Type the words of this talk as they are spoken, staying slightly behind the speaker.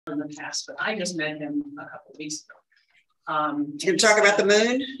in the past, but I just met him a couple of weeks ago. You talk about the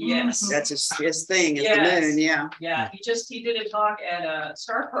moon? Yes. That's his thing, is the moon, yeah. Yeah, he did a talk at a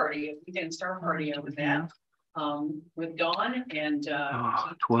star party, a weekend star party over that, with Dawn and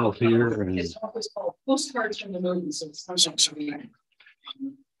 12 here. His talk was called Postcards from the Moon, so it's something to be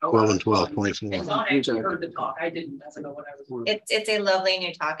 12 and 12, 24. And Dawn actually heard the talk. I didn't, I don't know what I was. It's a lovely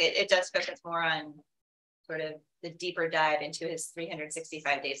new talk. It does focus more on sort of the deeper dive into his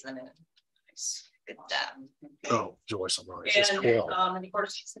 365 days on the moon. Nice. Good stuff. Oh, Joyce, I'm right. It's 12. And of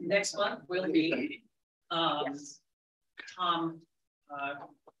course, next month will be Tom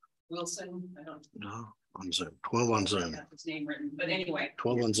Wilson. I don't know. On Zoom. 12 on Zoom. His name written, but anyway.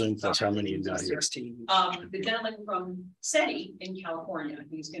 12 on Zoom. That's how many you got here. The gentleman from SETI in California,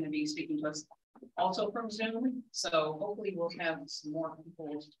 he's going to be speaking to us also from Zoom. So hopefully we'll have some more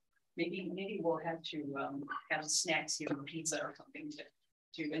people. Maybe we'll have to have snacks here, or pizza or something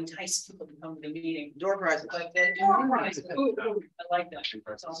to entice people to come to the meeting. Door prizes. But door prizes. Ooh, I like that.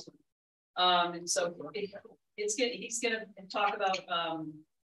 That's awesome. And so he's going to talk about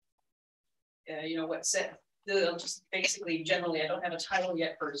you know, what just basically generally, I don't have a title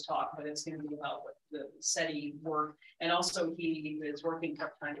yet for his talk, but it's going to be about what the SETI work, and also he is working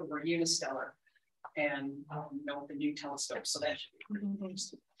part-time over Unistellar and you know, the new telescope, so that should be pretty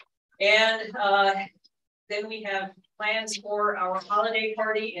interesting. And then we have plans for our holiday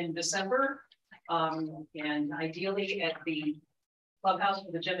party in December, and ideally at the clubhouse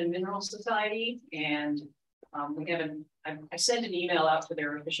for the Gem and Mineral Society. And we haven't, I sent an email out to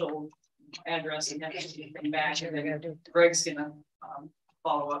their official address and haven't seen anything back. And then Greg's gonna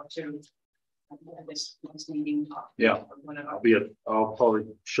follow up to this meeting. Yeah, I'll probably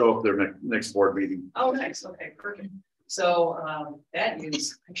show up there next board meeting. Oh, nice. Okay, perfect. So that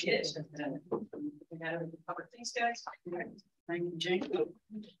is it. And we had a couple of things, guys. Thank you, Jane.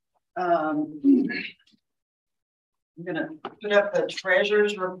 I'm gonna put up the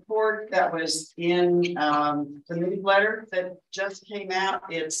treasurer's report that was in the newsletter that just came out.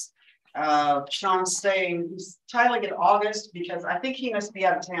 It's Sean's saying he's titling it August because I think he must be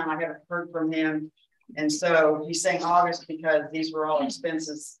out of town. I haven't heard from him. And so he's saying August because these were all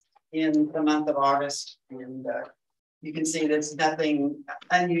expenses in the month of August. And you can see there's nothing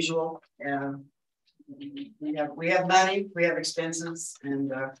unusual. We have money, we have expenses,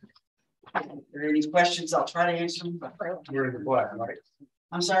 and if there are any questions, I'll try to answer them. We're in the black, right?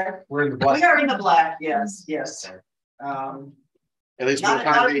 I'm sorry? We're in the black. We are in the black, yes, yes. At least not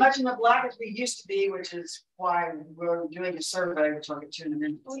as much in the black as we used to be, which is why we're doing a survey, which I'll get to in a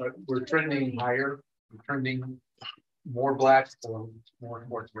minute. So we're trending higher, we're trending more black or more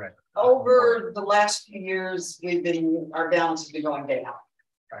towards red. Over the last few years, our balance has been going down.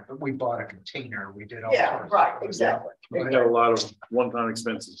 Right, but we bought a container. We did all. Yeah, right, exactly. We had a lot of one-time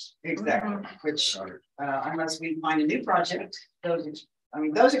expenses. Exactly. Which, unless we find a new project, those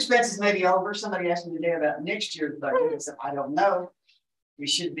expenses may be over. Somebody asked me today about next year's budget. I said, I don't know. We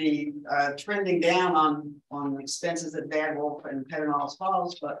should be trending down on expenses at Bad Wolf and Pedernals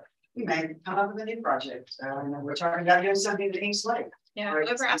Falls, but we may come up with a new project. We're talking about doing something at East Lake. Yeah,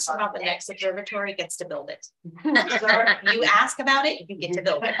 whoever asks about the next observatory gets to build it. You ask about it, you get to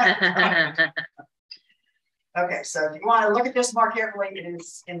build it. Okay, so if you want to look at this more carefully, it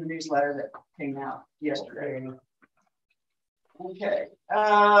is in the newsletter that came out yesterday. Okay,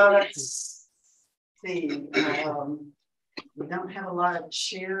 let's see. We don't have a lot of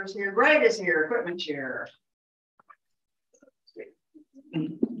chairs here. Greg is here, equipment chair.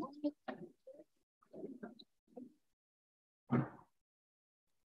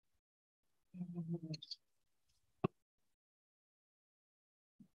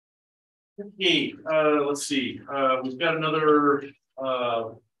 Okay, let's see. We've got another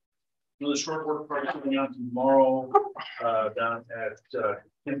short work project coming out tomorrow down at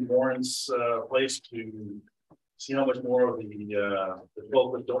Kim Warren's place to see how much more of the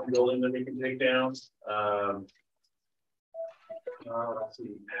 12-foot building that we can take down. Let's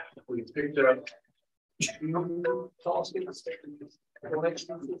see. We picked up. One was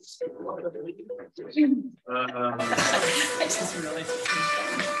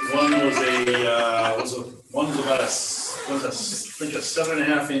about a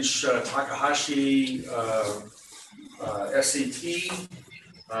 7.5-inch Takahashi SCT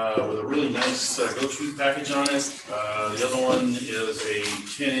with a really nice go-to package on it. The other one is a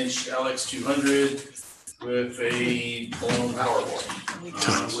 10-inch LX200 with a blown power board.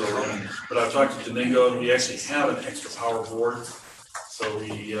 But I've talked to Domingo, and we actually have an extra power board, so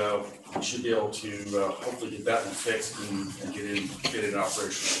we should be able to hopefully get that one fixed and get it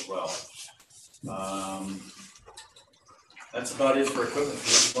operational as well. That's about it for equipment for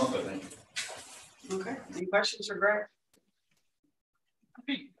this month, I think. Okay, any questions for Greg?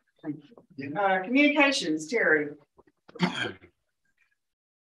 Okay. Communications, Terry.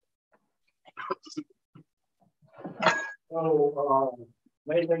 So,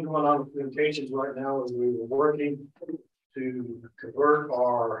 main thing going on with communications right now is we were working to convert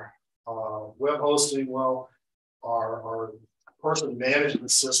our web hosting, well, our person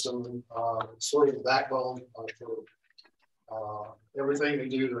management system, sort of the backbone for everything we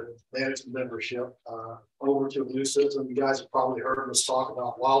do to manage the membership over to a new system. You guys have probably heard us talk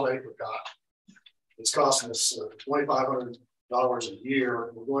about Wild Apricot. It's costing us $2,500 a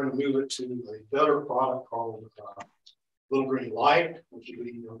year. We're going to move it to a better product called Little Green Light, which would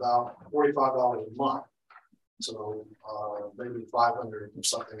be about $45 a month. So maybe $500 or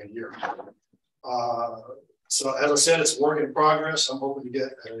something a year. So as I said, it's a work in progress. I'm hoping to get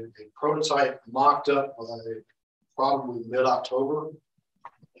a prototype mocked up by probably mid-October.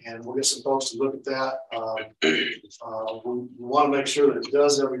 And we'll get some folks to look at that. We want to make sure that it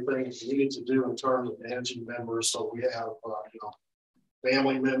does everything we need to do in terms of managing members. So we have,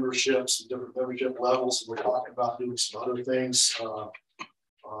 family memberships, different membership levels. We're talking about doing some other things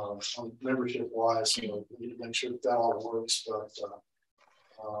membership wise. We need to make sure that all works. But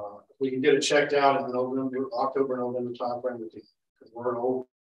if we can get it checked out in the October, November timeframe, we can convert over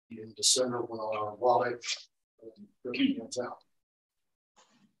in December when our wallet comes out.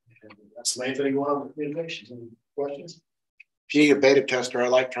 And that's the main thing going on with communications. Any questions? If you need a beta tester, I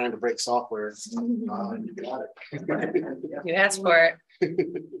like trying to break software. You got it. You asked for it.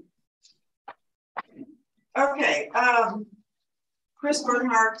 Okay, Chris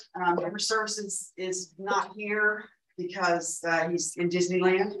Bernhardt, Member Services, is not here because he's in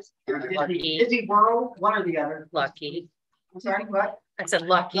Disneyland, Disney World, one or the other. Lucky. I'm sorry, what? I said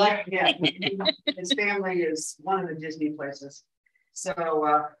lucky. Yeah, his family is one of the Disney places. So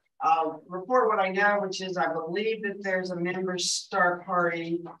I'll report what I know, which is I believe that there's a member star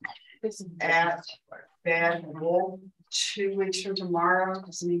party at Bad Wolf 2 weeks from tomorrow.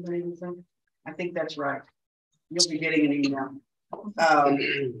 Does anybody think? I think that's right. You'll be getting an email.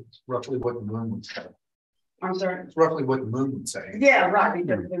 Roughly what the moon would say. I'm sorry. It's roughly what the moon would say. Yeah, right.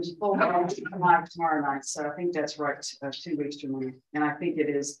 There's a full moon tomorrow night, so I think that's right. 2 weeks tomorrow, and I think it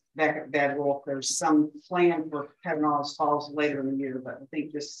is back at Bad Wolf. There's some plan for having all those falls later in the year, but I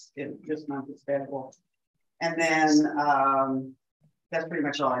think this month it's Bad Wolf. And then that's pretty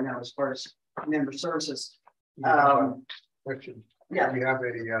much all I know as far as member services. Question. Yeah, We have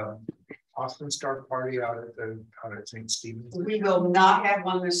a Austin Star party out at St. Stephen's. we will not have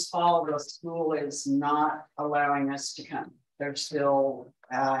one this fall. The school is not allowing us to come. They're still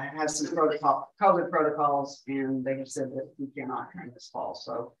have some COVID protocols, and they have said that we cannot come this fall.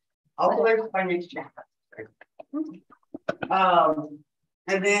 So hopefully by next year.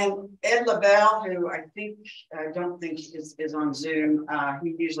 And then Ed LaBelle, who I don't think is on Zoom.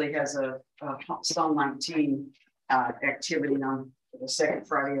 He usually has a Psalm 19 activity on the second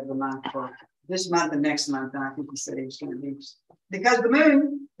Friday of the month for this month and next month. And I think he said he was going to be, because the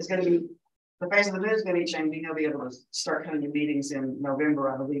moon is going to be, the face of the moon is going to be changing. He'll be able to start coming to meetings in November,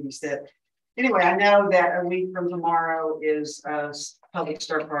 I believe he said. Anyway, I know that a week from tomorrow is a public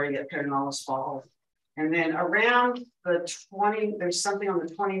star party at Pedernales Falls. And then around the 20, there's something on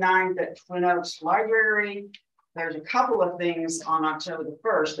the 29th at Twin Oaks Library. There's a couple of things on October the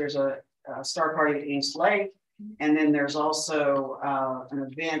 1st. There's a star party at East Lake. And then there's also an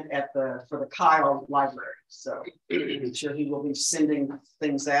event for the Kyle Library. So I'm sure he will be sending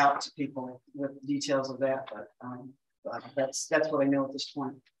things out to people with details of that. But that's what I know at this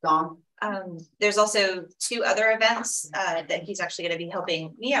point. Dawn? There's also 2 other events that he's actually going to be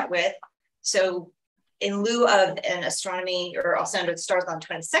helping me out with. So in lieu of an astronomy or also under the stars on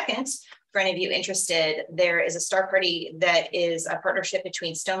 22nd, for any of you interested, there is a star party that is a partnership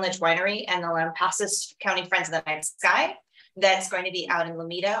between Stone Ledge Winery and the Lampasas County Friends of the Night Sky. That's going to be out in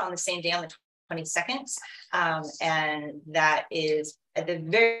Lomita on the same day on the 22nd. And that is at the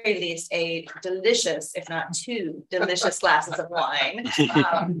very least a delicious, if not 2 delicious glasses of wine.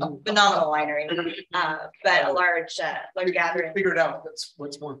 Phenomenal winery, but a large gathering. Figured out that's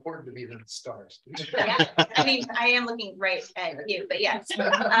what's more important to me than the stars. I mean, I am looking right at you, but yes.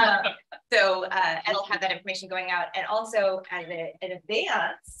 So I'll have that information going out. And also as an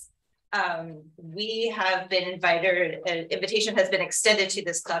advance, we have been invited, an invitation has been extended to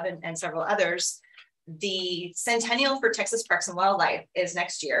this club and several others. The Centennial for Texas Parks and Wildlife is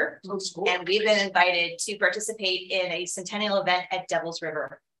next year. Oh, cool. And we've been invited to participate in a Centennial event at Devil's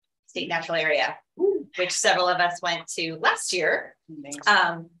River State Natural Area, which several of us went to last year.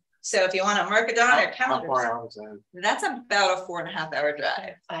 So if you want to mark it on your How far calendar, out is that? that's about a 4.5 hour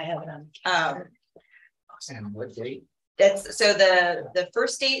drive. I have it on. And what date? That's so the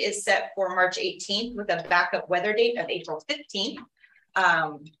first date is set for March 18th with a backup weather date of April 15th.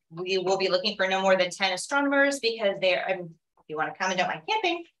 We will be looking for no more than 10 astronomers because they're, if you want to come and don't mind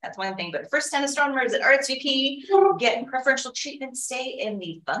camping, that's one thing, but the first 10 astronomers at RSVP get preferential treatment, stay in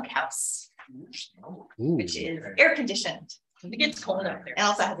the bunkhouse, which is air conditioned. It gets cold out there. And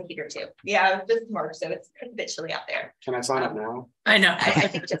also has a heater too. Yeah, this is March, so it's a bit chilly out there. Can I sign up now? I know. I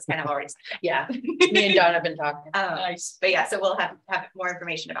think just kind of already. Yeah, me and Don have been talking. Nice. But yeah, so we'll have more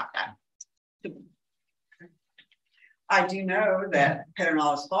information about that. I do know that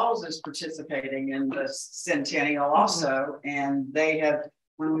Pedernales Falls is participating in the Centennial also, and they have,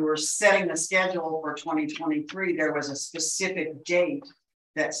 when we were setting the schedule for 2023, there was a specific date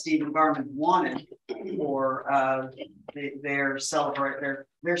that Stephen Garman wanted for their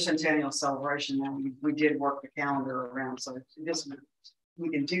centennial celebration, and we did work the calendar around. So this we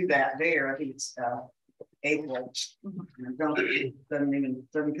can do that there. I think it's April. Doesn't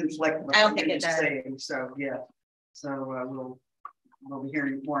conflict with I don't think it does. saying. So yeah. So we'll be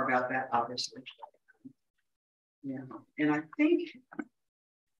hearing more about that, obviously. Yeah, and I think.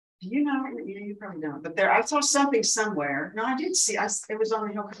 Do you know? You probably don't, but there I saw something somewhere. No, I did see. It was on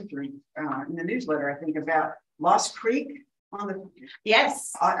the Hill Country in the newsletter. I think about Lost Creek on the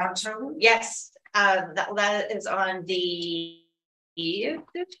October. Yes, that is on the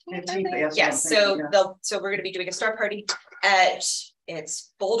 15th. Yes, so we're going to be doing a star party at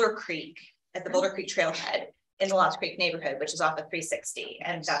Boulder Creek at the Boulder Creek Trailhead in the Lost Creek neighborhood, which is off of 360,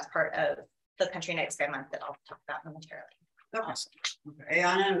 and that's part of the Country Night Sky Month that I'll talk about momentarily. Awesome. Okay.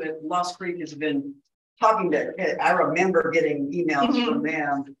 I know that Lost Creek has been talking to, I remember getting emails from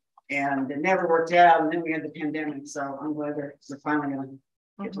them and it never worked out. And then we had the pandemic. So I'm glad they're finally going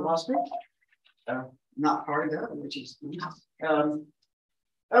to get to Lost Creek. Not part of that, which is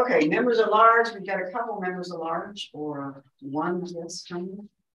okay. Members at large. We've got a couple members at large or one. Yes.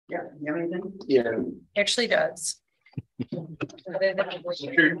 Yeah. You have anything? Yeah. Actually does. You'll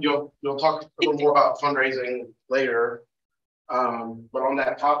talk a little more about fundraising later. But on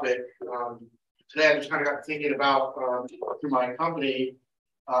that topic, today I just kind of got thinking about through my company,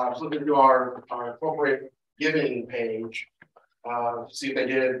 looking through our corporate giving page to see if they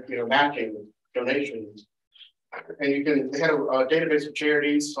did, matching donations. And they had a database of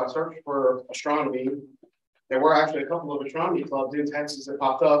charities. So I searched for astronomy. There were actually a couple of astronomy clubs in Texas that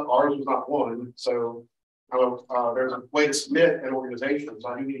popped up. Ours was not one. So there's a way to submit an organization. So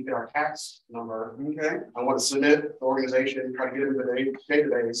I do need to get our tax number. Okay. I want to submit the organization, try to get into the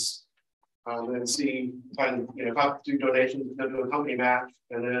database, and then see if I can, if I do donations, do a company match,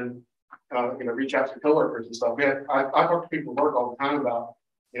 and then reach out to coworkers and stuff. I talk to people who work all the time about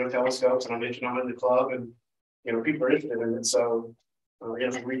telescopes, and I mentioned I'm in the club, and people are interested in it. So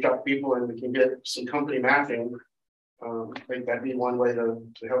reach out to people, and we can get some company matching. I think that'd be one way to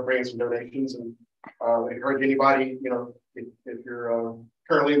help bring in some donations. And encourage anybody, if you're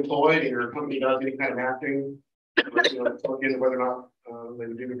currently employed and your company does any kind of matching, look into whether or not they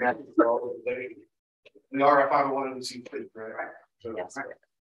do matching for our organization. We are a 501c3, right? So, yes. Right.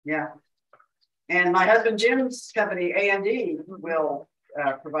 Yeah. And my husband Jim's company, A&D, will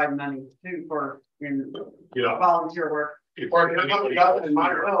provide money too for volunteer work. Or if company does it in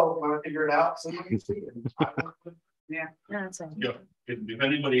my role, want to figure it out, so you can see it. Yeah. Yeah. If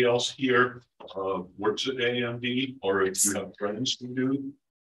anybody else here works at AMD, or if you have friends who do,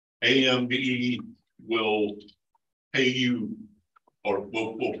 AMD will pay you, or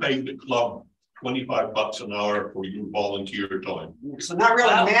will pay the club $25 an hour for your volunteer time. So not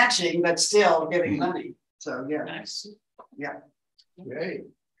really matching, but still giving money. So yeah. Nice. Yeah. Yay.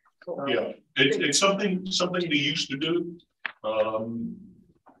 Cool. Yeah, it's something they used to do.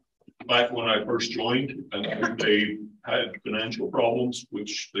 Back when I first joined, and they had financial problems,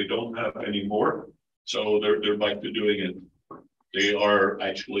 which they don't have anymore. So they're back to doing it. They are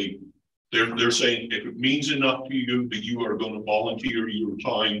actually, they're saying if it means enough to you that you are going to volunteer your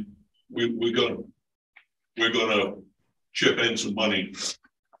time, we're gonna chip in some money.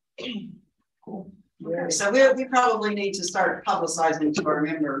 Cool. Okay, so we probably need to start publicizing to our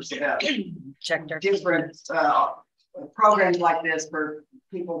members about different programs like this for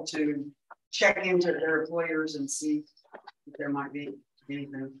people to check into their employers and see if there might be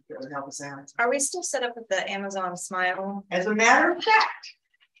anything that would help us out. Are we still set up with the Amazon Smile? As a matter of fact,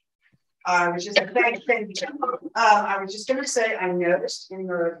 I was just going to say, I noticed in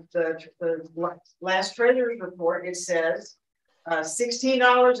the last treasurer's report, it says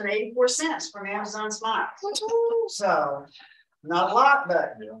 $16.84 from Amazon Smile. So Not a lot,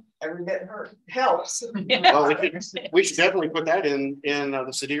 but Yeah. every bit helps. Well, we should definitely put that in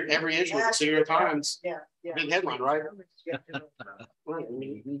the city, every issue of the City Times. Yeah, yeah. Big headline, right? Right, I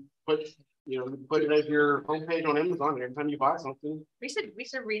mean, put it as your homepage on Amazon every time you buy something. We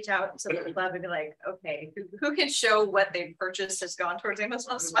should reach out to the club and be like, okay, who can show what they've purchased has gone towards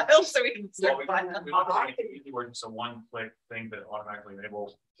Amazon Smile so we can start buying them. It's a one-click thing that automatically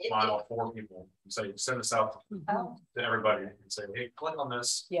enables Smile for people. So send this out to everybody and say, hey, click on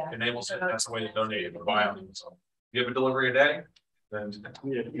this. Yeah. Enables it. That's the way to donate it or buy them. So if you have a delivery a day, then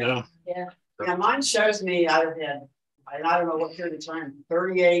Yeah. Yeah, mine shows me I've had, and I don't know what period of time,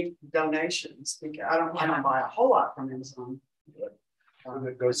 38 donations. Because I don't buy a whole lot from Amazon.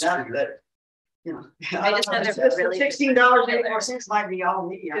 It goes That, to that, you know, I just know they're really good. $16.84 might be all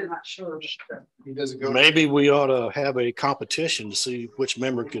me. I'm not sure. he doesn't go. Maybe we ought to have a competition to see which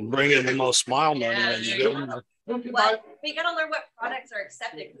member can bring in the most smile money. What? We gotta learn what products are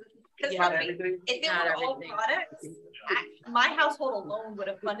accepted. Because Yeah, if it were all products, my household alone would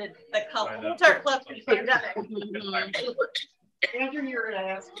have funded the entire club through the pandemic. Andrew, you're gonna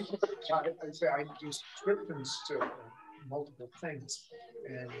ask. I say I do subscriptions to multiple things,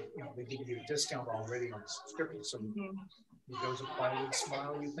 and they give you a discount already on subscription. So does apply with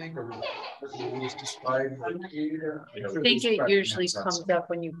Smile, you think, or rules describe? I think it usually comes up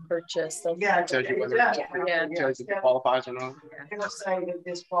when you purchase. Yeah, It tells you whether Yeah. it tells you if it qualifies or not. It'll say that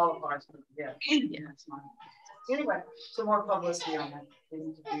this qualifies. Yeah. That's fine. Anyway, some more publicity on that. They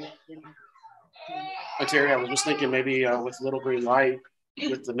need to do, Terry, I was just thinking maybe with Little Green Light,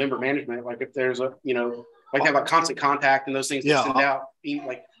 with the member management, like if there's a, like have a constant contact and those things to send out,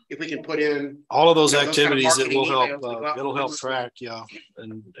 like if we can put in all of those those kind of activities, it will marketing help. emails, It'll help track,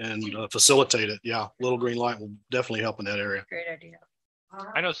 and facilitate it. Yeah, Little Green Light will definitely help in that area. Great idea.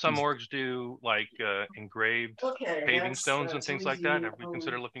 I know some orgs do like engraved paving stones and things like that. Have we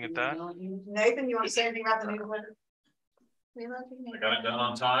considered looking at that? Nathan, you want to say anything about the newsletter? We love you. I got it done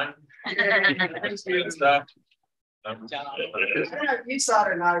on time. Good stuff. I don't know if you saw it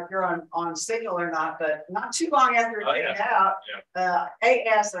or not, if you're on Signal or not, but not too long after it came out,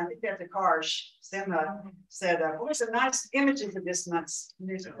 AS, and I think that's a car, Sima said, well, there's some nice images of this month's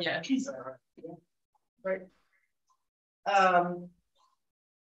newsletter. Yeah. Right.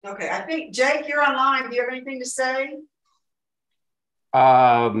 Okay, I think Jake, you're online. Do you have anything to say?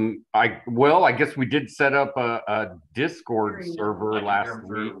 I guess we did set up a Discord server last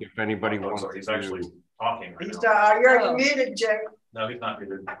week. If anybody wants He's to. actually talking. You're muted, Jake. No, he's not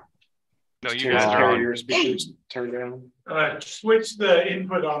muted. No, you guys are on. your speakers turned down. Switch the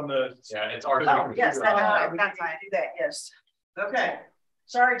input on the. Yeah, it's our. Yes, that's right. We can do that. Yes. Okay.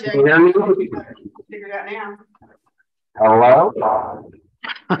 Sorry, Jake. Figured out now. Hello.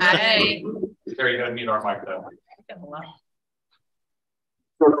 Hi. There you go. Mute our mic though.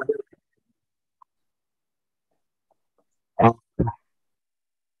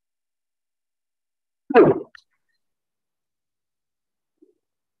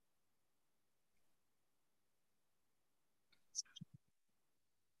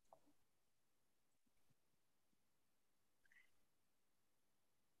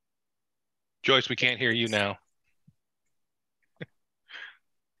 Joyce, we can't hear you now.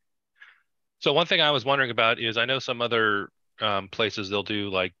 So one thing I was wondering about is I know some other places they'll do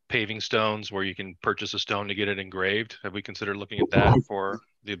like paving stones where you can purchase a stone to get it engraved. Have we considered looking at that for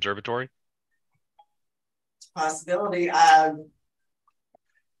the observatory? Possibility.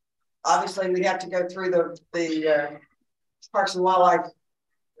 Obviously, we'd have to go through the Parks and Wildlife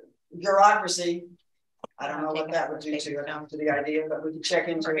bureaucracy. I don't know what that would do to the idea, but we could check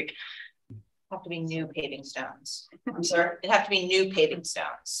into it. Have to be new paving stones. I'm sorry? It'd have to be new paving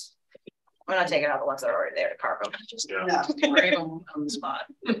stones. We're not taking out the ones that are already there to carve them. Just engrave them on the spot.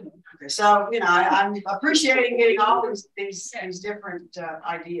 Okay, so I'm appreciating getting all these different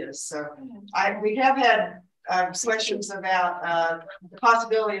ideas. So we have had questions about the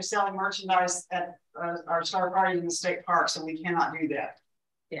possibility of selling merchandise at our star party in the state park, so we cannot do that.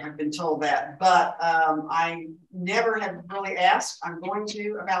 Yeah, I've been told that, but I never have really asked. I'm going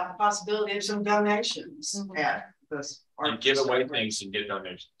to about the possibility of some donations at this. And give away things and get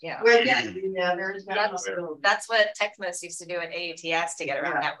donations. Yeah. Well, yeah, there's that possibility. That's what Techmos used to do at AATS to get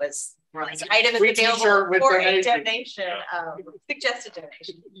around. That was Right. this item is Free available t-shirt with for a donation. donation, suggested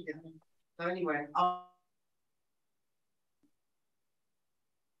donation. Yeah. So anyway,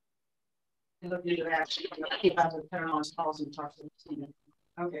 look into that. Keep out the parents calls and talk to the team.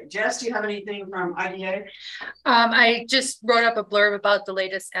 Okay, Jess, do you have anything from IDA? I just wrote up a blurb about the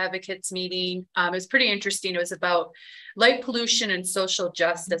latest advocates meeting. It was pretty interesting. It was about light pollution and social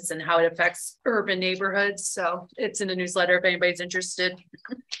justice and how it affects urban neighborhoods. So it's in the newsletter if anybody's interested.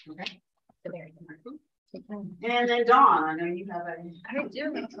 Okay. And then Dawn, I know you have a. I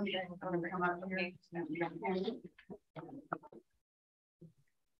do. Come up here.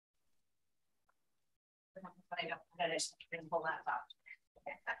 I don't, I just pull that up.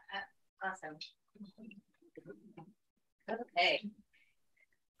 Awesome. Okay.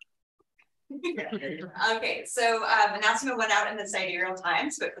 Okay, so announcement went out in the Sidereal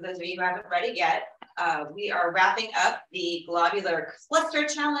Times, but for those of you who haven't read it yet, we are wrapping up the Globular Cluster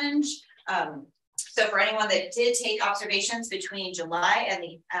Challenge. So for anyone that did take observations between July and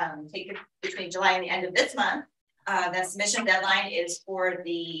the end of this month, the submission deadline is for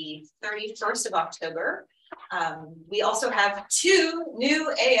the 31st of October. We also have 2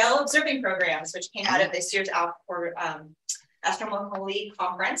 new AL observing programs, which came out of this year's Astronomical League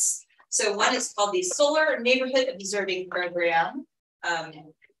conference. So one is called the Solar Neighborhood Observing Program.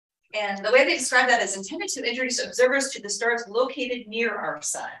 And the way they describe that is intended to introduce observers to the stars located near our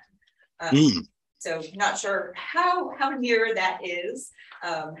sun. So not sure how near that is.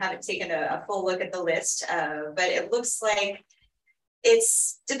 Haven't taken a full look at the list, but it looks like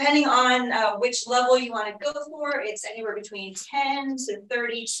it's depending on which level you want to go for. It's anywhere between 10 to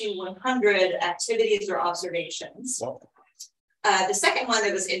 30 to 100 activities or observations. Wow. The second one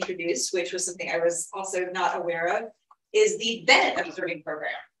that was introduced, which was something I was also not aware of, is the Bennett Observing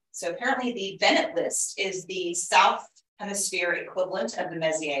Program. So apparently the Bennett list is the South Hemisphere equivalent of the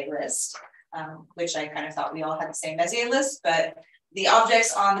Messier list, which I kind of thought we all had the same Messier list, but the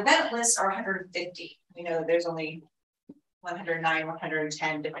objects on the Bennett list are 150. We know that there's only 109,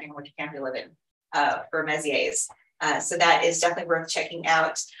 110, depending on which camp you live in, for Messiers. So that is definitely worth checking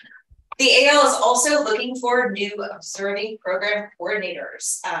out. The AL is also looking for new observing program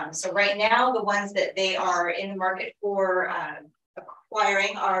coordinators. So right now, the ones that they are in the market for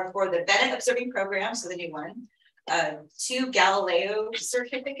acquiring are for the Bennett Observing Program, so the new one, 2 Galileo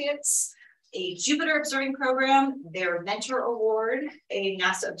certificates, a Jupiter Observing Program, their Mentor Award, a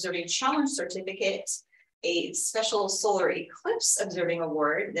NASA Observing Challenge certificate, a special solar eclipse observing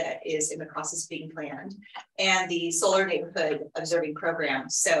award that is in the process of being planned, and the Solar Neighborhood Observing Program.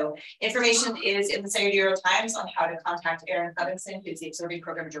 So information is in the Sidereal Times on how to contact Aaron Clevinson, who's the Observing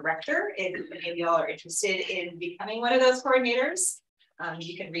Program Director. If any of y'all are interested in becoming one of those coordinators,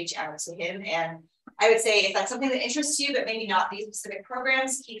 you can reach out to him. And I would say if that's something that interests you, but maybe not these specific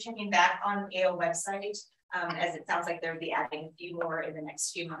programs, keep checking back on the AO website, as it sounds like they'll be adding a few more in the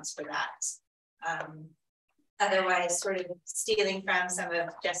next few months for that. Otherwise, sort of stealing from some of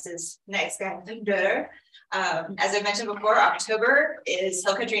Jess's night sky thunder. As I mentioned before, October is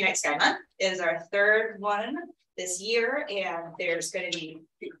Hill Country Night Sky Month. It is our 3rd one this year, and there's going to be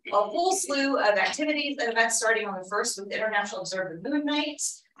a whole slew of activities and events starting on the 1st with International Observe the Moon Night.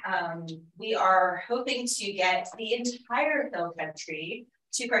 We are hoping to get the entire Hill Country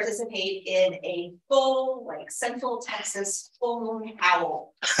to participate in a full, like Central Texas full moon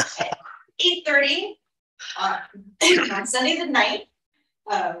owl at 8:30. On Sunday the night.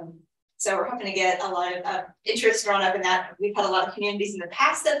 So we're hoping to get a lot of interest drawn up in that. We've had a lot of communities in the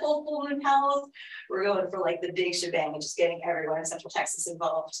past that hold full moon panels. We're going for like the big shebang and just getting everyone in Central Texas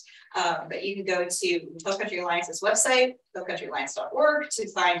involved. But you can go to Hill Country Alliance's website, hillcountryalliance.org,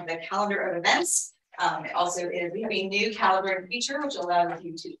 to find the calendar of events. Also, we have a new calendar feature which allows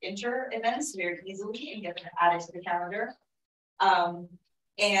you to enter events very easily and get them added to the calendar. And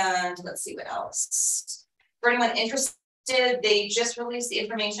let's see what else. For anyone interested, they just released the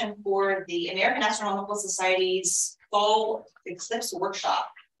information for the American Astronomical Society's Fall Eclipse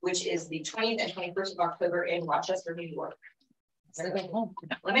Workshop, which is the 20th and 21st of October in Rochester, New York. So let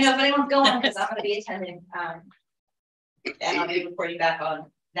me know if anyone's going, because I'm going to be attending. And I'll be reporting back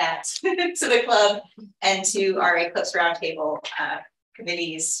on that to the club and to our Eclipse Roundtable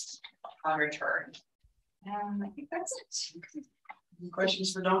committees on return. I think that's it. Any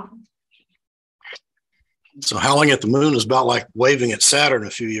questions for Dawn? So howling at the moon is about like waving at Saturn a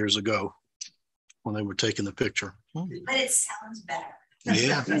few years ago when they were taking the picture. But it sounds better.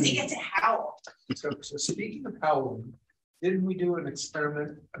 Yeah. Because you get to howl. So speaking of howling, didn't we do an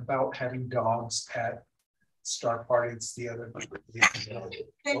experiment about having dogs at star parties the other night?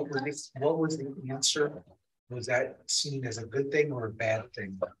 What was the answer? Was that seen as a good thing or a bad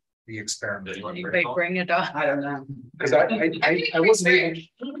thing? The experiment. Anybody bring it up? I don't know. Because I wasn't able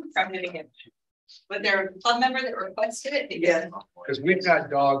from doing it. But they're a club member that requested it. Yeah. Because we've got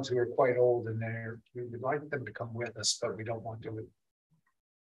dogs who are quite old and we would like them to come with us, but we don't want to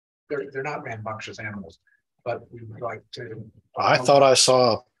they're not rambunctious animals, but we would like to. I thought I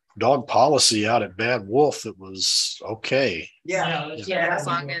saw dog policy out at Bad Wolf that was okay. Yeah. Yeah, as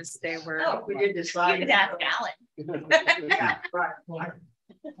long as they were. Oh, We did you decide. could ask Alan. Yeah, right.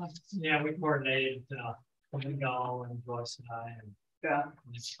 Yeah, we coordinated, Go and Joyce and I and Yeah.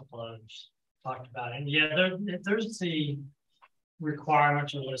 a couple others talked about it. And yeah, there's the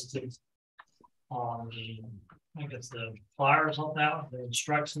requirements are listed on the, I guess the flyers on that, the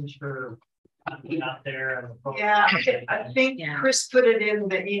instructions for being out there. And Yeah, I think Yeah. Chris put it in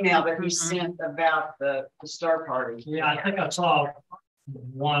the email that he sent about the star party. Yeah, I think I saw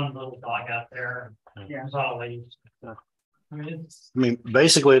one little dog out there. Yeah. It was all leaves. I mean,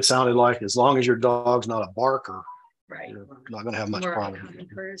 basically it sounded like as long as your dog's not a barker, Right. you're not gonna have much More problem. common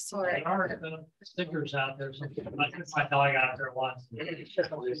person. There are stickers out there. So I took my dog out there once.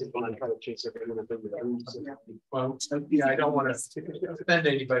 Well, yeah, I don't want to offend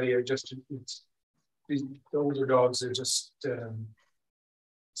anybody, or just, these older dogs are just,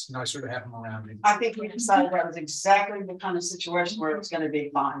 it's nicer to have them around. I think we decided that was exactly the kind of situation where it's gonna be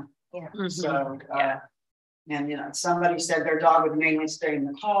fine. Yeah. So, and you know, somebody said their dog would mainly stay in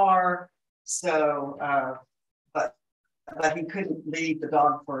the car. So, but he couldn't leave the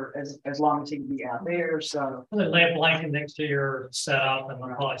dog for as long as he could be out there. So They lay a blanket next to your setup and they'll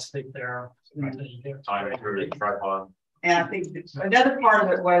probably sleep there. Tripod. and I think another part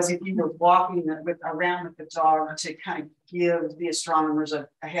of it was if you were walking around with the dog to kind of give the astronomers a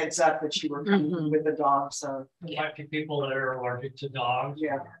heads up that you were coming with the dog. So There might be people that are allergic to dogs.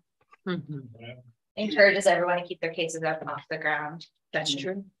 yeah. Encourages everyone to keep their cases up and off the ground. That's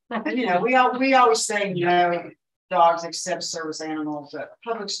true. And, you know, we always say no dogs except service animals at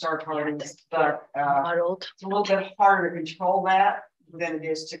public star parties, but it's a little bit harder to control that than it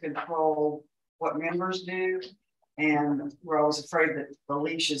is to control what members do. And we're always afraid that the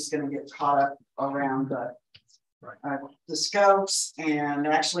leash is going to get caught up around the scopes. And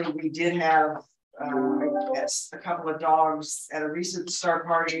actually, we did have a couple of dogs at a recent star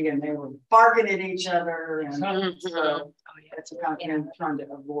party, and they were barking at each other, and so that's the kind of thing I'm trying to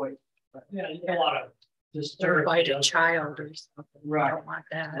avoid. But, Yeah, you get a lot of Or bite a child or something. Right. Don't want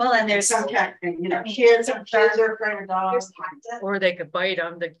that. Well, and there's some kind, you know, kids are afraid of dogs. Or they could bite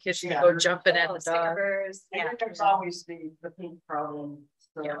them, the kids can Yeah. go jumping at the dog. And there's always the pink problem.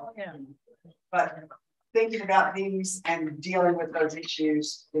 So, Yeah. but thinking about these and dealing with those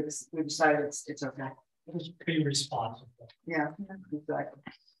issues, we decided it's okay. Just be responsible. Yeah, exactly.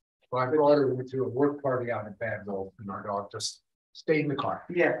 Well, I brought her to a work party out in Bad Wolf, and our dog just stayed in the car.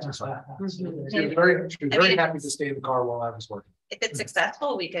 Yeah. That's right. She was Mhm. very happy to stay in the car while I was working. If it's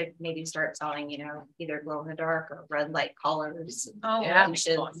successful, we could maybe start selling, you know, either glow in the dark or red light collars. Oh, yeah.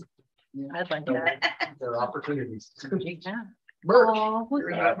 leashes. I'd like that. There are opportunities. Yeah.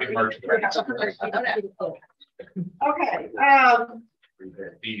 Okay,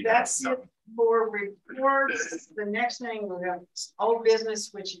 that's it for reports. The next thing we have old business,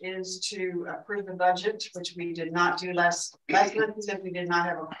 which is to approve the budget, which we did not do last month since we did not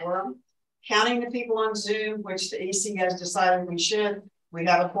have a quorum. Counting the people on Zoom, which the EC has decided we should. We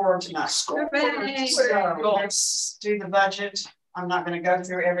have a quorum tonight. So let's do the budget. I'm not going to go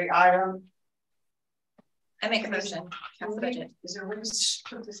through every item. I make a motion. That's the budget. Is there room to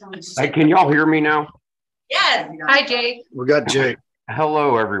put this on? Hey, can y'all hear me now? Yes. Hi, Jake. We got Jake.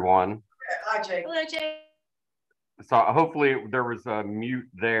 Hello, everyone. Hi, Jake. Hello, Jay. So hopefully there was a mute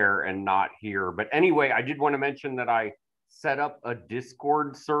there and not here. But anyway, I did want to mention that I set up a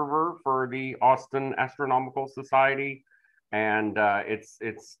Discord server for the Austin Astronomical Society. And it's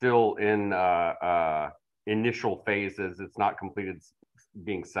still in initial phases. It's not completed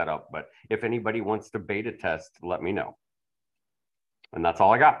being set up. But if anybody wants to beta test, let me know. And that's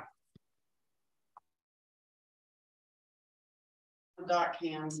all I got. Doc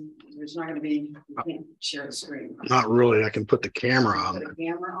cam, there's not going to be, you can't share the screen. Not really. I can put the camera on, Put the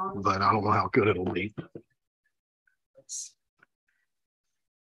camera on. but I don't know how good it'll be.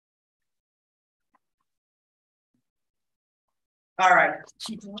 All right.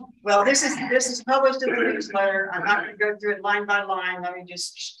 Well, this is published in the newsletter. I'm not going to go through it line by line. Let me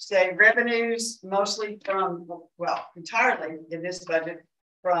just say revenues mostly from, well, entirely in this budget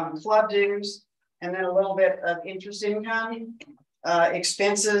from club dues, and then a little bit of interest income,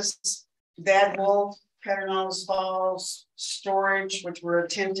 expenses, Bad Wolf, Pedernales Falls, storage, which we're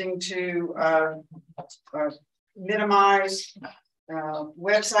attempting to minimize,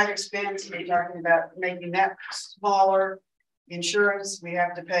 website expense. We're talking about making that smaller. Insurance, we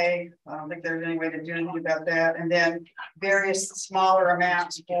have to pay. I don't think there's any way to do anything about that. And then various smaller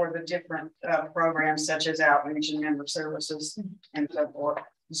amounts for the different programs such as outreach and member services and so forth.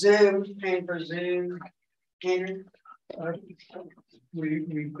 Zoom, paying for Zoom. Andrew?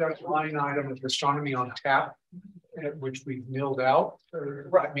 We've got a line item of astronomy on tap, which we've milled out.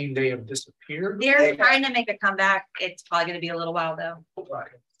 I mean, they have disappeared. They're trying to make a comeback. It's probably going to be a little while though. Right.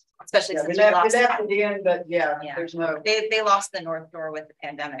 Especially Yeah, since we we left lost. at the end, but yeah, there's no. They lost the North Door with the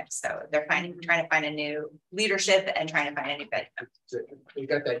pandemic, so they're trying to find a new leadership and trying to find a new bed. We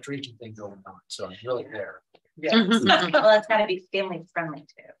got that drinking thing going on, so I'm really there. Yeah. Well, it's got to be family friendly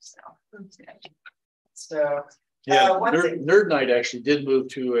too. So. Yeah, one thing- Nerd Night actually did move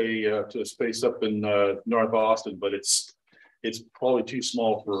to a space up in North Austin, but it's probably too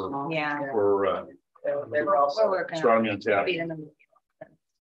small for they were also astronomy on tap.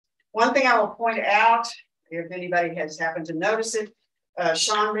 One thing I will point out, if anybody has happened to notice it,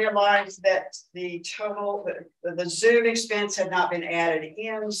 Sean realized that the total, the Zoom expense had not been added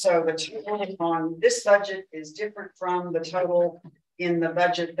in. So the total on this budget is different from the total in the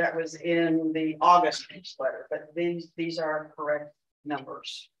budget that was in the August newsletter, but these are correct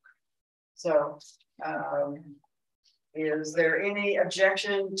numbers. So is there any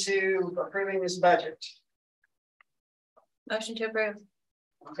objection to approving this budget? Motion to approve.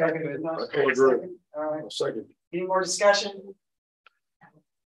 Okay. All right. Second. Any more discussion?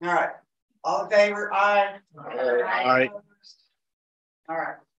 All right. All in favor? Aye. Aye. All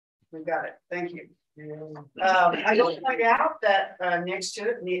right. We got it. Thank you. I will point out that next to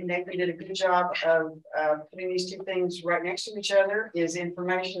it, Nick did a good job of putting these two things right next to each other, is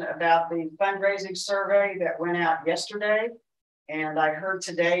information about the fundraising survey that went out yesterday. And I heard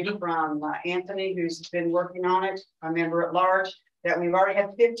today from Anthony, who's been working on it, a member at large, that we've already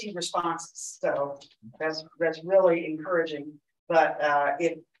had 50 responses. So that's really encouraging. But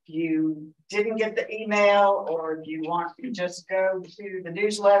if you didn't get the email, or if you want to just go to the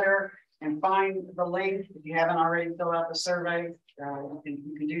newsletter and find the link, if you haven't already filled out the survey,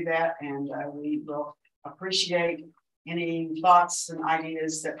 you can do that. And we will appreciate any thoughts and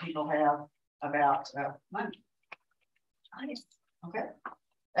ideas that people have about money. Okay.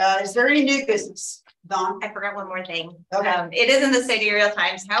 Is there any new business, Dawn? I forgot one more thing. Okay. It is in the Sidereal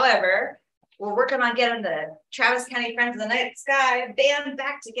Times. However, we're working on getting the Travis County Friends of the Night Sky band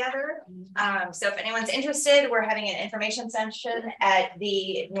back together. So if anyone's interested, we're having an information session at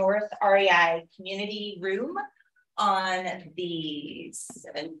the North REI Community Room on the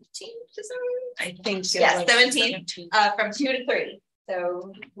 17th. I think so. Yes, 17th from 2 to 3.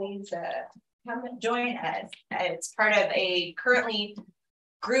 So please come join us. It's part of a currently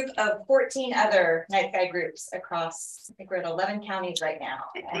group of 14 other night sky groups across, I think we're at 11 counties right now.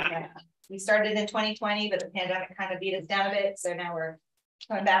 And, we started in 2020, but the pandemic kind of beat us down a bit. So now we're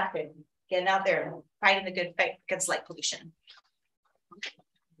coming back and getting out there and fighting the good fight against light pollution.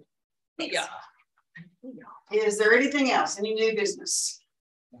 Thanks. Yeah. Is there anything else? Any new business?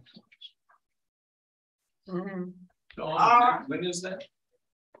 When is that?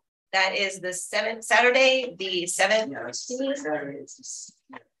 That is the 7th, Saturday, the 7th. Yeah, Saturday.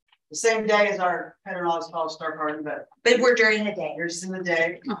 The same day as our Pedernales Fall Star Party, but we're during the day. Yours in the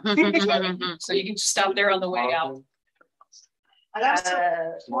day. So you can just stop there on the way out. Yes,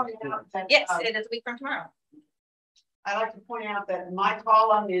 it is a week from tomorrow. I'd like to point out that my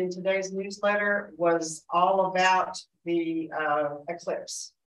column in today's newsletter was all about the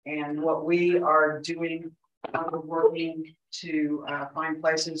eclipse and what we are doing. We're working to find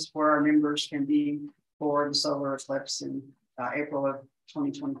places where our members can be for the solar eclipse in April of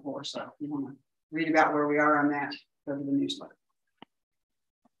 2024. So if you want to read about where we are on that, go to the newsletter.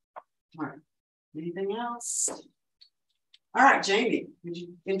 All right. Anything else? All right, Jamie, would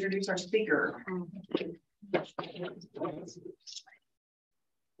you introduce our speaker?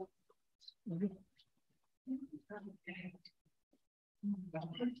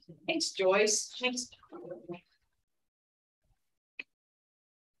 Thanks, Joyce. Thanks.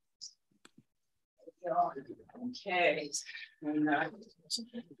 Okay, and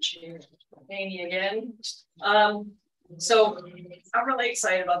Amy again. So I'm really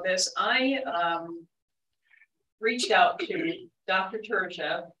excited about this. I reached out to Dr.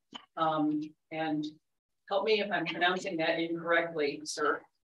 Turyshev, and help me if I'm pronouncing that incorrectly, sir.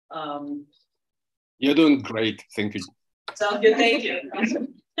 You're doing great, thank you. Sounds good, thank you.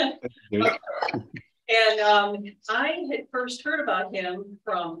 And I had first heard about him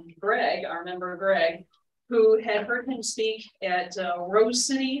from Greg, our member Greg, who had heard him speak at Rose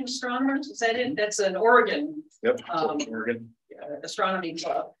City Astronomers. Is that it? That's an Oregon, Oregon astronomy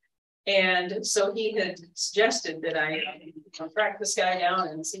club. And so he had suggested that I track this guy down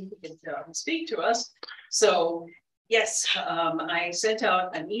and see if he could speak to us. So yes, I sent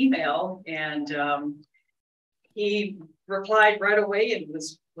out an email, and he replied right away and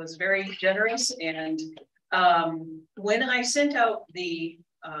was was very generous. And when I sent out the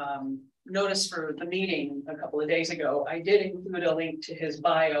notice for the meeting a couple of days ago, I did include a link to his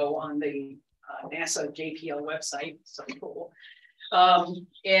bio on the NASA JPL website. So cool.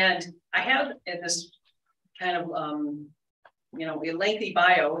 And I have in this kind of a lengthy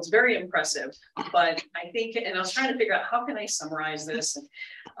bio. It's very impressive, but I think, and I was trying to figure out how can I summarize this,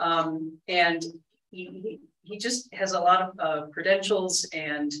 and he just has a lot of credentials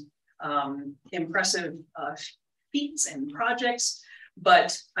and impressive feats and projects.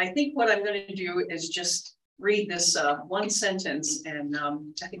 But I think what I'm going to do is just read this one sentence, and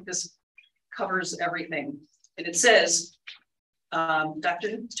I think this covers everything. And it says,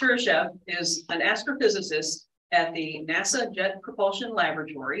 Dr. Turyshev is an astrophysicist at the NASA Jet Propulsion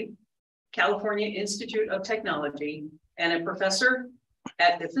Labratory, California Institute of Technology, and a professor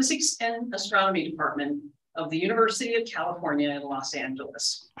at the Physics and Astronomy Department of the University of California in Los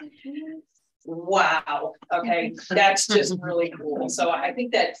Angeles. Wow. Okay, that's just really cool. So I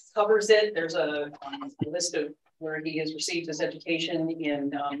think that covers it. There's a list of where he has received his education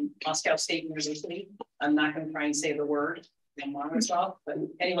in Moscow State University. I'm not going to try and say the word, but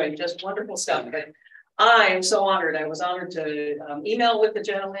anyway, just wonderful stuff. But I am so honored. I was honored to email with the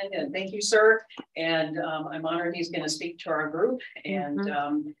gentleman, and thank you, sir. And I'm honored he's going to speak to our group, and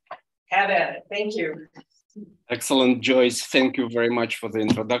have at it. Thank you. Excellent, Joyce. Thank you very much for the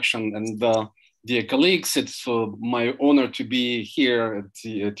introduction. And dear colleagues, it's my honor to be here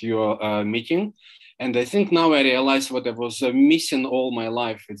at your meeting. And I think now I realize what I was missing all my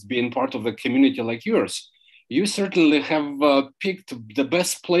life. It's being part of a community like yours. You certainly have picked the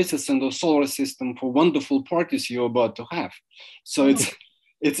best places in the solar system for wonderful parties you're about to have. So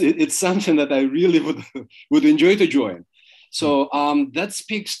it's something that I really would enjoy to join. So that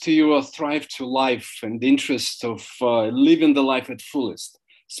speaks to your thrive to life and the interest of living the life at fullest.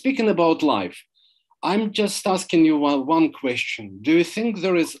 Speaking about life, I'm just asking you one question. Do you think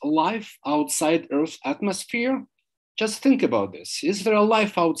there is life outside Earth's atmosphere? Just think about this. Is there a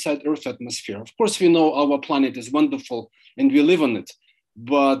life outside Earth's atmosphere? Of course, we know our planet is wonderful and we live on it,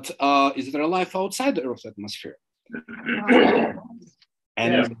 but is there a life outside the Earth's atmosphere?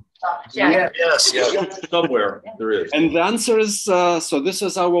 And yes, somewhere there is. And the answer is, so this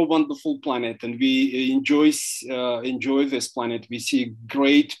is our wonderful planet, and we enjoy this planet. We see a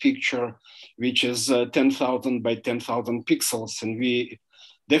great picture, which is 10,000 by 10,000 pixels, and we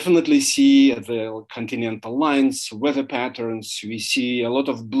definitely see the continental lines, weather patterns. We see a lot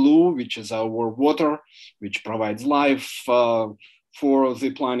of blue, which is our water, which provides life for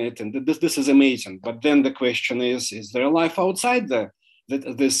the planet, and this is amazing. But then the question is there life outside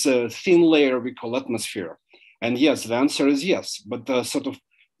this thin layer we call atmosphere? And yes, the answer is yes. But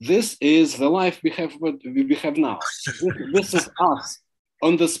this is the life we have now. This is us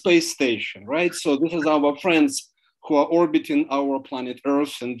on the space station, right? So this is our friends who are orbiting our planet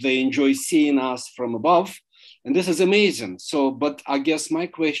Earth, and they enjoy seeing us from above. And this is amazing. So, but I guess my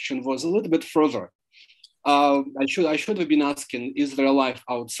question was a little bit further. I should have been asking, is there life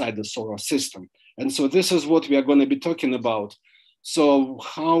outside the solar system? And so this is what we are going to be talking about. So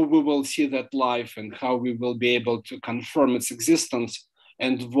how we will see that life and how we will be able to confirm its existence,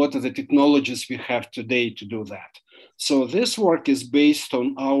 and what are the technologies we have today to do that. So this work is based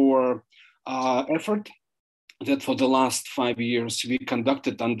on our effort that for the last 5 years we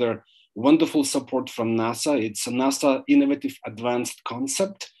conducted under wonderful support from NASA. It's a NASA Innovative Advanced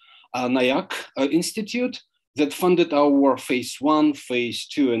Concept, NIAC Institute, that funded our phase 1, phase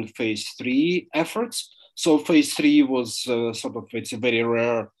 2, and phase 3 efforts. So phase 3 was it's a very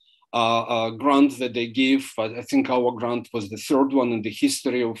rare grant that they give. I think our grant was the third one in the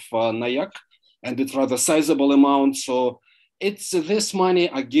history of NIAC, and it's rather sizable amount. So it's this money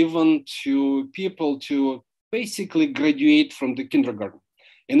are given to people to basically graduate from the kindergarten.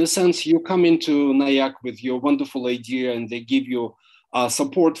 In a sense, you come into NIAC with your wonderful idea, and they give you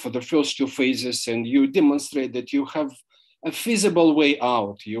support for the first 2 phases, and you demonstrate that you have a feasible way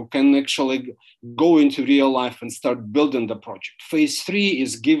out. You can actually go into real life and start building the project. Phase 3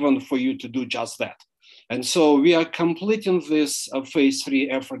 is given for you to do just that. And so we are completing this phase 3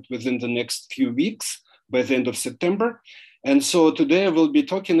 effort within the next few weeks, by the end of September. And so today I will be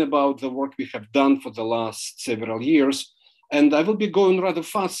talking about the work we have done for the last several years. And I will be going rather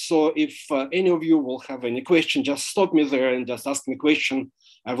fast. So if any of you will have any question, just stop me there and just ask me a question.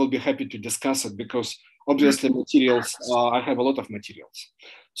 I will be happy to discuss it, because obviously materials, I have a lot of materials.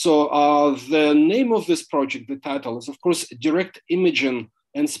 So the name of this project, the title is, of course, Direct Imaging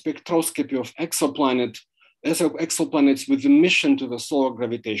and Spectroscopy of Exoplanets with a mission to the Solar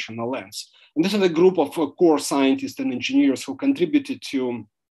Gravitational Lens. And this is a group of core scientists and engineers who contributed to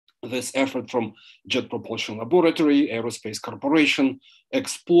this effort from Jet Propulsion Laboratory, Aerospace Corporation,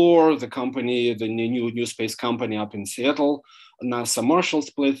 Explore, the company, the new space company up in Seattle, NASA Marshall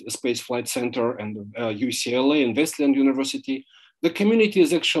Space Flight Center, and UCLA and Wesleyan University. The community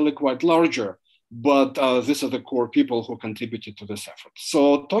is actually quite larger, but these are the core people who contributed to this effort.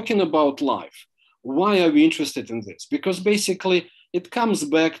 So talking about life, why are we interested in this? Because basically it comes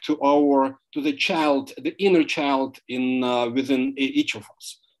back to the child, the inner child within each of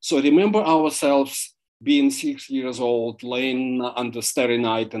us. So remember ourselves being 6 years old, laying under starry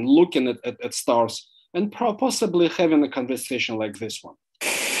night and looking at stars and possibly having a conversation like this one.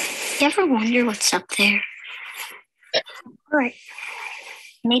 You ever wonder what's up there? Right.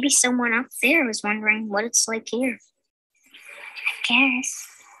 Maybe someone up there was wondering what it's like here. I guess.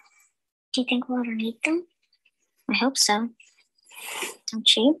 Do you think we'll ever meet them? I hope so.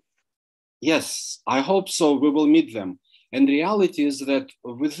 Don't you? Yes, I hope so. We will meet them. And the reality is that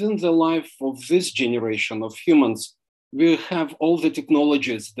within the life of this generation of humans, we have all the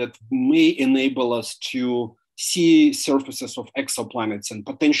technologies that may enable us to see surfaces of exoplanets and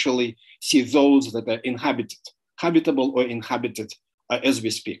potentially see those that are habitable or inhabited as we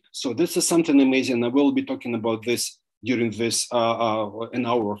speak. So this is something amazing. I will be talking about this during this an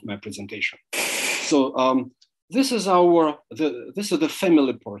hour of my presentation. So this is the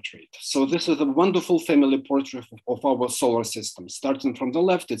family portrait. So this is a wonderful family portrait of our solar system. Starting from the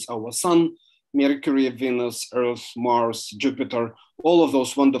left, it's our sun, Mercury, Venus, Earth, Mars, Jupiter, all of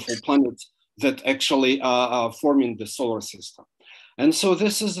those wonderful planets that actually are forming the solar system. And so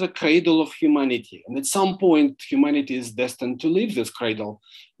this is the cradle of humanity. And at some point, humanity is destined to leave this cradle.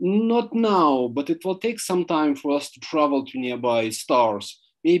 Not now, but it will take some time for us to travel to nearby stars,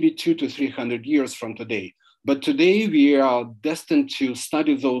 maybe 200 to 300 years from today. But today we are destined to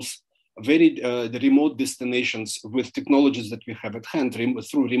study those very remote destinations with technologies that we have at hand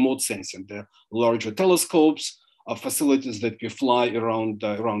through remote sensing, the larger telescopes, facilities that we fly around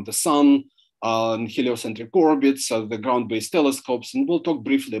the sun, heliocentric orbits, the ground-based telescopes, and we'll talk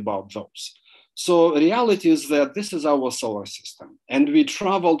briefly about those. So reality is that this is our solar system, and we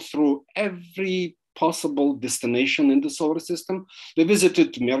traveled through every possible destination in the solar system. We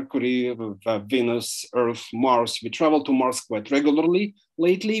visited Mercury, Venus, Earth, Mars. We traveled to Mars quite regularly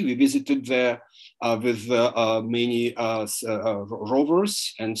lately. We visited there with many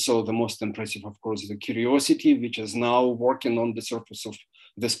rovers. And so the most impressive, of course, is the Curiosity, which is now working on the surface of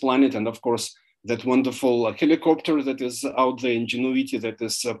this planet. And of course, that wonderful helicopter that is out there, Ingenuity, that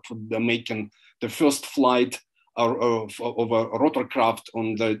is making the first flight of a rotorcraft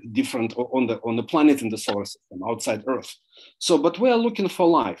on the planet in the solar system outside Earth. So, but we are looking for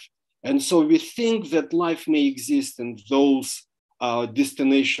life, and so we think that life may exist in those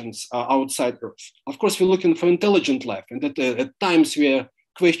destinations outside Earth. Of course, we're looking for intelligent life, and at times we are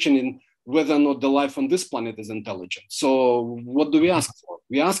questioning whether or not the life on this planet is intelligent. So, what do we ask for?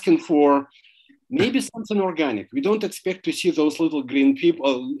 We're asking for maybe something organic. We don't expect to see those little green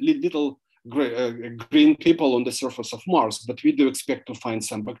people, green people on the surface of Mars, but we do expect to find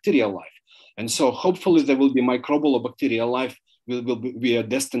some bacterial life. And so hopefully there will be microbial or bacterial life we are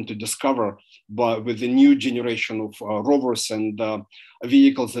destined to discover with the new generation of rovers and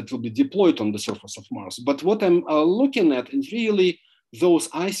vehicles that will be deployed on the surface of Mars. But what I'm looking at is really those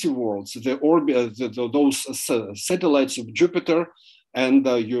icy worlds, those satellites of Jupiter and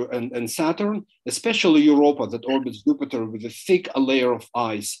Saturn, especially Europa that orbits Jupiter with a thick layer of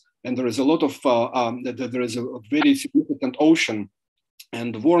ice. And there is a lot of, there is a very significant ocean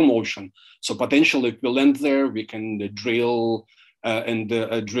and warm ocean. So potentially if we land there, we can drill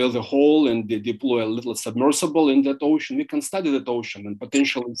drill the hole and deploy a little submersible in that ocean. We can study that ocean and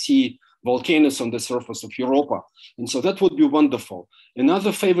potentially see volcanoes on the surface of Europa. And so that would be wonderful.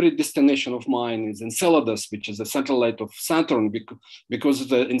 Another favorite destination of mine is Enceladus, which is a satellite of Saturn, because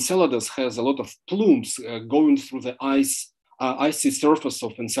the Enceladus has a lot of plumes going through the icy surface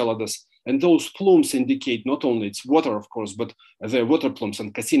of Enceladus. And those plumes indicate not only its water, of course, but the water plumes,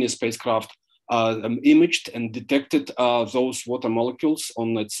 and Cassini spacecraft imaged and detected those water molecules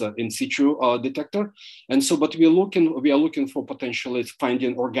on its in situ detector. And so, but we are looking for potentially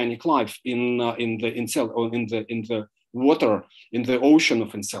finding organic life in the water, in the ocean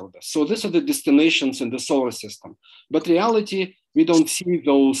of Enceladus. So these are the destinations in the solar system. But reality, we don't see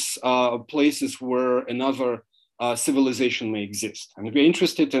those places where another civilization may exist. And we're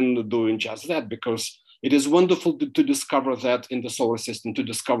interested in doing just that because it is wonderful to discover that in the solar system, to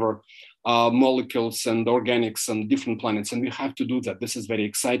discover molecules and organics on different planets. And we have to do that. This is very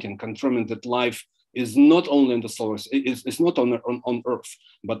exciting, confirming that life is not only in the solar, it's not on Earth,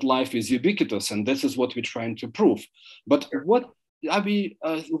 but life is ubiquitous. And this is what we're trying to prove. But what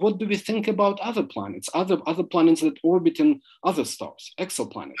what do we think about other planets, other planets that orbit in other stars,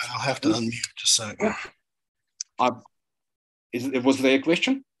 exoplanets? I'll have to unmute just a second. Was there a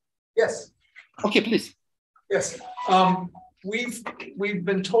question? Yes. Okay, please. Yes. We've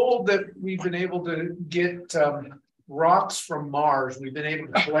been told that we've been able to get rocks from Mars. We've been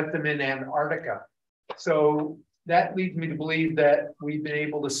able to collect them in Antarctica. So that leads me to believe that we've been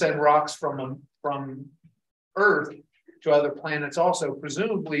able to send rocks from Earth to other planets also.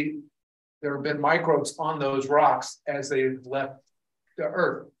 Presumably, there have been microbes on those rocks as they've left the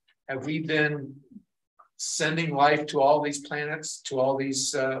Earth. Have we been sending life to all these planets, to all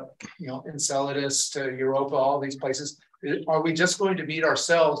these, Enceladus, to Europa, all these places? Are we just going to meet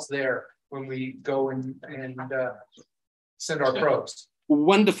ourselves there when we go and send our probes?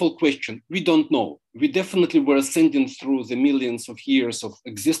 Wonderful question. We don't know. We definitely were sending through the millions of years of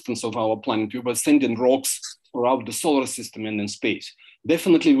existence of our planet. We were sending rocks throughout the solar system and in space.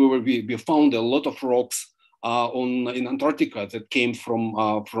 Definitely, we found a lot of rocks in Antarctica that came from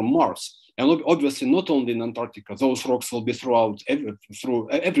Mars. And obviously, not only in Antarctica, those rocks will be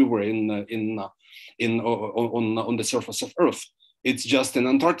everywhere on the surface of Earth. It's just in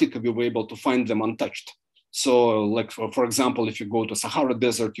Antarctica we were able to find them untouched. So, like for example, if you go to Sahara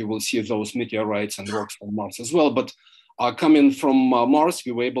Desert, you will see those meteorites and rocks from Mars as well. But coming from Mars,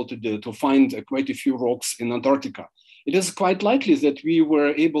 we were able to find quite a few rocks in Antarctica. It is quite likely that we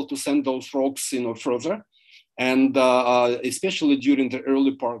were able to send those rocks, further. And especially during the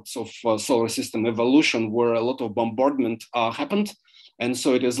early parts of solar system evolution, where a lot of bombardment happened. And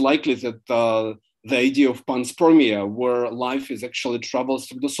so it is likely that the idea of panspermia, where life is actually travels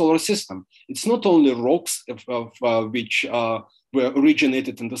through the solar system. It's not only rocks which were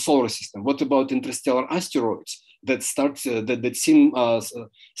originated in the solar system. What about interstellar asteroids that start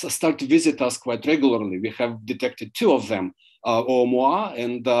to visit us quite regularly? We have detected two of them. Oumuamua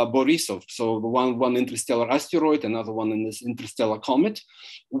and Borisov. So one interstellar asteroid, another one in this interstellar comet.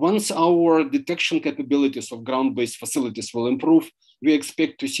 Once our detection capabilities of ground-based facilities will improve, we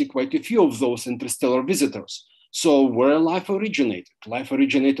expect to see quite a few of those interstellar visitors. So where life originated? Life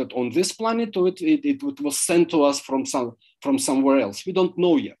originated on this planet, or it was sent to us from somewhere else? We don't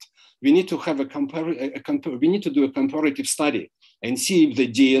know yet. We need to have we need to do a comparative study and see if the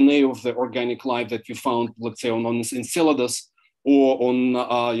DNA of the organic life that we found, let's say on Enceladus or on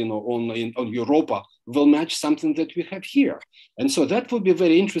Europa, will match something that we have here. And so that would be a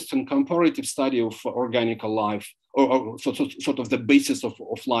very interesting comparative study of organic life, or sort of the basis of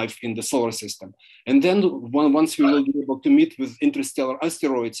life in the solar system. And then once we will be able to meet with interstellar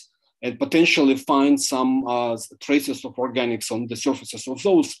asteroids and potentially find some traces of organics on the surfaces of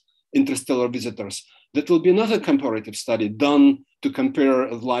those interstellar visitors, that will be another comparative study done to compare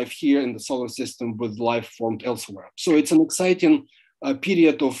life here in the solar system with life formed elsewhere. So it's an exciting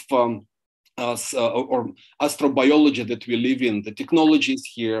period of astrobiology that we live in. The technology is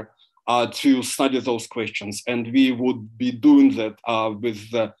here to study those questions. And we would be doing that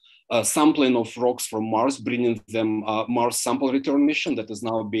with the sampling of rocks from Mars, bringing them Mars sample return mission that is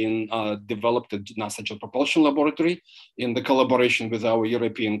now being developed at NASA Jet Propulsion Laboratory in the collaboration with our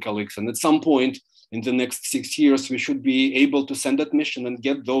European colleagues. And at some point in the next 6 years, we should be able to send that mission and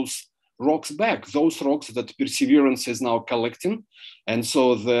get those rocks back, those rocks that Perseverance is now collecting. And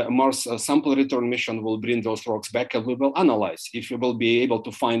so the Mars sample return mission will bring those rocks back, and we will analyze if we will be able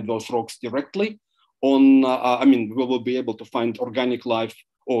to find those rocks directly on, we will be able to find organic life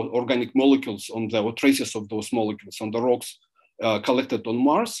or organic molecules on or traces of those molecules on the rocks collected on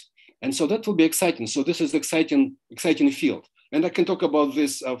Mars. And so that will be exciting. So this is exciting field. And I can talk about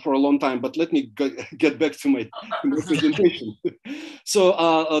this for a long time, but let me get back to my presentation. So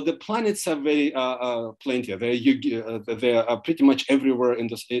the planets are very plenty. They are pretty much everywhere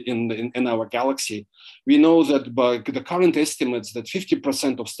in our galaxy. We know that by the current estimates that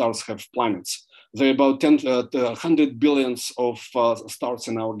 50% of stars have planets. There are about 100 billions of stars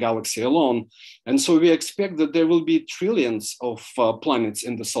in our galaxy alone. And so we expect that there will be trillions of planets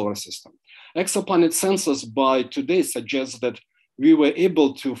in the solar system. Exoplanet census by today suggests that we were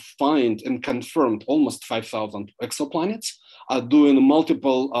able to find and confirmed almost 5,000 exoplanets, doing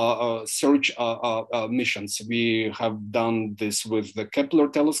multiple search missions. We have done this with the Kepler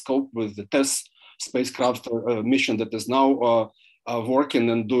telescope, with the TESS spacecraft mission that is now working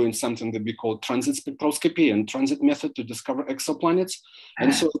and doing something that we call transit spectroscopy and transit method to discover exoplanets.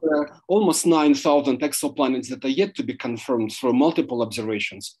 And so there are almost 9,000 exoplanets that are yet to be confirmed through multiple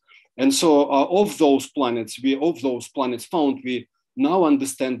observations. And so of those planets found, we now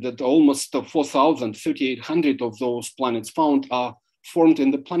understand that almost 3,800 of those planets found are formed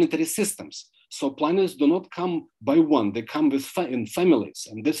in the planetary systems. So planets do not come by one, they come in families,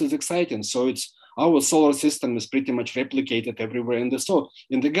 and this is exciting. So it's our solar system is pretty much replicated everywhere in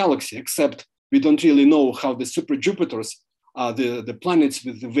the galaxy, except we don't really know how the super Jupiters, the planets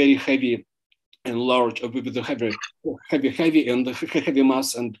with the very heavy and large, with the heavy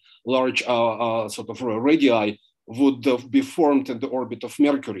mass and large sort of radii would be formed in the orbit of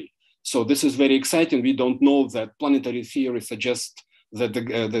Mercury. So this is very exciting. We don't know that planetary theory suggests that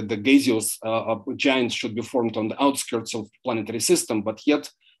the gaseous giants should be formed on the outskirts of the planetary system, but yet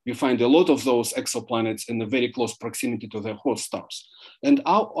we find a lot of those exoplanets in a very close proximity to their host stars. And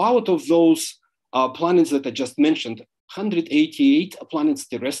out of those planets that I just mentioned, 188 planets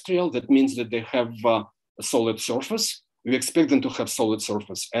terrestrial. That means that they have a solid surface. We expect them to have solid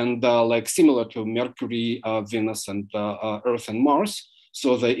surface, and like similar to Mercury, Venus, and Earth and Mars.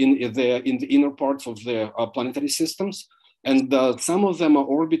 So they're in the inner parts of the planetary systems. And some of them are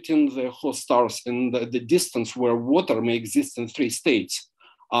orbiting the host stars in the distance where water may exist in three states: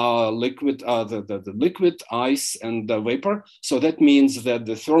 liquid, the liquid, ice, and vapor. So that means that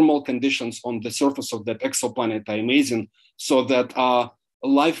the thermal conditions on the surface of that exoplanet are amazing, so that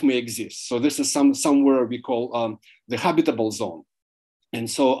life may exist. So this is somewhere we call the habitable zone. And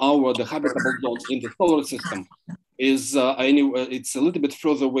so the habitable zone in the solar system is it's a little bit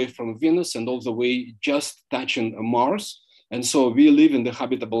further away from Venus and all the way just touching Mars. And so we live in the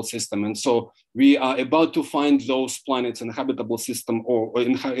habitable system. And so we are about to find those planets in the habitable system or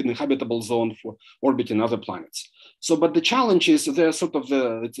in the habitable zone for orbiting other planets. So, but the challenge is they're sort of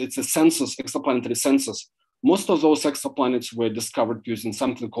it's a census, exoplanetary census. Most of those exoplanets were discovered using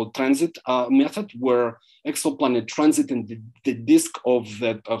something called transit method, where exoplanet transiting the disk of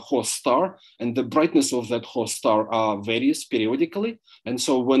that host star, and the brightness of that host star varies periodically. And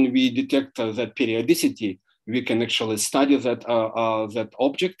so when we detect that periodicity, we can actually study that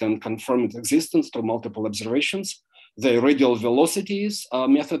object and confirm its existence through multiple observations. The radial velocities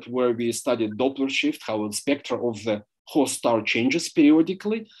method, where we studied Doppler shift, how the spectra of the host star changes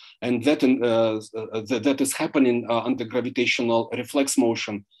periodically, and that is happening under gravitational reflex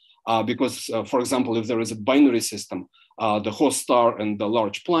motion. Because, for example, if there is a binary system, the host star and the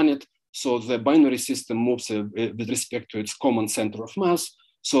large planet, so the binary system moves with respect to its common center of mass.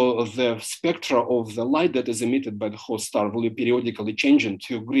 So the spectra of the light that is emitted by the host star will be periodically changing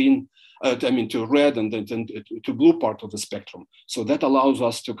to green, to red and then to blue part of the spectrum. So that allows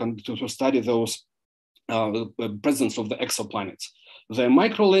us to study those presence of the exoplanets. The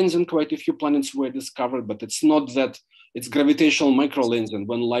microlensing, quite a few planets were discovered, but it's not that it's gravitational microlensing.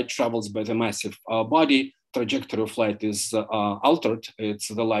 When light travels by the massive body, trajectory of light is altered.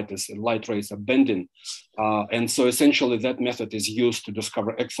 The light rays are bending. And so essentially that method is used to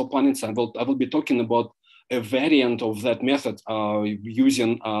discover exoplanets. I will be talking about a variant of that method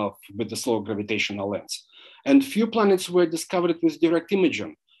using with the Solar Gravitational Lens. And few planets were discovered with direct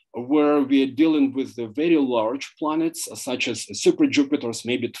imaging, where we are dealing with the very large planets, such as super Jupiters,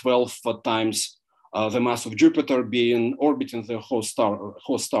 maybe 12 times the mass of Jupiter, being orbiting the host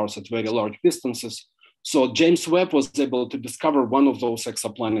stars at very large distances. So James Webb was able to discover one of those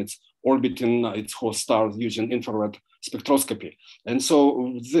exoplanets orbiting its host star using infrared spectroscopy. And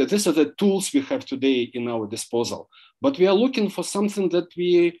so these are the tools we have today in our disposal. But we are looking for something that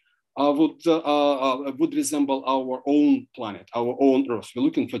we would resemble our own planet, our own Earth. We're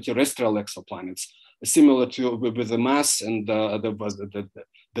looking for terrestrial exoplanets, similar to with the mass and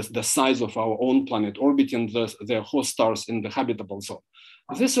the size of our own planet, orbiting their host stars in the habitable zone.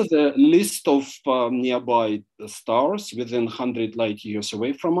 This is a list of nearby stars within 100 light years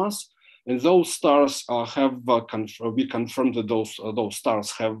away from us. And those stars we confirmed that those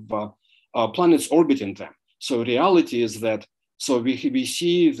stars have planets orbiting them. So reality is that, so we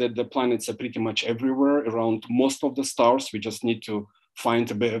see that the planets are pretty much everywhere around most of the stars. We just need to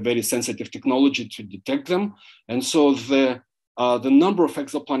find a very sensitive technology to detect them. And so the number of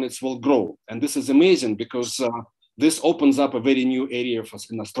exoplanets will grow. And this is amazing because this opens up a very new area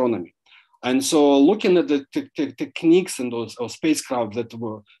in astronomy. And so looking at the techniques and those spacecraft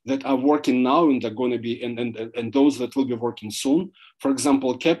that are working now and are going to be, and those that will be working soon. For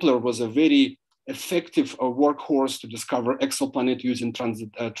example, Kepler was a very effective workhorse to discover exoplanet using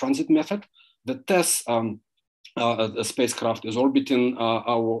transit method. The TESS spacecraft is orbiting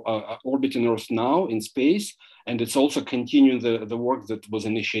orbiting Earth now in space, and it's also continuing the work that was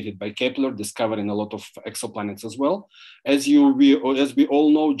initiated by Kepler, discovering a lot of exoplanets as well. As we all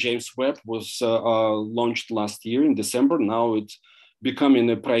know, James Webb was launched last year in December. Now it's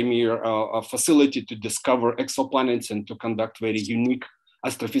becoming a premier facility to discover exoplanets and to conduct very unique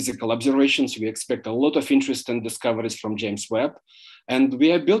astrophysical observations. We expect a lot of interesting discoveries from James Webb. And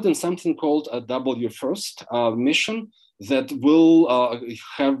we are building something called a WFIRST mission that will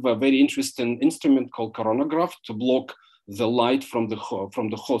have a very interesting instrument called coronagraph to block the light from the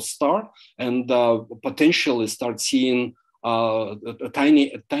host star and potentially start seeing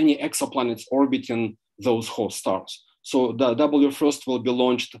tiny exoplanets orbiting those host stars. So the WFIRST will be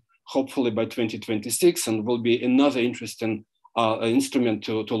launched hopefully by 2026 and will be another interesting instrument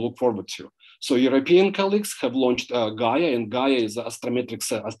to look forward to. So European colleagues have launched Gaia, and Gaia is an astrometric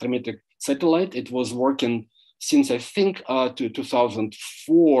satellite. It was working since I think to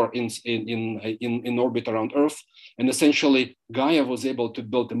 2004 in orbit around Earth. And essentially Gaia was able to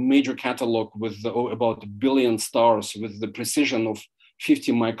build a major catalog with about 1 billion stars with the precision of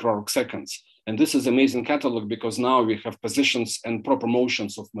 50 micro seconds. And this is an amazing catalog because now we have positions and proper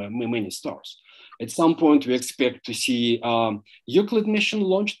motions of many stars. At some point, we expect to see Euclid mission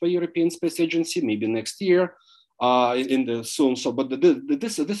launched by European Space Agency, maybe next year in the soon. So, but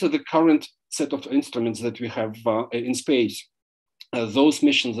this is the current set of instruments that we have in space. Those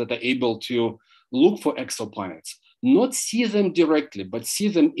missions that are able to look for exoplanets, not see them directly, but see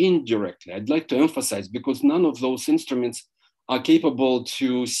them indirectly. I'd like to emphasize because none of those instruments are capable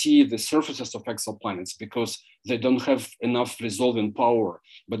to see the surfaces of exoplanets because they don't have enough resolving power,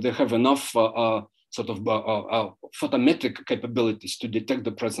 but they have enough photometric capabilities to detect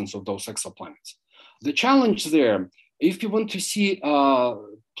the presence of those exoplanets. The challenge there, if you want to see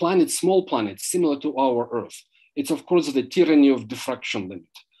planets, small planets, similar to our Earth, it's of course the tyranny of diffraction limit.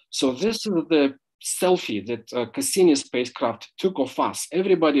 So this is the selfie that Cassini spacecraft took of us.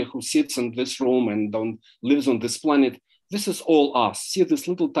 Everybody who sits in this room and lives on this planet, this is all us. See this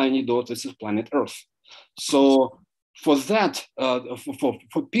little tiny dot, this is planet Earth. So for that,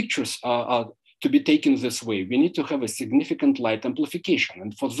 for pictures to be taken this way, we need to have a significant light amplification.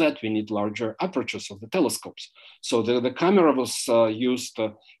 And for that, we need larger apertures of the telescopes. So the camera was used,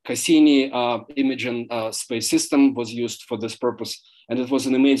 Cassini imaging space system was used for this purpose. And it was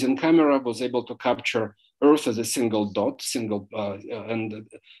an amazing camera, was able to capture Earth as a single dot, and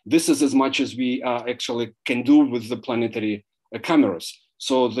this is as much as we actually can do with the planetary cameras.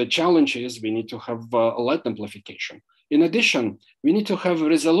 So the challenge is we need to have a light amplification. In addition, we need to have a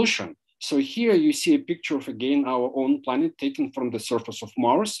resolution. So here you see a picture of, again, our own planet taken from the surface of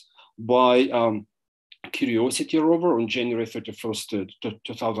Mars by Curiosity rover on January 31st,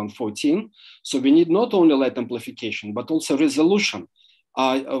 2014. So we need not only light amplification, but also resolution.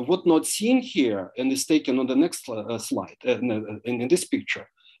 What not seen here, and is taken on the next slide, in this picture,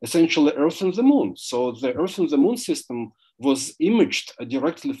 essentially Earth and the Moon. So the Earth and the Moon system was imaged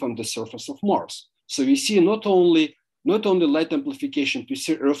directly from the surface of Mars. So we see not only light amplification to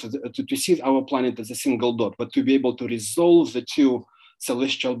see Earth, to see our planet as a single dot, but to be able to resolve the two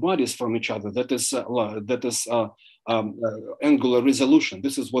celestial bodies from each other. That is angular resolution.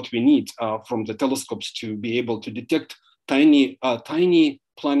 This is what we need from the telescopes to be able to detect tiny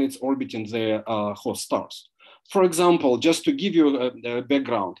planets orbiting their host stars. For example, just to give you a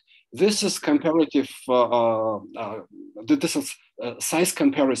background, this is comparative. This is size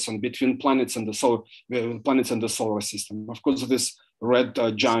comparison between planets in the solar system. Of course, this red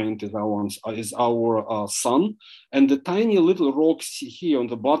giant is our sun, and the tiny little rocks here on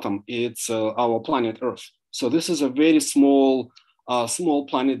the bottom, it's our planet Earth. So this is a very small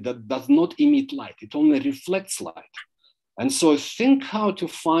planet that does not emit light; it only reflects light. And so think how to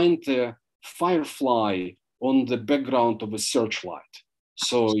find the firefly on the background of a searchlight.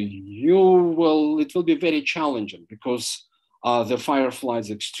 So it will be very challenging because the firefly is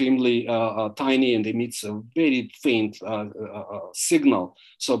extremely tiny and emits a very faint signal.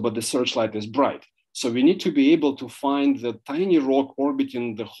 So, but the searchlight is bright. So we need to be able to find the tiny rock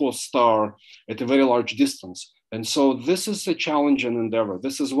orbiting the host star at a very large distance. And so this is a challenging endeavor.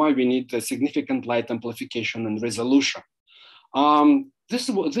 This is why we need a significant light amplification and resolution.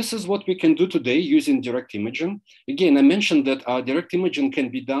 This is what we can do today using direct imaging. Again, I mentioned that direct imaging can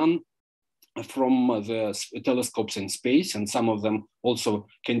be done from the telescopes in space, and some of them also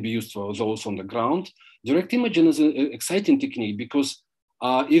can be used for those on the ground. Direct imaging is an exciting technique because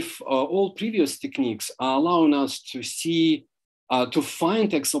if all previous techniques are allowing us to see, to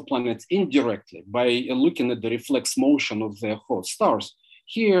find exoplanets indirectly by looking at the reflex motion of their host stars,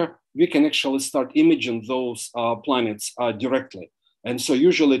 here we can actually start imaging those planets directly. And so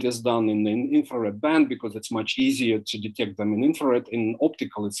usually it is done in the infrared band because it's much easier to detect them in infrared. In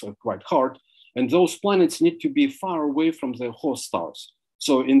optical, it's quite hard. And those planets need to be far away from their host stars.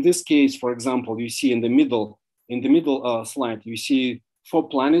 So in this case, for example, you see in the middle slide, you see 4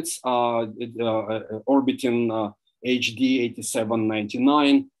 planets orbiting HD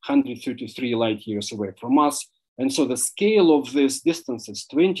 8799, 133 light years away from us. And so the scale of this distance is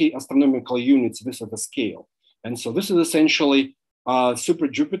 20 astronomical units. This is the scale. And so this is essentially super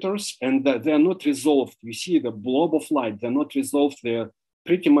Jupiters, and they're not resolved. You see the blob of light, they're not resolved. They're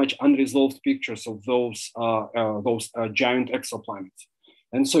pretty much unresolved pictures of those giant exoplanets.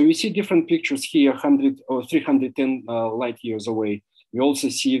 And so you see different pictures here, 100 or 310 light years away. We also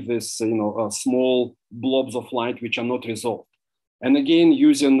see this, small blobs of light which are not resolved. And again,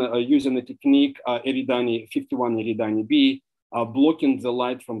 using the technique Eridani 51 Eridani B, blocking the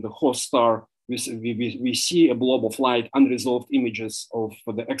light from the host star, we see a blob of light, unresolved images of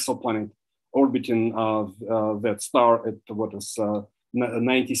the exoplanet orbiting that star at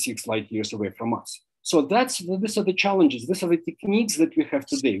 96 light years away from us. So these are the challenges. These are the techniques that we have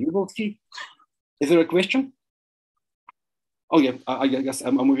today. We will see. Is there a question? Oh yeah, I guess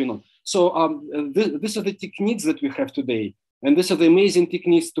I'm moving on. So these are the techniques that we have today. And these are the amazing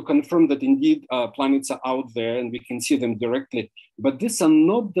techniques to confirm that indeed planets are out there and we can see them directly. But these are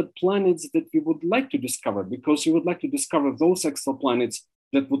not the planets that we would like to discover, because we would like to discover those exoplanets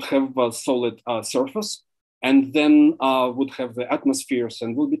that would have a solid surface and then would have the atmospheres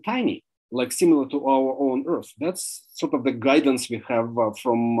and will be tiny, like similar to our own Earth. That's sort of the guidance we have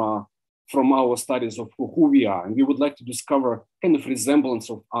from our studies of who we are. And we would like to discover kind of resemblance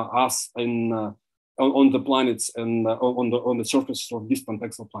of us on the planets and on the surface of distant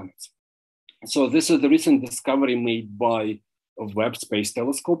exoplanets. So this is the recent discovery made by a Webb Space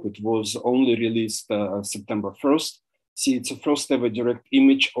Telescope. It was only released September 1st. See, it's a first ever direct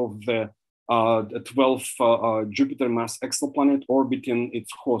image of the 12 Jupiter mass exoplanet orbiting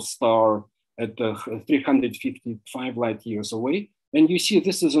its host star at 355 light years away. And you see,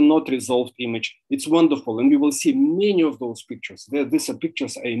 this is a not resolved image. It's wonderful. And we will see many of those pictures. These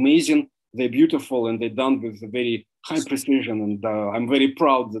pictures are amazing. They're beautiful and they're done with a very high precision. And I'm very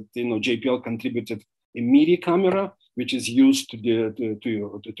proud that JPL contributed a media camera, which is used to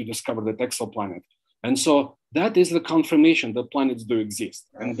discover that exoplanet. And so that is the confirmation that planets do exist.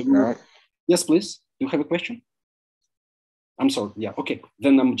 And yes, please. Do you have a question? I'm sorry. Yeah. Okay.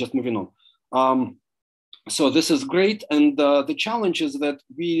 Then I'm just moving on. So this is great. And the challenge is that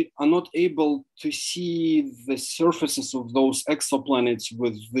we are not able to see the surfaces of those exoplanets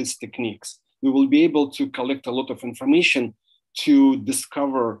with these techniques. We will be able to collect a lot of information to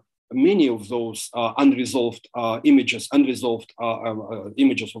discover many of those unresolved images of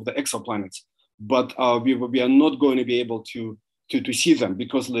the exoplanets. But we are not going to be able to see them,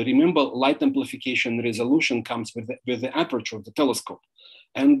 because remember, light amplification resolution comes with the aperture of the telescope.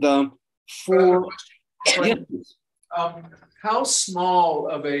 And how small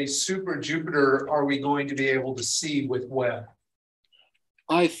of a super Jupiter are we going to be able to see with Webb?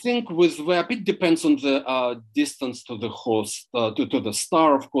 I think with Webb, it depends on the distance to the host, to the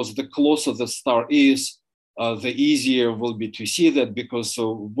star. Of course, the closer the star is, the easier will be to see that, because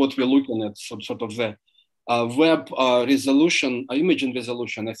what we're looking at, sort of the Webb resolution, imaging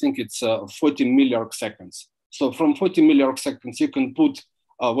resolution, I think it's 40 milliarc seconds. So from 40 milliarc seconds, you can put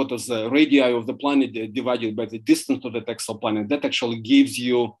what is the radii of the planet divided by the distance to the exoplanet. That actually gives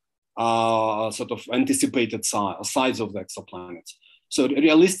you sort of anticipated size of the exoplanets. So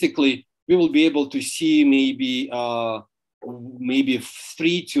realistically, we will be able to see maybe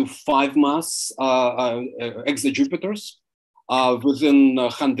 3 to 5 mass exojupiters within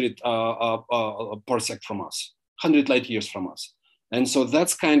 100 parsec from us, 100 light years from us. And so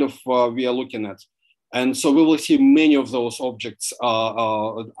that's kind of we are looking at. And so we will see many of those objects.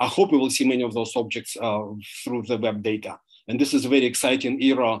 I hope we will see many of those objects through the Webb data. And this is a very exciting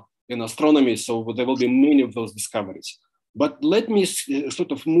era in astronomy. So there will be many of those discoveries. But let me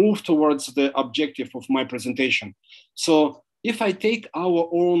sort of move towards the objective of my presentation. So if I take our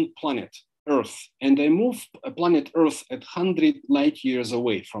own planet, Earth, and I move planet Earth at 100 light years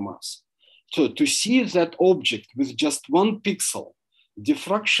away from us, so to see that object with just 1 pixel,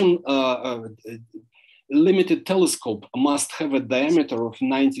 diffraction limited telescope must have a diameter of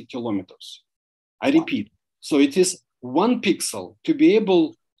 90 kilometers. I repeat, so it is 1 pixel to be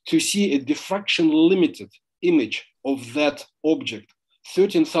able to see a diffraction limited image of that object,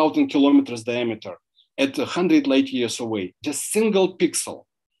 13,000 kilometers diameter at 100 light years away, just single pixel.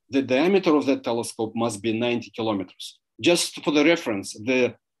 The diameter of that telescope must be 90 kilometers. Just for the reference,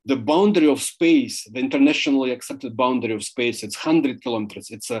 the boundary of space, the internationally accepted boundary of space, it's 100 kilometers.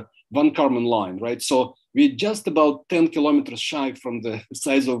 It's a von Karman line, right? So we're just about 10 kilometers shy from the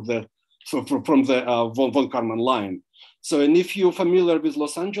size of the, von Karman line. So, and if you're familiar with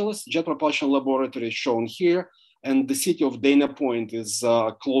Los Angeles, Jet Propulsion Laboratory is shown here. and the city of Dana Point is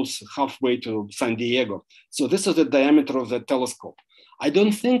close halfway to San Diego. So this is the diameter of the telescope. I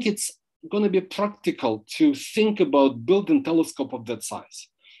don't think it's going to be practical to think about building a telescope of that size.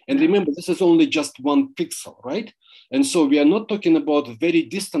 And remember, this is only just one pixel, right? And so we are not talking about a very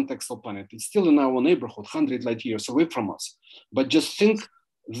distant exoplanet. It's still in our neighborhood, 100 light years away from us. But just think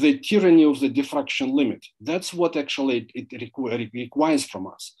the tyranny of the diffraction limit. That's what actually it requires from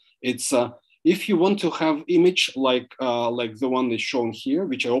us. It's if you want to have image like the one that's shown here,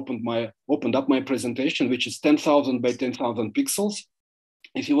 which I opened up my presentation, which is 10,000 by 10,000 pixels.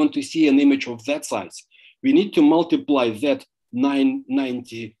 If you want to see an image of that size, we need to multiply that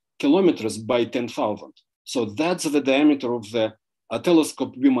 990 kilometers by 10,000. So that's the diameter of the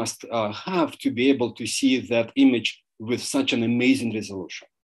telescope we must have to be able to see that image with such an amazing resolution.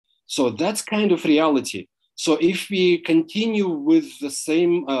 So that's kind of reality. So if we continue with the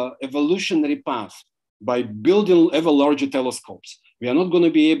same evolutionary path by building ever larger telescopes, we are not going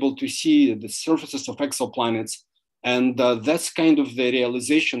to be able to see the surfaces of exoplanets. And that's kind of the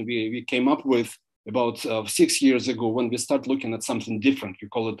realization we came up with about 6 years ago when we start looking at something different. We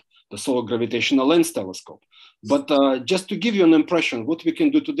call it the Solar Gravitational Lens telescope. But just to give you an impression what we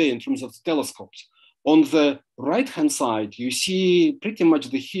can do today in terms of telescopes, on the right-hand side, you see pretty much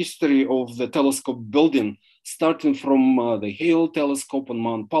the history of the telescope building, starting from the Hale telescope on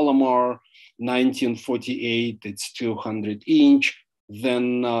Mount Palomar, 1948, it's 200 inch.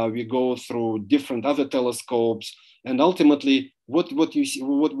 Then we go through different other telescopes. And ultimately, what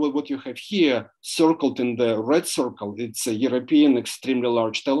you have here circled in the red circle, it's a European extremely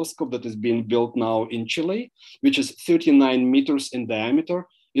large telescope that is being built now in Chile, which is 39 meters in diameter.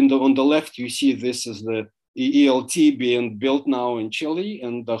 On the left, you see this is the ELT being built now in Chile,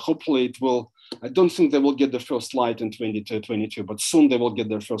 and hopefully it will. I don't think they will get the first light in 2022, but soon they will get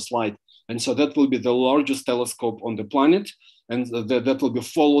their first light. And so that will be the largest telescope on the planet. And that will be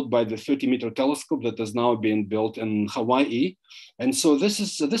followed by the 30-meter telescope that is now being built in Hawaii. And so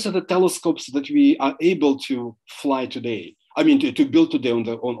these are the telescopes that we are able to fly today. I mean, to build today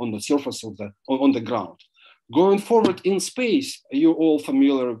on the surface of on the ground. Going forward in space, you're all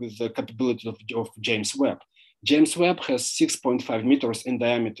familiar with the capability of James Webb. James Webb has 6.5 meters in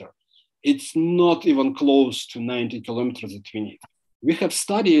diameter. It's not even close to 90 kilometers that we need. We have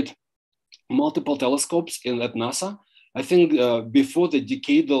studied multiple telescopes at NASA. I think before the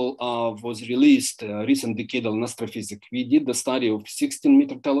decadal was released, recent decadal in astrophysics, we did the study of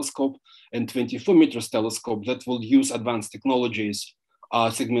 16-meter telescope and 24 meters telescope that will use advanced technologies,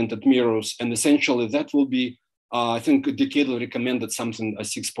 segmented mirrors, and essentially that will be, I think decadal recommended something, a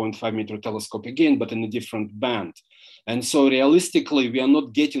 6.5 meter telescope again, but in a different band. And so realistically, we are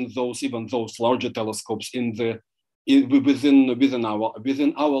not getting even those larger telescopes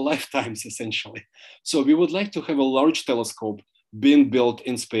within our lifetimes, essentially. So we would like to have a large telescope being built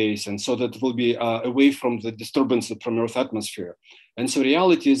in space, and so that will be away from the disturbance from Earth's atmosphere. And so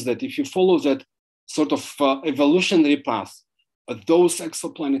reality is that if you follow that sort of evolutionary path, those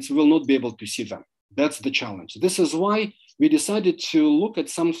exoplanets will not be able to see them. That's the challenge. This is why we decided to look at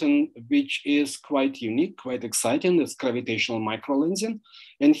something which is quite unique, quite exciting. It's gravitational microlensing.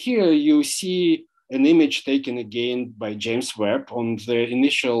 And here you see an image taken again by James Webb on the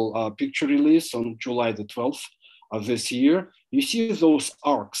initial picture release on July the 12th of this year. You see those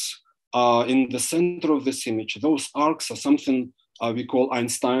arcs in the center of this image. Those arcs are something we call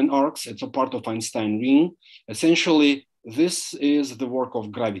Einstein arcs. It's a part of Einstein ring. Essentially, this is the work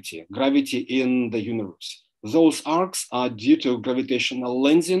of gravity in the universe. Those arcs are due to gravitational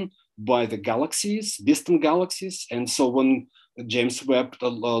lensing by the galaxies, distant galaxies. And so when James Webb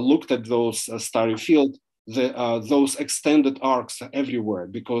looked at those starry field, those extended arcs are everywhere,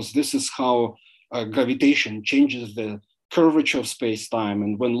 because this is how gravitation changes the curvature of space-time.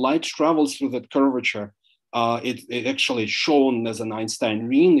 And when light travels through that curvature, it actually shown as an Einstein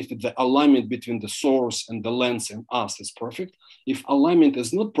ring if the alignment between the source and the lens and us is perfect. If alignment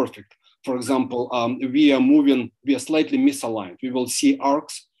is not perfect, for example, we are slightly misaligned. We will see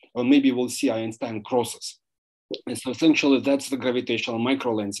arcs, or maybe we'll see Einstein crosses. And so essentially that's the gravitational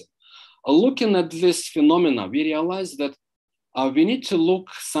microlensing. Looking at this phenomena, we realize that we need to look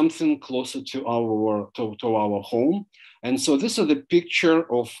something closer to our home. And so this is the picture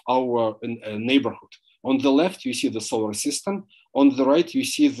of our neighborhood. On the left, you see the solar system. On the right, you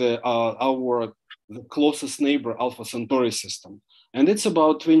see the closest neighbor, Alpha Centauri system. And it's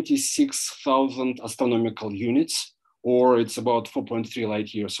about 26,000 astronomical units, or it's about 4.3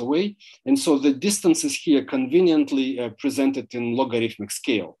 light years away. And so the distances here conveniently presented in logarithmic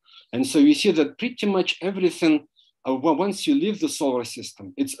scale. And so you see that pretty much everything, once you leave the solar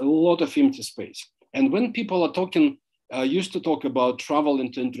system, it's a lot of empty space. And when people are talking, used to talk about travel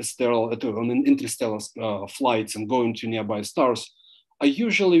into interstellar flights and going to nearby stars,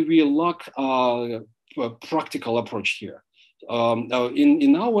 usually we lack a practical approach here.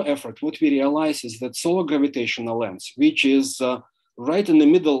 In our effort, what we realize is that solar gravitational lens, which is right in the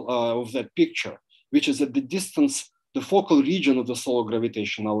middle of that picture, which is at the distance, the focal region of the solar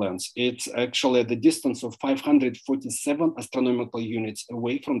gravitational lens, it's actually at the distance of 547 astronomical units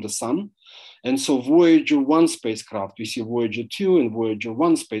away from the sun. And so Voyager 1 spacecraft, we see Voyager 2 and Voyager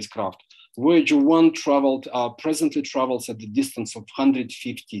 1 spacecraft. Voyager 1 presently travels at the distance of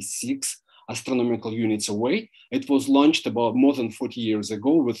 156 astronomical units away. It was launched about more than 40 years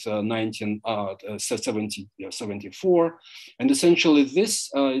ago with 1974. And essentially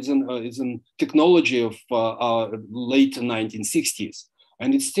this is an technology of late 1960s.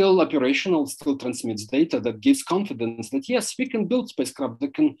 And it's still operational, still transmits data that gives confidence that yes, we can build spacecraft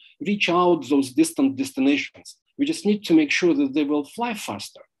that can reach out those distant destinations. We just need to make sure that they will fly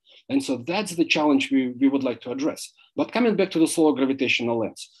faster. And so that's the challenge we would like to address. But coming back to the solar gravitational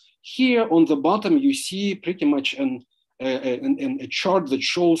lens, here on the bottom, you see pretty much a chart that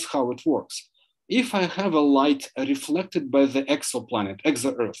shows how it works. If I have a light reflected by the exoplanet,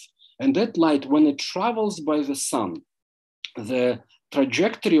 exo-Earth, and that light, when it travels by the sun, the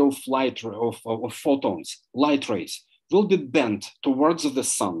trajectory of light of photons, light rays, will be bent towards the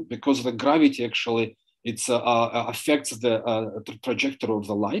sun because the gravity actually affects the trajectory of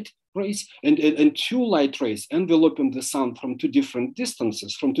the light rays, and two light rays enveloping the sun from two different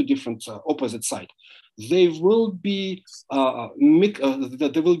distances, from two different opposite sides. They will be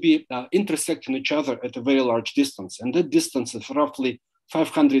intersecting each other at a very large distance, and that distance is roughly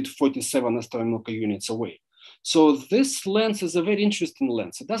 547 astronomical units away. So this lens is a very interesting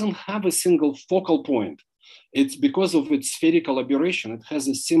lens. It doesn't have a single focal point. It's because of its spherical aberration. It has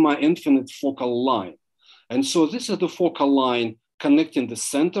a semi-infinite focal line. And so this is the focal line connecting the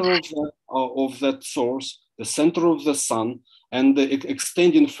center of that source, the center of the sun, and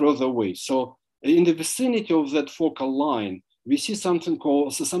extending further away. So in the vicinity of that focal line, we see something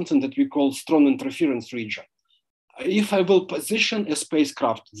that we call strong interference region. If I will position a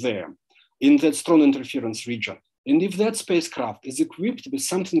spacecraft there in that strong interference region, and if that spacecraft is equipped with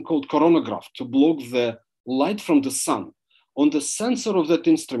something called coronagraph to block the light from the sun, on the sensor of that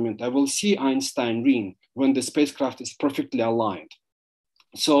instrument, I will see Einstein ring when the spacecraft is perfectly aligned.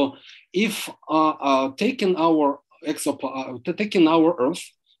 So if taking our Earth,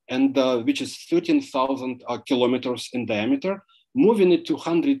 and which is 13,000 kilometers in diameter, moving it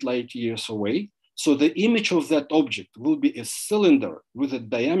 200 light years away, so the image of that object will be a cylinder with a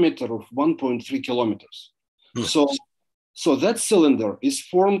diameter of 1.3 kilometers. So that cylinder is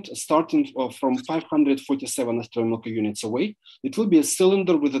formed starting from 547 astronomical units away. It will be a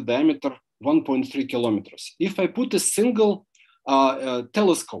cylinder with a diameter 1.3 kilometers. If I put a single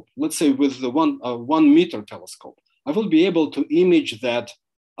telescope, let's say with the 1 meter telescope, I will be able to image that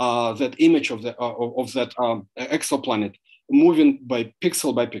image of that exoplanet moving by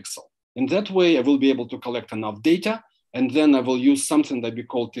pixel. In that way, I will be able to collect enough data, and then I will use something that we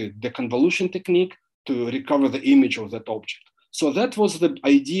call the deconvolution technique to recover the image of that object. So that was the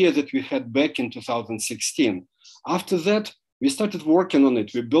idea that we had back in 2016. After that, we started working on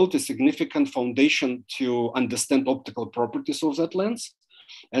it. We built a significant foundation to understand optical properties of that lens.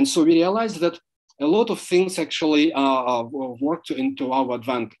 And so we realized that a lot of things actually worked into our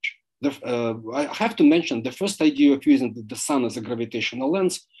advantage. I have to mention the first idea of using the sun as a gravitational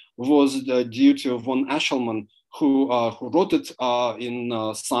lens was due to von Eshelman, who wrote it in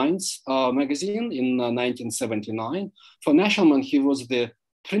Science magazine in 1979. For Eshelman, he was the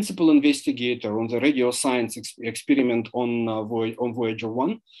principal investigator on the radio science experiment on Voyager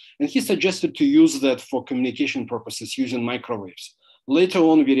 1, and he suggested to use that for communication purposes using microwaves. Later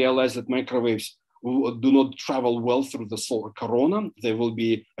on, we realized that microwaves do not travel well through the solar corona. They will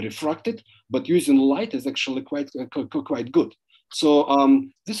be refracted, but using light is actually quite good. So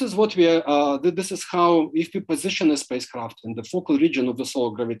this is what this is how, if we position a spacecraft in the focal region of the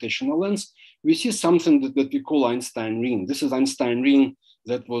solar gravitational lens, we see something that we call Einstein ring. This is Einstein ring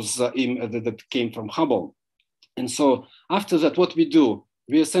that was that came from Hubble. And so after that, what we do,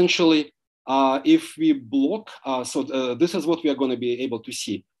 we essentially, if we block, this is what we are going to be able to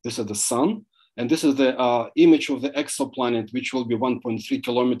see. This is the sun, and this is the image of the exoplanet, which will be 1.3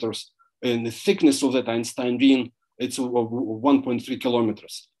 kilometers, and the thickness of that Einstein ring, it's 1.3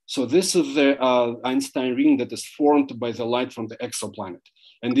 kilometers. So this is the Einstein ring that is formed by the light from the exoplanet.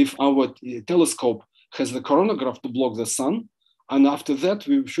 And if our telescope has the coronagraph to block the sun, and after that,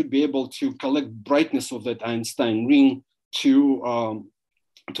 we should be able to collect brightness of that Einstein ring to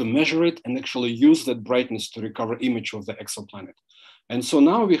to measure it and actually use that brightness to recover image of the exoplanet. And so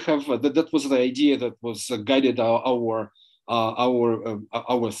now we have, that was the idea that was guided our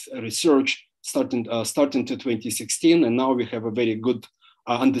research starting to 2016. And now we have a very good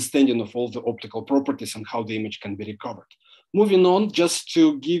understanding of all the optical properties and how the image can be recovered. Moving on, just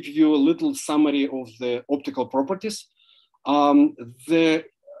to give you a little summary of the optical properties.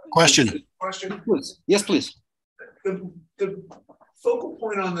 Question. Please. Yes, please. The focal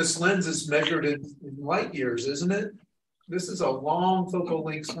point on this lens is measured in light years, isn't it? This is a long focal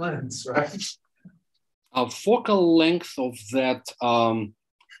length lens, right? A focal length of that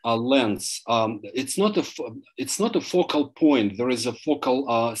lens, it's not a focal point. There is a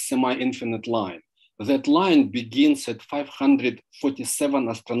focal semi-infinite line. That line begins at 547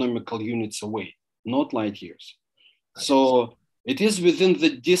 astronomical units away, not light years. So it is within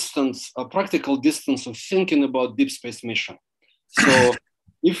the distance, a practical distance of thinking about deep space mission. So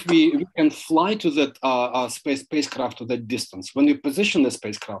if we can fly to that spacecraft to that distance, when we position the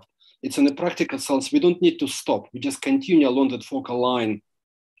spacecraft, it's in a practical sense, we don't need to stop. We just continue along that focal line,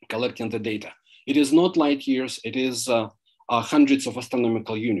 collecting the data. It is not light years, it is hundreds of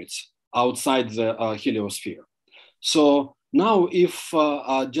astronomical units outside the heliosphere. So now if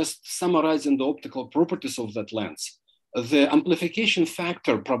just summarizing the optical properties of that lens, the amplification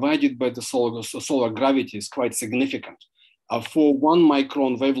factor provided by the solar gravity is quite significant. For 1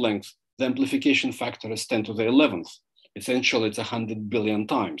 micron wavelength, the amplification factor is 10 to the 11th. Essentially, it's 100 billion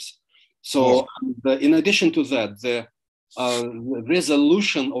times. So in addition to that, the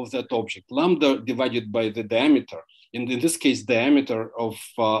resolution of that object, lambda divided by the diameter, in this case, diameter of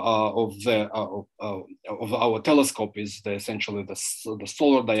our telescope is essentially the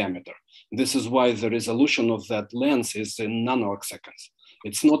solar diameter. This is why the resolution of that lens is in nanoseconds.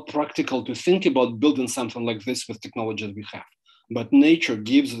 It's not practical to think about building something like this with technologies we have, but nature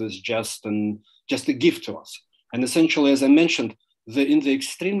gives this just a gift to us. And essentially, as I mentioned, in the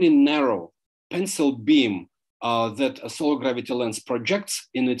extremely narrow pencil beam that a solar gravity lens projects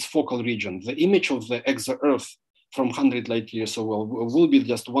in its focal region, the image of the exo-Earth from 100 light years away will be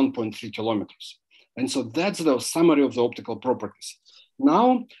just 1.3 kilometers. And so that's the summary of the optical properties.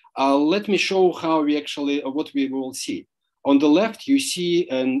 Now, let me show how we actually, what we will see. On the left, you see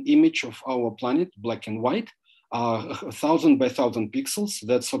an image of our planet, black and white, 1,000 by 1,000 pixels.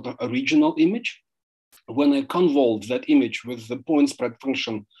 That's sort of a regional image. When I convolve that image with the point spread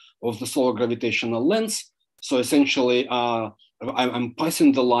function of the solar gravitational lens, so essentially, I'm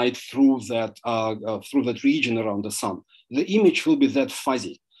passing the light through that region around the sun. The image will be that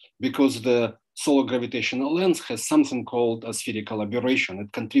fuzzy because the solar gravitational lens has something called a spherical aberration.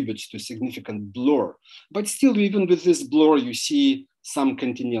 It contributes to significant blur. But still, even with this blur, you see some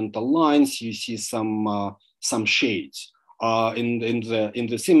continental lines, you see some shades. In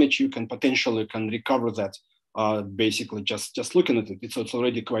this image, you can potentially recover that basically just looking at it. It's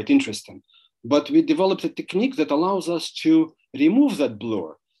already quite interesting. But we developed a technique that allows us to remove that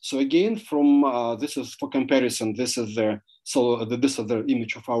blur. So again, from this is for comparison, this is the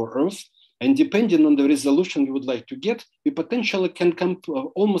image of our Earth. And depending on the resolution you would like to get, we potentially can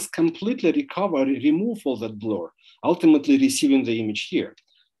almost completely remove all that blur, ultimately receiving the image here.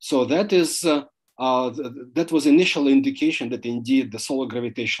 So that is that was initial indication that indeed the solar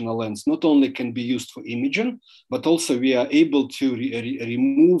gravitational lens not only can be used for imaging, but also we are able to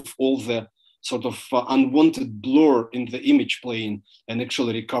remove all the sort of unwanted blur in the image plane and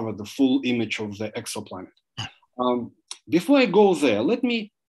actually recover the full image of the exoplanet. Before I go there, let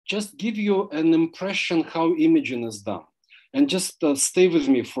me just give you an impression how imaging is done. And just stay with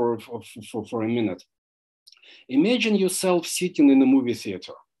me for a minute. Imagine yourself sitting in a movie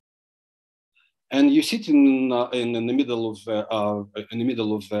theater. And you sit in the middle of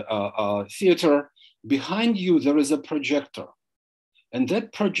the theater. Behind you, there is a projector. And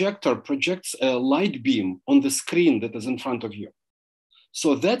that projector projects a light beam on the screen that is in front of you.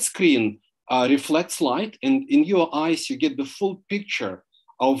 So that screen reflects light, and in your eyes, you get the full picture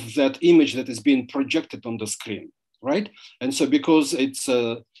of that image that is being projected on the screen, right? And so because it's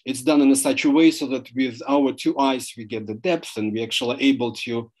done in such a way so that with our two eyes, we get the depth and we're actually able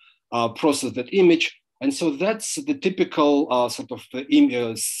to process that image. And so that's the typical sort of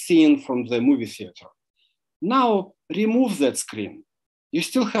scene from the movie theater. Now, remove that screen. You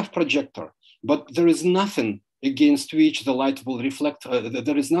still have projector, but there is nothing against which the light will reflect.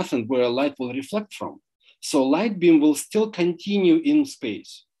 There is nothing where light will reflect from. So light beam will still continue in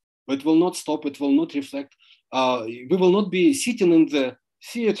space. It will not stop, it will not reflect. We will not be sitting in the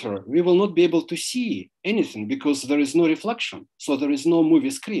theater. We will not be able to see anything because there is no reflection. So there is no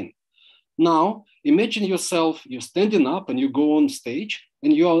movie screen. Now, imagine yourself, you're standing up and you go on stage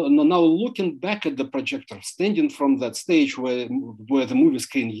and you are now looking back at the projector, standing from that stage where the movie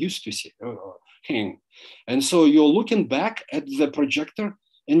screen used to hang. And so you're looking back at the projector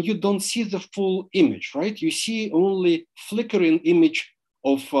and you don't see the full image, right? You see only flickering image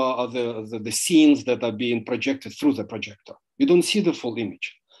of the scenes that are being projected through the projector. You don't see the full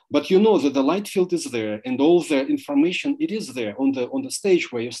image. But you know that the light field is there and all the information, it is there on the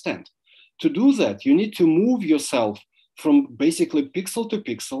stage where you stand. To do that, you need to move yourself from basically pixel to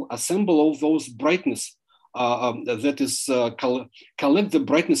pixel, assemble all those brightness that is, collect the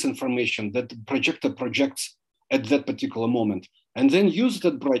brightness information that the projector projects at that particular moment, and then use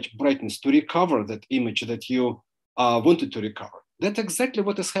that brightness to recover that image that you wanted to recover. That's exactly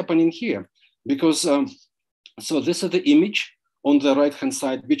what is happening here, because so this is the image on the right-hand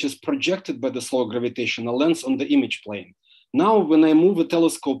side, which is projected by the Solar Gravitational Lens on the image plane. Now, when I move a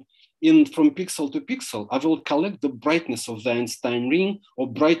telescope in from pixel to pixel, I will collect the brightness of the Einstein ring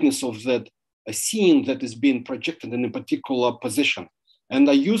or brightness of that scene that is being projected in a particular position. And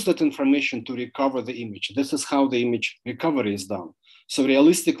I use that information to recover the image. This is how the image recovery is done. So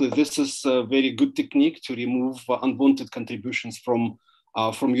realistically, this is a very good technique to remove unwanted contributions from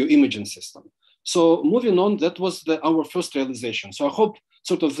your imaging system. So moving on, that was our first realization. So I hope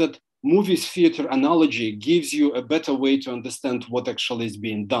sort of that movie theater analogy gives you a better way to understand what actually is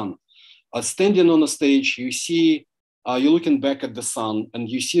being done. Standing on a stage, you see, you're looking back at the sun and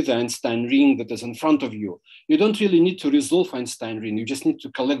you see the Einstein ring that is in front of you. You don't really need to resolve Einstein ring. You just need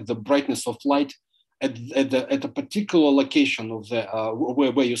to collect the brightness of light at a particular location of the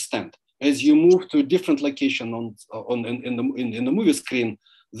where you stand. As you move to a different location in the movie screen,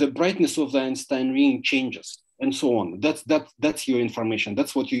 the brightness of the Einstein ring changes and so on. That's your information.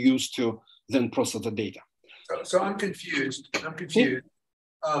 That's what you use to then process the data. So I'm confused.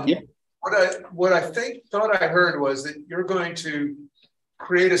 Yeah. What I thought I heard was that you're going to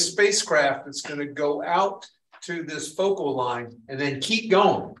create a spacecraft that's going to go out to this focal line and then keep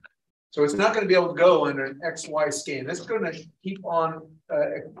going. So it's not going to be able to go in an XY scan. It's going to keep on,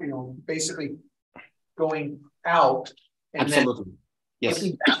 basically going out. And absolutely. Then yes.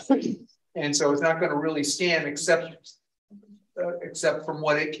 And so it's not going to really scan except from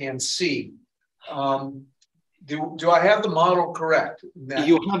what it can see. Do I have the model correct?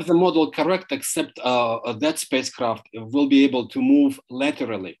 You have the model correct, except that spacecraft will be able to move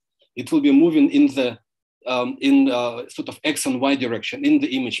laterally. It will be moving in the sort of X and Y direction in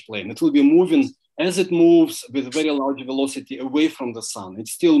the image plane. It will be moving as it moves with very large velocity away from the sun. It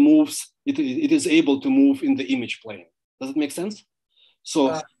still moves. It is able to move in the image plane. Does it make sense?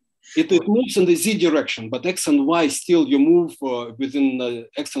 So it moves in the Z direction, but X and Y still you move within the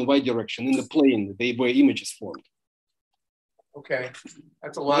X and Y direction in the plane where image is formed. Okay,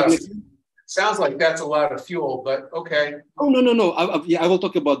 that's a lot. Sounds like that's a lot of fuel, but okay. Oh no. I will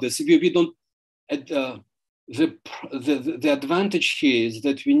talk about this. We don't. The advantage here is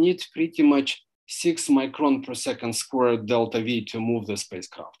that we need pretty much 6 micron per second squared delta V to move the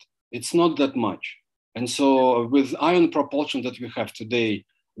spacecraft. It's not that much. And so with ion propulsion that we have today,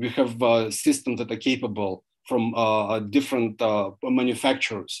 we have systems that are capable from different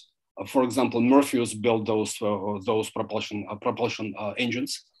manufacturers. For example, Morpheus built those propulsion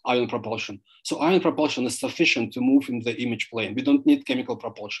engines, ion propulsion. So ion propulsion is sufficient to move in the image plane. We don't need chemical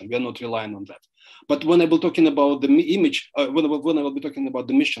propulsion. We are not relying on that. But when I will be talking about the image, when I will be talking about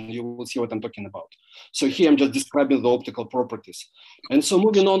the mission, you will see what I'm talking about. So here I'm just describing the optical properties. And so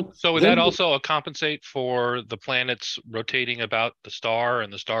moving on. So would that also compensate for the planets rotating about the star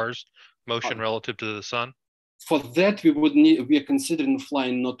and the star's motion relative to the sun? For that, we are considering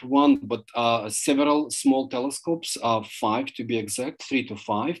flying not one, but several small telescopes, 5 to be exact, 3 to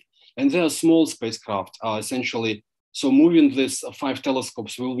 5. And they are small spacecraft, essentially. So moving these 5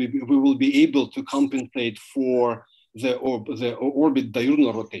 telescopes, we will be able to compensate for the orbit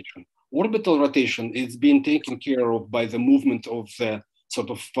diurnal rotation. Orbital rotation is being taken care of by the movement of the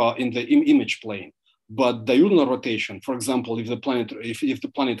sort of in the image plane. But diurnal rotation, for example, if the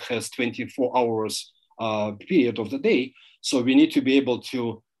planet has 24 hours period of the day, so we need to be able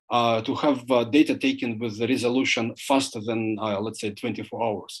to have data taken with the resolution faster than let's say 24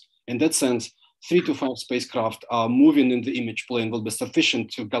 hours. In that sense, 3 to 5 spacecraft moving in the image plane will be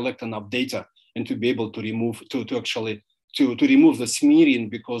sufficient to collect enough data and to be able to remove to remove the smearing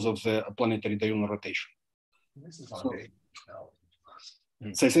because of the planetary diurnal rotation. This is on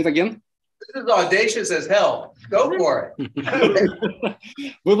Say it again. This is audacious as hell. Go for it.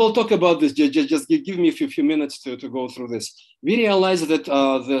 We will talk about this. Just give me a few minutes to go through this. We realize that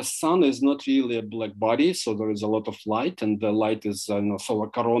the sun is not really a black body, so there is a lot of light, and the light is solar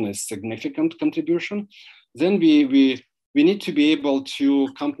corona is significant contribution. Then we need to be able to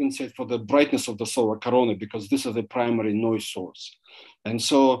compensate for the brightness of the solar corona, because this is the primary noise source. And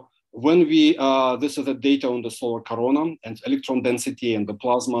so when we, this is the data on the solar corona and electron density and the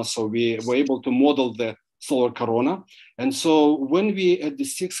plasma. So we were able to model the solar corona. And so when we at the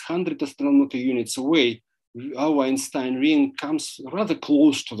 600 astronomical units away, our Einstein ring comes rather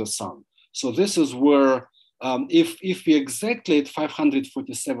close to the sun. So this is where, if we exactly at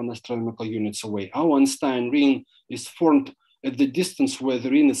 547 astronomical units away, our Einstein ring is formed at the distance where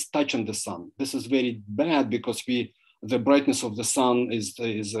the ring is touching the sun. This is very bad because the brightness of the sun is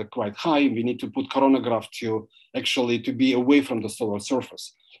quite high. We need to put coronagraph to be away from the solar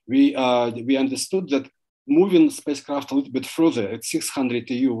surface. We understood that moving spacecraft a little bit further at 600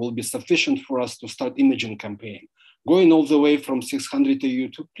 AU will be sufficient for us to start imaging campaign. Going all the way from 600 AU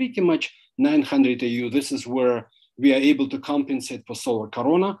to pretty much 900 AU, this is where we are able to compensate for solar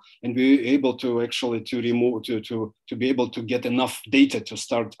corona, and we're able to to be able to get enough data to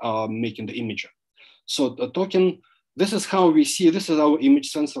start making the imaging. So this is how we see, this is our image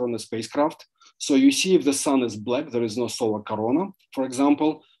sensor on the spacecraft. So you see if the sun is black, there is no solar corona, for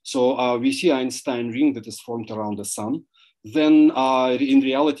example. So we see Einstein ring that is formed around the sun. Then in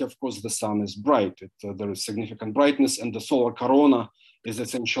reality, of course, the sun is bright. There is significant brightness, and the solar corona is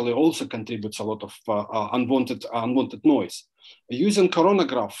essentially also contributes a lot of unwanted noise. Using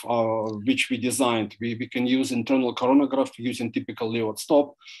coronagraph, which we designed, we can use internal coronagraph using typical Leod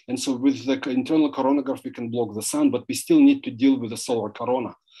stop. And so with the internal coronagraph, we can block the sun, but we still need to deal with the solar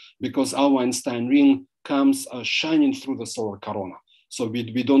corona because our Einstein ring comes shining through the solar corona. So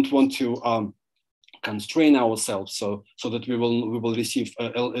we don't want to constrain ourselves so that we will receive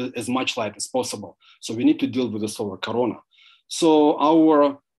as much light as possible. So we need to deal with the solar corona. So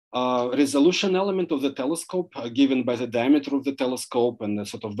our resolution element of the telescope, given by the diameter of the telescope and the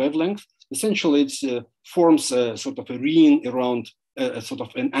sort of wavelength, essentially it forms a sort of a ring around, a sort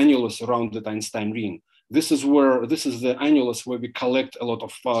of an annulus around the Einstein ring. This is the annulus where we collect a lot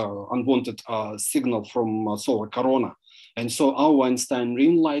of unwanted signal from solar corona. And so our Einstein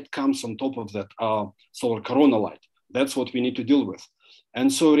ring light comes on top of that solar corona light. That's what we need to deal with.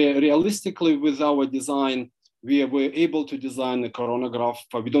 And so realistically with our design, we were able to design a coronagraph.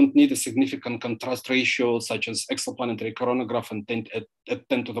 We don't need a significant contrast ratio such as exoplanetary coronagraph and 10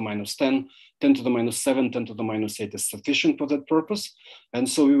 to the minus 10, 10 to the minus 7, 10 to the minus 8 is sufficient for that purpose. And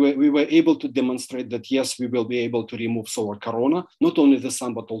so we were able to demonstrate that, yes, we will be able to remove solar corona, not only the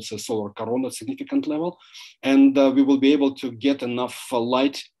sun, but also solar corona at significant level. And we will be able to get enough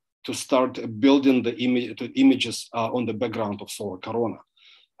light to start building the images on the background of solar corona.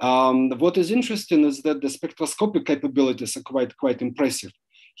 What is interesting is that the spectroscopic capabilities are quite impressive.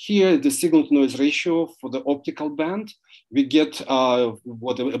 Here, the signal to noise ratio for the optical band, we get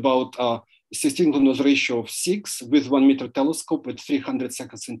about signal to noise ratio of 6 with 1 meter telescope with 300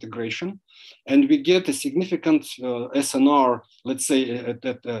 seconds integration. And we get a significant SNR, let's say at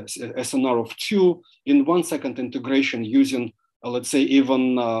SNR of 2 in 1 second integration using, let's say,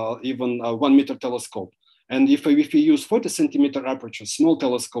 even 1 meter telescope. And if we use 40 centimeter aperture, small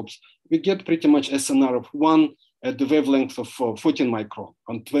telescopes, we get pretty much SNR of 1 at the wavelength of 14 micron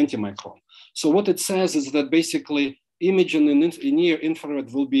on 20 micron. So what it says is that basically imaging in near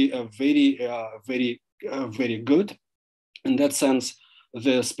infrared will be very good. In that sense,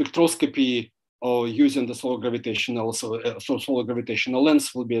 the spectroscopy or using the solar gravitational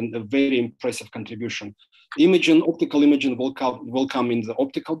lens will be a very impressive contribution. Optical imaging will come in the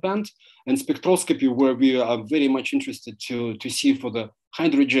optical band, and spectroscopy, where we are very much interested to see for the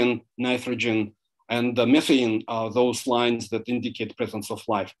hydrogen, nitrogen, and the methane, those lines that indicate presence of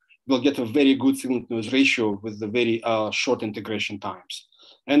life. We'll get a very good signal to noise ratio with the very short integration times.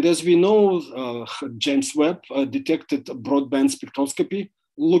 And as we know, James Webb detected broadband spectroscopy,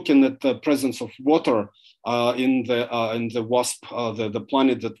 looking at the presence of water in the WASP, the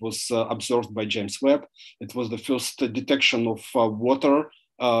planet that was observed by James Webb. It was the first detection of water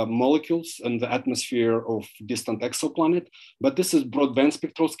molecules in the atmosphere of distant exoplanet. But this is broadband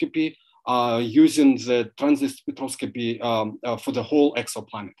spectroscopy using the transit spectroscopy for the whole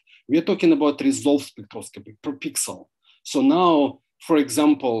exoplanet. We are talking about resolved spectroscopy per pixel. So now, for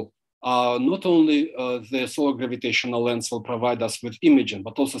example, not only the solar gravitational lens will provide us with imaging,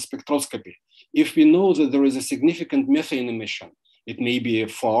 but also spectroscopy. If we know that there is a significant methane emission It may be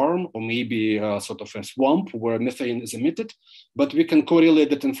a farm or maybe sort of a swamp where methane is emitted, but we can correlate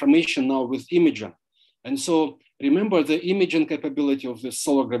that information now with imaging. And so remember, the imaging capability of the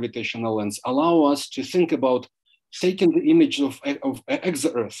solar gravitational lens allow us to think about taking the image of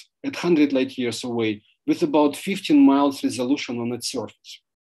exo-Earth at 100 light years away with about 15 miles resolution on its surface.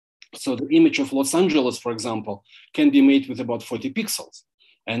 So the image of Los Angeles, for example, can be made with about 40 pixels.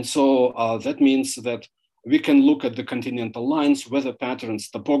 And so that means that we can look at the continental lines, weather patterns,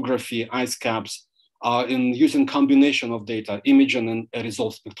 topography, ice caps, in using combination of data, imaging and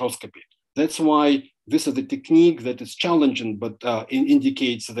result spectroscopy. That's why this is the technique that is challenging, but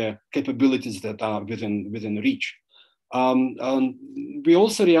indicates the capabilities that are within reach. We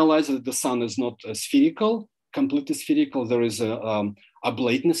also realize that the sun is not spherical, completely spherical. There is a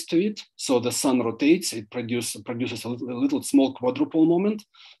bladeness to it. So the sun rotates, it produces a little small quadrupole moment.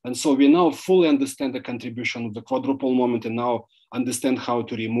 And so we now fully understand the contribution of the quadrupole moment and now understand how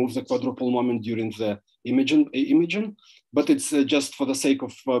to remove the quadrupole moment during the imaging. But it's just for the sake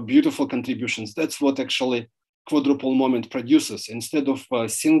of beautiful contributions. That's what actually quadrupole moment produces. Instead of a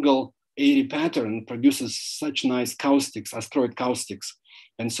single airy pattern, produces such nice caustics, asteroid caustics.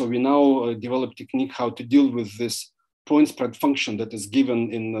 And so we now develop technique how to deal with this point spread function that is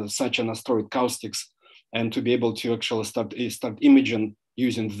given in such an asteroid caustics, and to be able to actually start imaging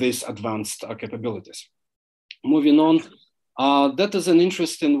using these advanced capabilities. Moving on, that is an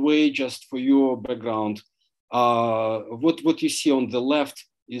interesting way, just for your background. What you see on the left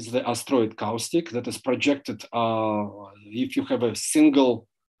is the asteroid caustic that is projected if you have a single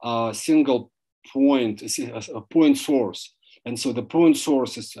point, a point source. And so the point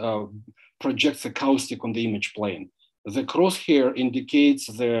source is, projects a caustic on the image plane. The crosshair indicates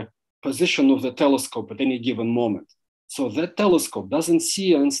the position of the telescope at any given moment. So that telescope doesn't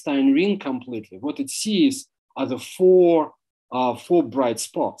see Einstein ring completely. What it sees are the four bright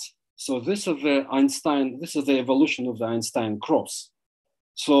spots. So this is the Einstein, this is the evolution of the Einstein cross.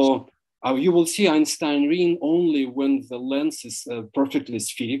 So you will see Einstein ring only when the lens is perfectly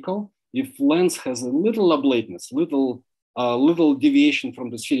spherical. If lens has a little ablateness, little deviation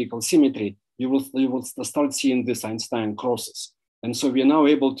from the spherical symmetry, you will start seeing this Einstein crosses. And so we are now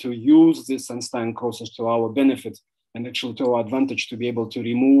able to use this Einstein crosses to our benefit and actually to our advantage to be able to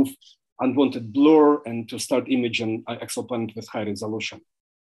remove unwanted blur and to start imaging exoplanet with high resolution.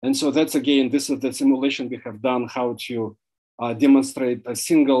 And so that's, again, this is the simulation we have done, how to demonstrate a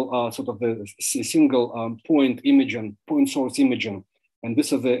single single point imaging, point source imaging. And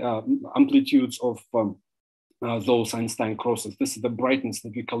this is the amplitudes of those Einstein crosses. This is the brightness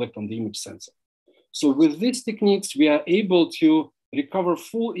that we collect on the image sensor. So with these techniques, we are able to recover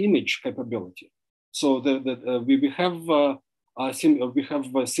full image capability. So we have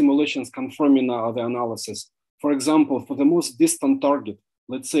simulations confirming the analysis. For example, for the most distant target,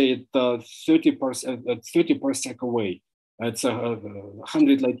 let's say at 30 parsec away, it's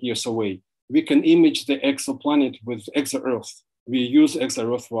 100 light years away, we can image the exoplanet with exo-Earth. We use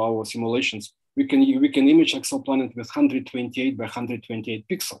exo-Earth for our simulations. We can image exoplanet with 128 by 128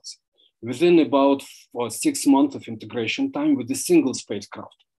 pixels within about 6 months of integration time with a single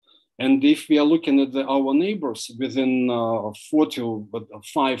spacecraft. And if we are looking at our neighbors within 4 to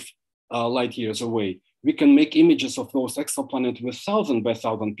 5 light years away, we can make images of those exoplanets with 1,000 by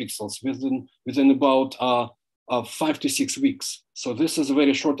 1,000 pixels within about 5 to 6 weeks. So this is a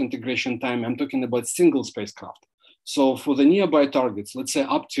very short integration time. I'm talking about single spacecraft. So for the nearby targets, let's say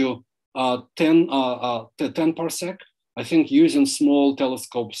up to 10 parsec, I think using small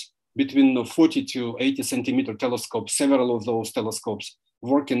telescopes between 40 to 80 centimeter telescopes, several of those telescopes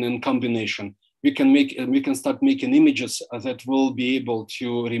working in combination, we can start making images that will be able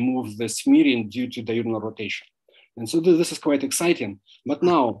to remove the smearing due to diurnal rotation. And so this is quite exciting. But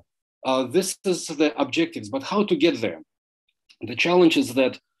now, this is the objectives, but how to get there? The challenge is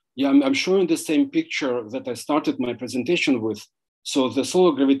that, yeah, I'm showing the same picture that I started my presentation with. So the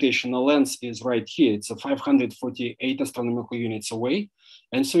solar gravitational lens is right here. It's 548 astronomical units away.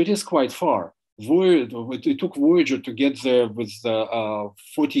 And so it is quite far. It took Voyager to get there with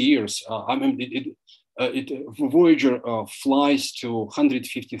 40 years. Voyager flies to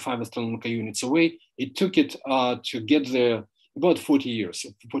 155 astronomical units away. It took it to get there about 40 years,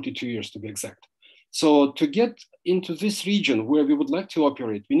 42 years to be exact. So to get into this region where we would like to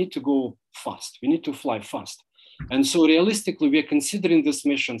operate, we need to go fast. We need to fly fast. And so realistically, we are considering this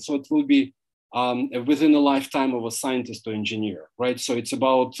mission. So it will be within a lifetime of a scientist or engineer, right? So it's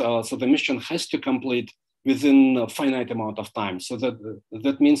about, so the mission has to complete within a finite amount of time. So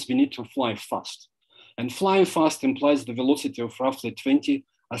that means we need to fly fast. And flying fast implies the velocity of roughly 20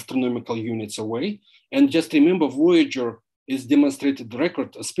 astronomical units away. And just remember, Voyager is demonstrated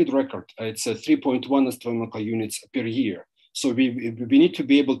record, a speed record. It's a 3.1 astronomical units per year. So we need to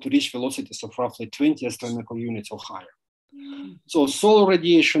be able to reach velocities of roughly 20 astronomical units or higher. So solar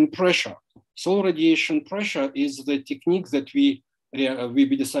radiation pressure. Solar radiation pressure is the technique that we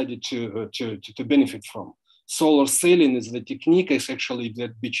decided to benefit from. Solar sailing is the technique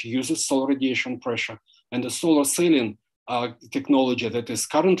which uses solar radiation pressure, and the solar sailing technology that is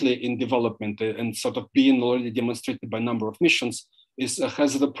currently in development and sort of being already demonstrated by a number of missions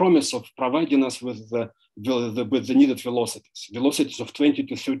has the promise of providing us with the needed velocities of 20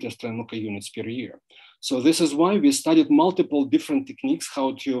 to 30 astronomical units per year. So this is why we studied multiple different techniques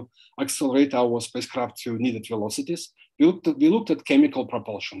how to accelerate our spacecraft to needed velocities. We looked at chemical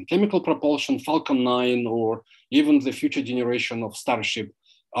propulsion, Falcon 9, or even the future generation of Starship.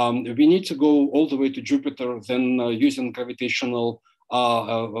 We need to go all the way to Jupiter, then using gravitational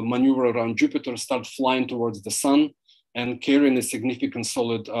maneuver around Jupiter, start flying towards the sun and carrying a significant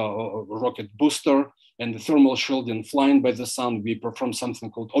solid rocket booster and the thermal shielding flying by the sun. We perform something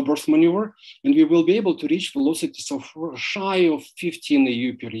called Oberth maneuver, and we will be able to reach velocities of shy of 15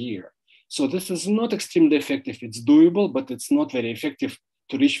 AU per year. So this is not extremely effective. It's doable, but it's not very effective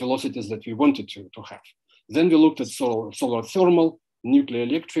to reach velocities that we wanted to have. Then we looked at solar thermal, nuclear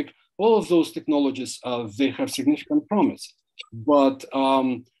electric, all of those technologies, they have significant promise. But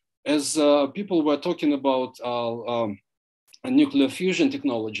as people were talking about nuclear fusion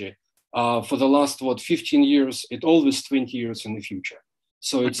technology, for the last, 15 years, it always 20 years in the future.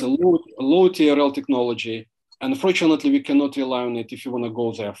 So it's a low TRL technology. Unfortunately, we cannot rely on it if you want to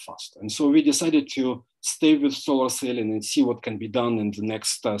go there fast. And so we decided to stay with solar sailing and see what can be done in the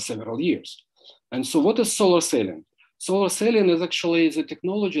next several years. And so what is solar sailing? Solar sailing is actually a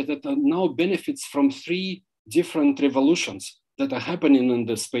technology that now benefits from 3 different revolutions that are happening in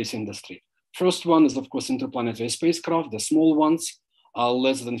the space industry. First one is, of course, interplanetary spacecraft, the small ones,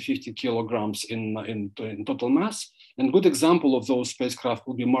 less than 50 kilograms in total mass. And good example of those spacecraft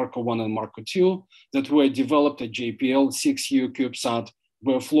will be Marco 1 and Marco 2 that were developed at JPL, 6U CubeSat,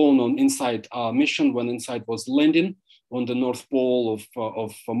 were flown on InSight mission when InSight was landing on the North Pole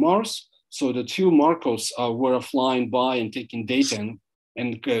of Mars. So the 2 Marcos were flying by and taking data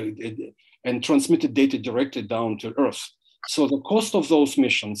and transmitted data directly down to Earth. So the cost of those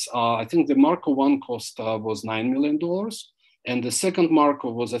missions, I think the Marco 1 cost was $9 million. And the second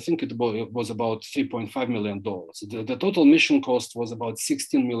Marco was, I think it was about $3.5 million. The total mission cost was about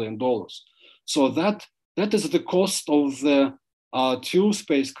 $16 million. So that is the cost of the 2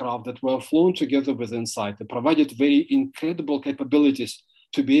 spacecraft that were flown together with InSight. They provided very incredible capabilities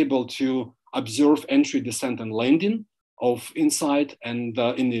to be able to observe entry, descent, and landing of InSight and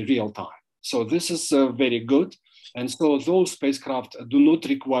in the real time. So this is very good. And so those spacecraft do not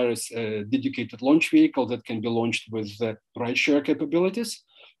require a dedicated launch vehicle that can be launched with ride-share capabilities.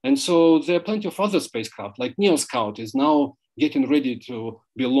 And so there are plenty of other spacecraft, like NeoScout is now getting ready to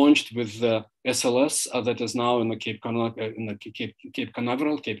be launched with the SLS that is now in the Cape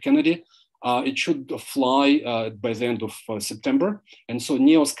Canaveral, Cape Kennedy. It should fly by the end of September. And so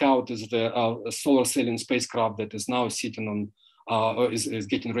NeoScout is the solar sailing spacecraft that is now sitting on, is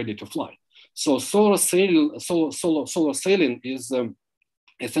getting ready to fly. So solar sailing is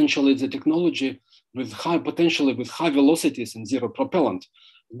essentially the technology with potentially with high velocities and zero propellant.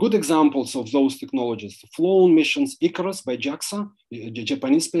 Good examples of those technologies: flown missions, Icarus by JAXA, the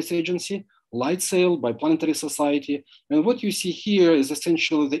Japanese Space Agency, LightSail by Planetary Society. And what you see here is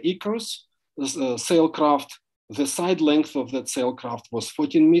essentially the Icarus sailcraft. The side length of that sailcraft was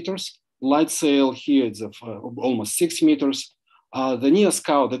 14 meters. LightSail here is almost 6 meters. The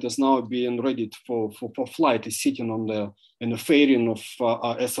NeoScout that is now being ready for flight is sitting in the fairing of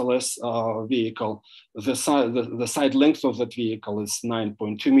SLS vehicle. The side length of that vehicle is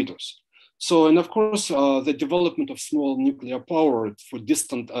 9.2 meters. So, and of course, the development of small nuclear power for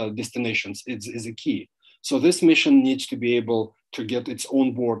distant destinations is a key. So this mission needs to be able to get its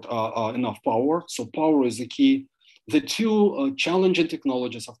own board enough power. So power is the key. The 2 challenging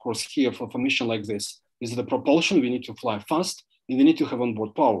technologies, of course, here for a mission like this is the propulsion. We need to fly fast. And we need to have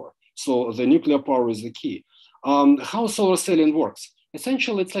onboard power. So the nuclear power is the key. How solar sailing works?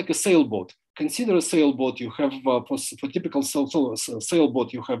 Essentially, it's like a sailboat. Consider a sailboat. You have, for typical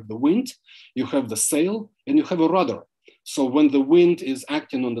sailboat, you have the wind, you have the sail, and you have a rudder. So when the wind is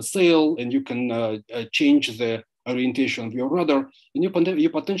acting on the sail and you can change the orientation of your rudder, and you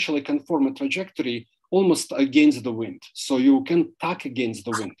potentially can form a trajectory almost against the wind. So you can tack against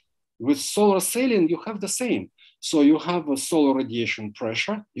the wind. With solar sailing, you have the same. So you have a solar radiation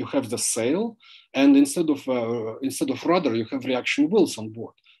pressure, you have the sail, and instead of rudder, you have reaction wheels on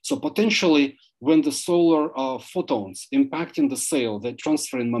board. So potentially, when the solar photons impacting the sail, they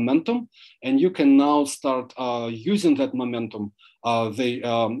transfer in momentum, and you can now start using that momentum.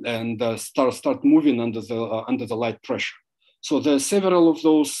 Start moving under the light pressure. So there are several of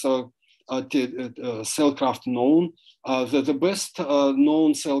those sailcraft known. The best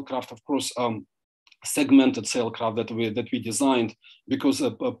known sailcraft, of course, segmented sailcraft that we designed, because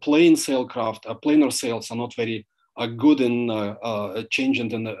a plain sailcraft, planar sails are not very good in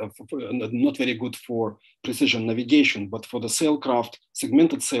changing, and not very good for precision navigation. But for the sailcraft,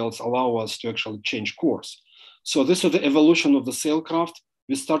 segmented sails allow us to actually change course. So this is the evolution of the sailcraft.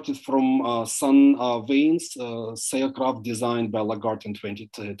 We started from sun vanes, sailcraft designed by Lagarde in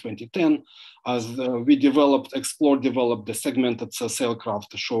 2010. As we developed the segmented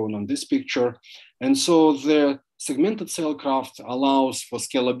sailcraft shown on this picture. And so the segmented sailcraft allows for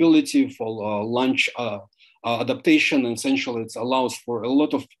scalability, for launch adaptation, and essentially it allows for a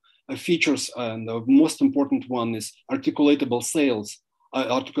lot of features. And the most important one is articulatable sails.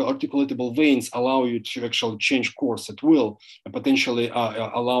 Articulatable vanes allow you to actually change course at will, and potentially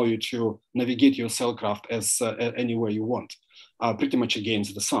allow you to navigate your sailcraft as anywhere you want, pretty much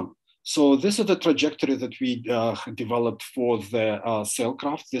against the sun. So this is the trajectory that we developed for the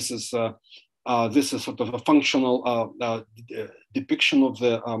sailcraft. This is sort of a functional depiction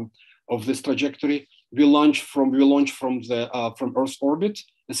of this trajectory. We launch from Earth's orbit,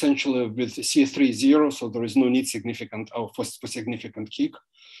 essentially with C30, so there is no need for significant kick.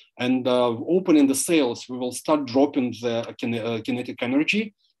 And opening the sails, we will start dropping the kinetic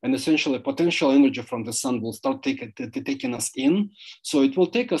energy, and essentially potential energy from the sun will start taking us in. So it will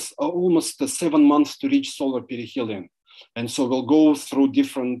take us almost 7 months to reach solar perihelion. And so we'll go through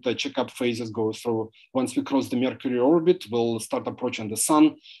different checkup phases, once we cross the Mercury orbit, we'll start approaching the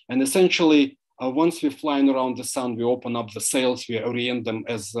sun. And essentially, once we're flying around the sun, we open up the sails, we orient them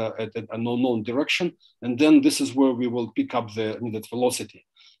as at an unknown direction. And then this is where we will pick up the needed velocity.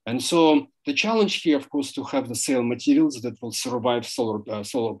 And so the challenge here, of course, to have the sail materials that will survive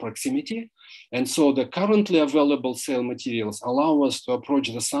solar proximity. And so the currently available sail materials allow us to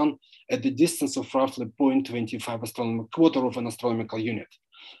approach the sun at the distance of roughly 0.25 quarter of an astronomical unit.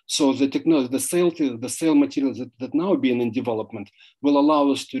 So the sail materials that now being in development will allow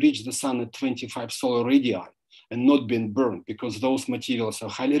us to reach the sun at 25 solar radii and not being burned, because those materials are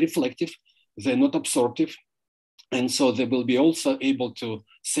highly reflective, they're not absorptive, and so they will be also able to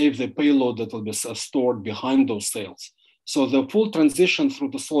save the payload that will be stored behind those sails. So the full transition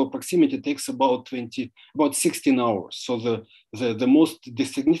through the solar proximity takes about 16 hours. So the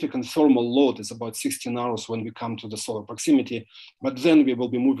significant thermal load is about 16 hours when we come to the solar proximity, but then we will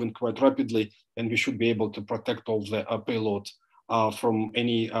be moving quite rapidly, and we should be able to protect all the payload from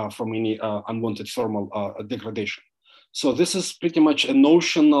any unwanted thermal degradation. So this is pretty much a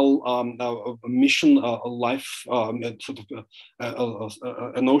notional mission life, sort of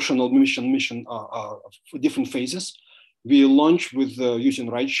a notional mission for different phases. We launch with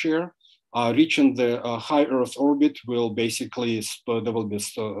using rideshare. Reaching the high Earth orbit will basically, there will be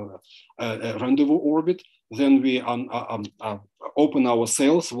a rendezvous orbit. Then we open our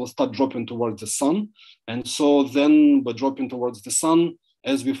sails, we'll start dropping towards the sun. And so then by dropping towards the sun,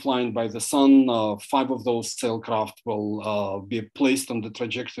 as we're flying by the sun, 5 of those sailcraft will be placed on the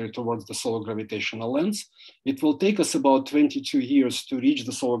trajectory towards the solar gravitational lens. It will take us about 22 years to reach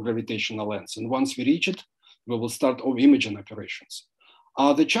the solar gravitational lens. And once we reach it, we will start our imaging operations.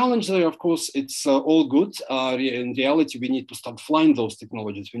 The challenge there, of course, it's all good. In reality, we need to start flying those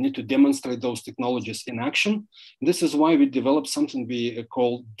technologies. We need to demonstrate those technologies in action. This is why we developed something we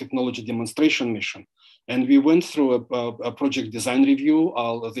call technology demonstration mission. And we went through a project design review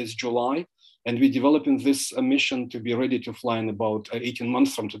this July, and we're developing this mission to be ready to fly in about 18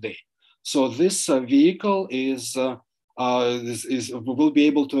 months from today. So this vehicle will be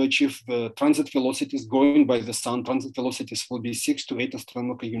able to achieve the transit velocities going by the sun. Transit velocities will be 6 to 8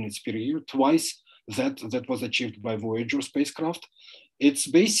 astronomical units per year, twice that was achieved by Voyager spacecraft. It's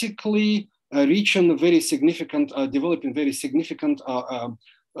basically reaching a very significant, developing very significant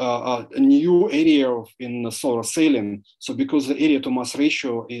a new area in solar sailing. So because the area to mass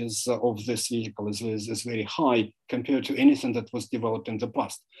ratio is of this vehicle is very high compared to anything that was developed in the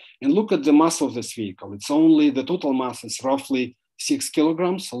past. And look at the mass of this vehicle. It's only, the total mass is roughly 6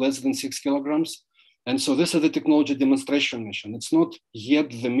 kilograms, less than 6 kilograms. And so this is the technology demonstration mission. It's not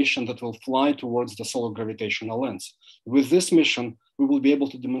yet the mission that will fly towards the solar gravitational lens. With this mission, we will be able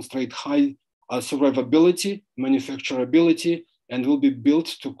to demonstrate high survivability, manufacturability, and will be built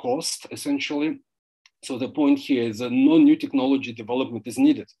to cost, essentially. So the point here is that no new technology development is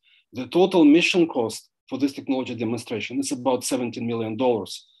needed. The total mission cost for this technology demonstration is about $17 million.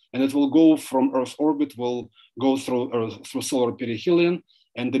 and it will go from Earth orbit, will go through solar perihelion,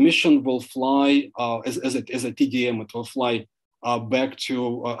 and the mission will fly as a TDM. It will fly back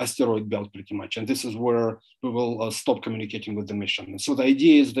to asteroid belt pretty much, and this is where we will stop communicating with the mission. And so the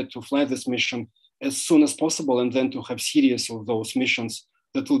idea is that to fly this mission as soon as possible, and then to have series of those missions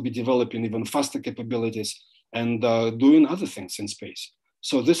that will be developing even faster capabilities and doing other things in space.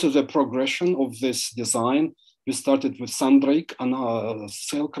 So this is a progression of this design. We started with Sundrake on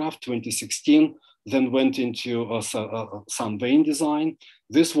sailcraft 2016, then went into Sunvane design.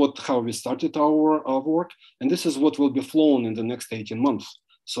 This is how we started our work, and this is what will be flown in the next 18 months.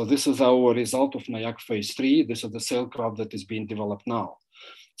 So this is our result of NIAC phase 3. This is the sailcraft that is being developed now.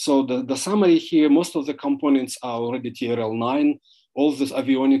 So the summary here, most of the components are already TRL-9. All the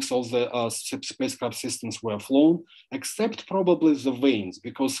avionics, all the spacecraft systems were flown, except probably the vanes,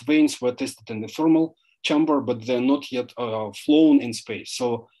 because vanes were tested in the thermal chamber, but they're not yet flown in space.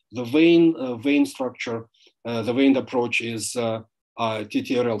 So the vane structure, the vane approach is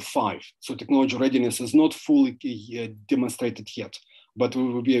TRL-5. So technology readiness is not fully demonstrated yet, but we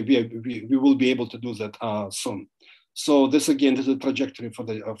will be able to do that soon. So this again is a trajectory for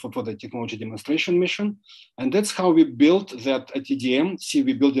the technology demonstration mission, and that's how we built that TDM. See,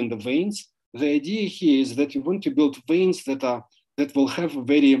 we build in the vanes. The idea here is that you want to build vanes that will have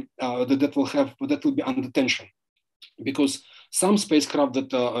that will be under tension, because some spacecraft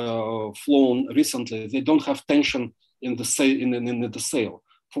that are flown recently, they don't have tension in the sail.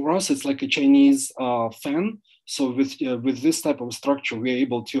 For us, it's like a Chinese fan. So with this type of structure, we are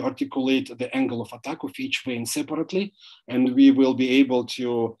able to articulate the angle of attack of each vane separately, and we will be able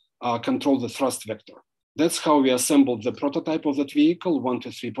to control the thrust vector. That's how we assembled the prototype of that vehicle,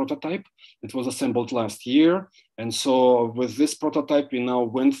 1-3 prototype. It was assembled last year. And so with this prototype, we now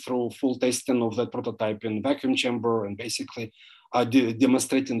went through full testing of that prototype in vacuum chamber, and basically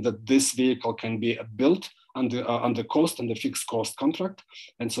demonstrating that this vehicle can be built under cost and the fixed cost contract.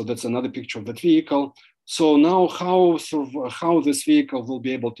 And so that's another picture of that vehicle. So now how this vehicle will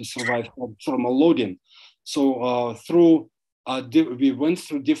be able to survive thermal loading. So we went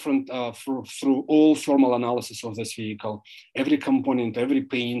through different, through all thermal analysis of this vehicle, every component, every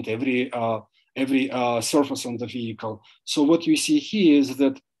paint, every surface on the vehicle. So what you see here is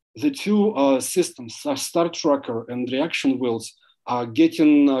that the two systems, star tracker and reaction wheels, are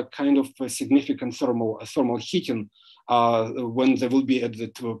getting kind of a significant thermal heating when they will be at the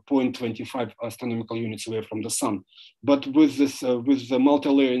 0.25 astronomical units away from the sun. But with this, with the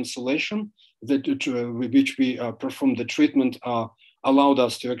multi-layer insulation, which we performed the treatment, allowed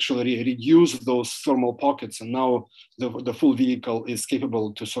us to actually reduce those thermal pockets, and now the full vehicle is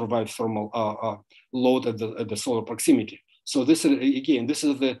capable to survive thermal load at the solar proximity. So this is, again, this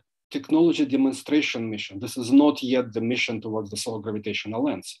is the technology demonstration mission. This is not yet the mission towards the solar gravitational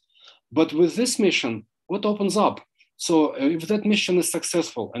lens. But with this mission, what opens up? So if that mission is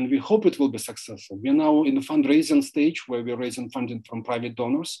successful, and we hope it will be successful, we're now in the fundraising stage where we're raising funding from private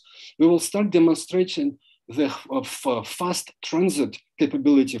donors, we will start demonstrating the fast transit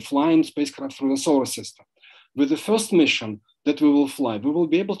capability, flying spacecraft through the solar system. With the first mission that we will fly, we will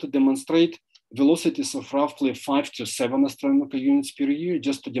be able to demonstrate velocities of roughly 5 to 7 astronomical units per year,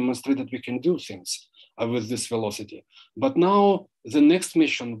 just to demonstrate that we can do things with this velocity. But now the next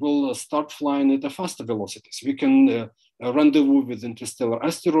mission will start flying at a faster velocities. We can rendezvous with interstellar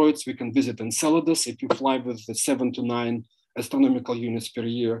asteroids. We can visit Enceladus if you fly with the 7 to 9 astronomical units per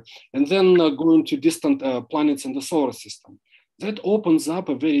year, and then going to distant planets in the solar system. That opens up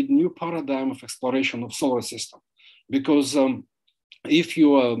a very new paradigm of exploration of solar system, because if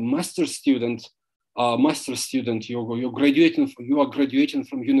you are a master student, you are graduating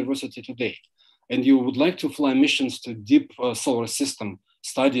from university today, and you would like to fly missions to deep solar system,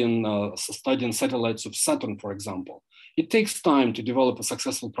 studying satellites of Saturn, for example. It takes time to develop a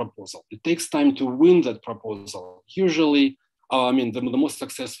successful proposal. It takes time to win that proposal. Usually, the most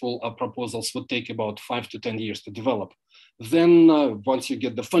successful proposals would take about 5 to 10 years to develop. Then once you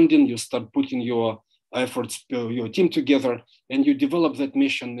get the funding, you start putting your efforts, your team together, and you develop that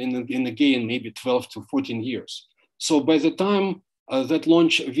mission in again, maybe 12 to 14 years. So by the time that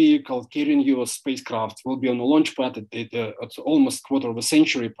launch vehicle carrying your spacecraft will be on a launch pad, it's almost quarter of a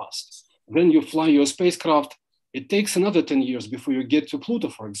century past. Then you fly your spacecraft. It takes another 10 years before you get to Pluto,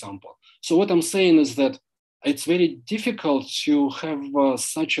 for example. So what I'm saying is that it's very difficult to have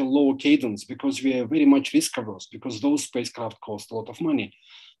such a low cadence, because we are very much risk averse, because those spacecraft cost a lot of money.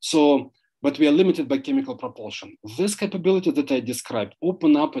 So, but we are limited by chemical propulsion. This capability that I described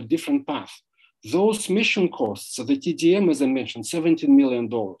open up a different path. Those mission costs, so the TDM, as I mentioned, $17 million.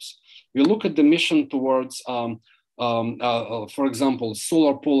 We look at the mission towards for example,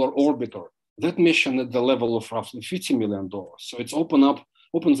 Solar Polar Orbiter, that mission at the level of roughly $50 million. So it's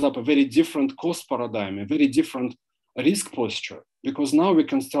opens up a very different cost paradigm, a very different risk posture, because now we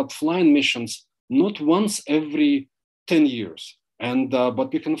can start flying missions not once every 10 years,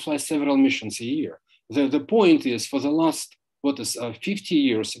 but we can fly several missions a year. The point is, for the last 50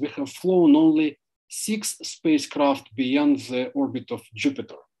 years, we have flown only 6 spacecraft beyond the orbit of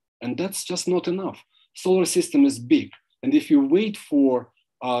Jupiter, and that's just not enough. Solar system is big, and if you wait for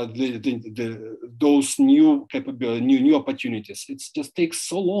those new capability, new opportunities, it just takes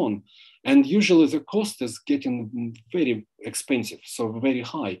so long, and usually the cost is getting very expensive, so very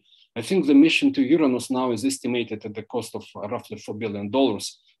high. I think the mission to Uranus now is estimated at the cost of roughly $4 billion.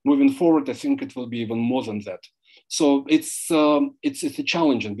 Moving forward, I think it will be even more than that. So it's a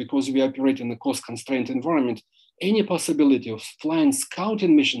challenging because we operate in a cost-constrained environment. Any possibility of flying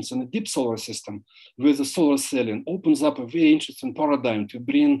scouting missions in a deep solar system with a solar sailing opens up a very interesting paradigm to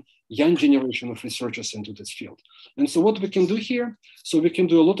bring young generation of researchers into this field. And so what we can do here, so we can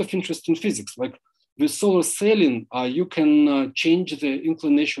do a lot of interesting physics. Like with solar sailing, you can change the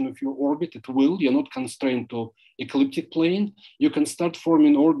inclination of your orbit at will. You're not constrained to ecliptic plane. You can start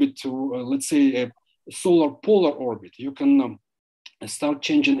forming orbit to, let's say, a solar polar orbit. You can start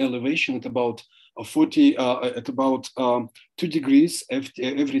changing elevation at about 2 degrees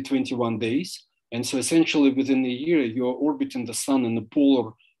every 21 days. And so essentially within a year, you're orbiting the sun in the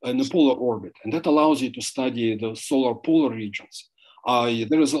polar orbit. And that allows you to study the solar polar regions.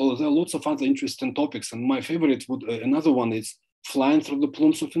 There are lots of other interesting topics. And my favorite another one is flying through the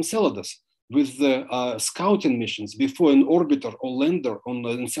plumes of Enceladus. With the scouting missions, before an orbiter or lander on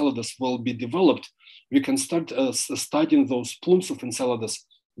Enceladus will be developed, we can start studying those plumes of Enceladus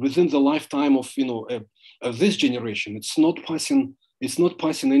within the lifetime of this generation. It's not passing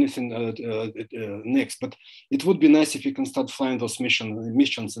anything next, but it would be nice if you can start flying those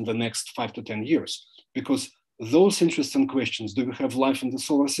missions in the next 5 to 10 years, because those interesting questions, do we have life in the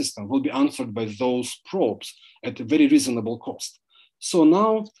solar system, will be answered by those probes at a very reasonable cost. So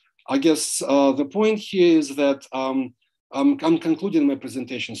now, I guess the point here is that I'm concluding my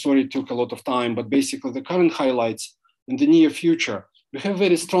presentation. Sorry, it took a lot of time, but basically the current highlights in the near future, we have a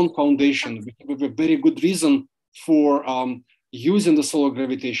very strong foundation. We have a very good reason for using the solar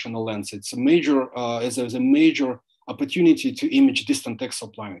gravitational lens. It's a major, as a major opportunity to image distant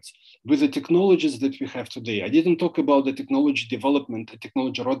exoplanets with the technologies that we have today. I didn't talk about the technology development, the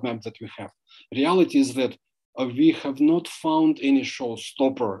technology roadmap that we have. Reality is that we have not found any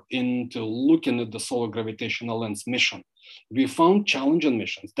showstopper into looking at the solar gravitational lens mission. We found challenging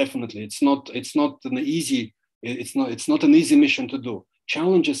missions. Definitely, it's not an easy mission to do.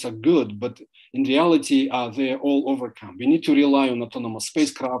 Challenges are good, but in reality, they're all overcome. We need to rely on autonomous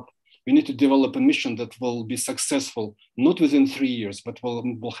spacecraft. We need to develop a mission that will be successful, not within 3 years, but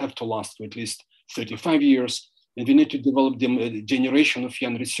will have to last for at least 35 years. And we need to develop the generation of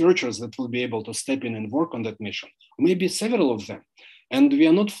young researchers that will be able to step in and work on that mission, maybe several of them. And we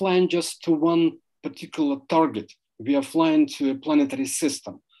are not flying just to one particular target. We are flying to a planetary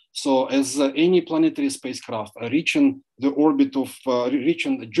system. So as any planetary spacecraft reaching the orbit of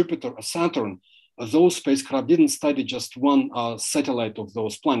reaching Jupiter or Saturn, those spacecraft didn't study just one satellite of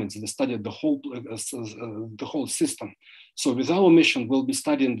those planets. They studied the whole system. So with our mission, we'll be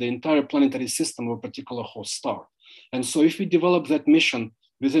studying the entire planetary system of a particular host star. And so if we develop that mission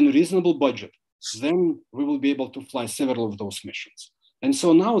within a reasonable budget, then we will be able to fly several of those missions. And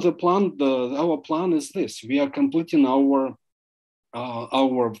so now our plan is this. We are completing our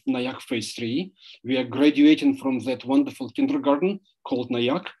NIAC phase 3. We are graduating from that wonderful kindergarten called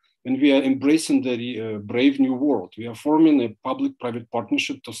NIAC, and we are embracing the brave new world. We are forming a public-private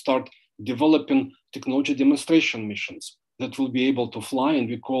partnership to start developing technology demonstration missions that will be able to fly, and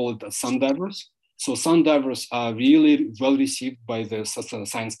we call it sun divers. So sun divers are really well received by the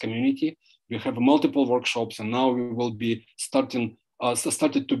science community. We have multiple workshops, and now we will be started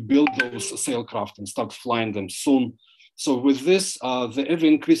to build those sailcraft and start flying them soon. So with this, the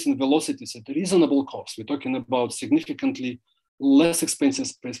ever-increasing velocities at a reasonable cost, we're talking about significantly less expensive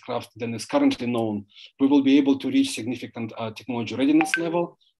spacecraft than is currently known, we will be able to reach significant technology readiness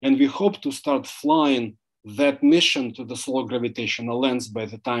level. And we hope to start flying that mission to the solar gravitational lens by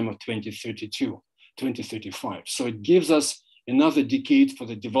the time of 2032, 2035. So it gives us another decade for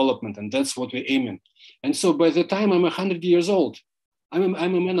the development, and that's what we're aiming. And so by the time I'm 100 years old, I'm a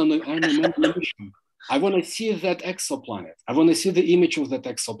man on a mission. I want to see that exoplanet. I want to see the image of that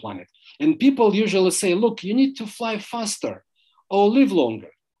exoplanet. And people usually say, look, you need to fly faster or live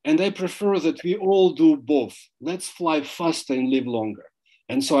longer. And I prefer that we all do both. Let's fly faster and live longer.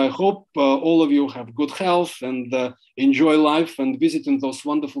 And so I hope all of you have good health and enjoy life and visiting those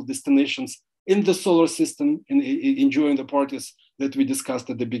wonderful destinations in the solar system and enjoying the parties that we discussed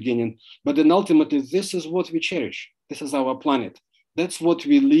at the beginning. But then ultimately, this is what we cherish. This is our planet. That's what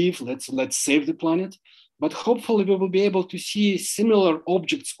we live. Let's save the planet. But hopefully we will be able to see similar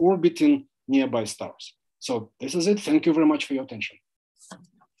objects orbiting nearby stars. So this is it. Thank you very much for your attention.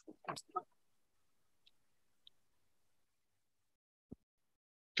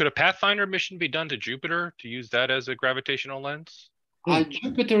 Could a Pathfinder mission be done to Jupiter to use that as a gravitational lens?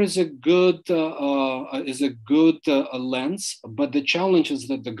 Jupiter is a good lens, but the challenge is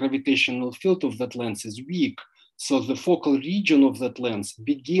that the gravitational field of that lens is weak. So the focal region of that lens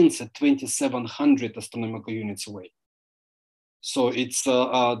begins at 2,700 astronomical units away. So it's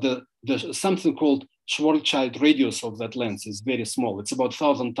the something called Schwarzschild radius of that lens is very small. It's about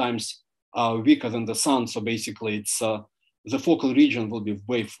 1,000 times weaker than the sun. So basically, it's the focal region will be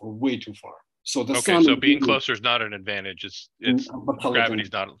way too far. So the sun. So being closer is not an advantage. It's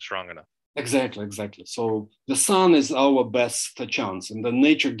gravity's not strong enough. Exactly. So the sun is our best chance, and the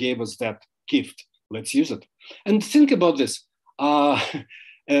nature gave us that gift. Let's use it. And think about this.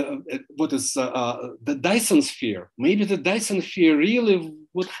 What is the Dyson sphere? Maybe the Dyson sphere really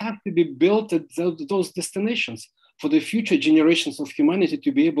would have to be built at those destinations for the future generations of humanity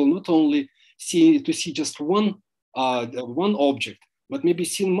to be able not only see just one object, but maybe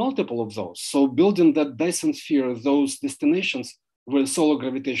seeing multiple of those. So building that Dyson sphere, those destinations where solar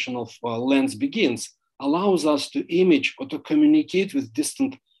gravitational lens begins, allows us to image or to communicate with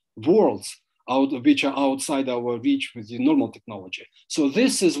distant worlds which are outside our reach with the normal technology. So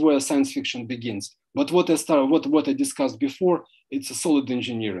this is where science fiction begins. But what I discussed before, it's a solid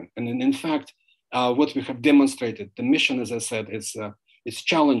engineering. And in fact, what we have demonstrated, the mission, as I said, is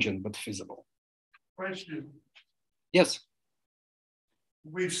challenging but feasible. Question. Yes.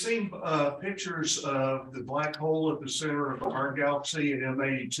 We've seen pictures of the black hole at the center of our galaxy in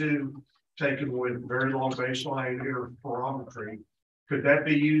M82 taken with very long baseline interferometry. Could that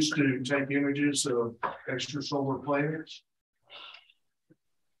be used to take images of extrasolar planets?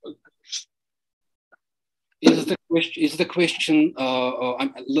 Is the question?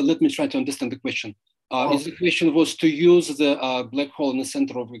 Let me try to understand the question. Is the question was to use the black hole in the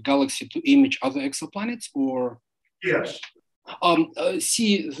center of the galaxy to image other exoplanets, or? Yes.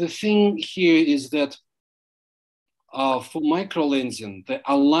 See, the thing here is that for microlensing, the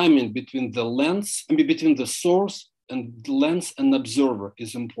alignment between the lens, between the source and the lens and observer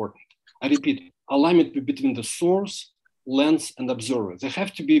is important. I repeat, alignment between the source, lens, and observer. They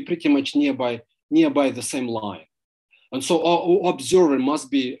have to be pretty much nearby the same line. And so our observer must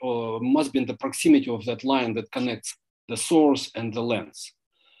be in the proximity of that line that connects the source and the lens.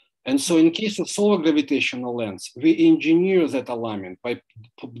 And so in case of solar gravitational lens, we engineer that alignment by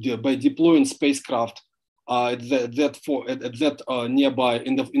deploying spacecraft nearby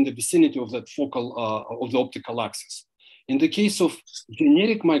in the vicinity of that focal of the optical axis. In the case of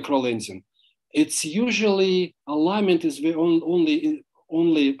generic microlensing, it's usually alignment is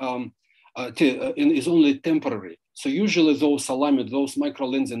only temporary. So usually those those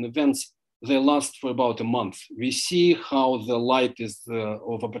microlensing events, they last for about a month. We see how the light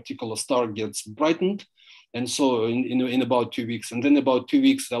of a particular star gets brightened. And so in about 2 weeks, and then about 2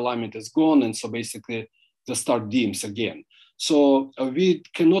 weeks, the alignment is gone. And so basically the star dims again. So we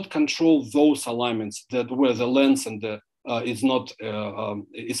cannot control those alignments where the lens and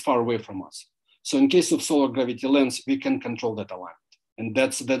is far away from us. So in case of solar gravity lens, we can control that alignment. And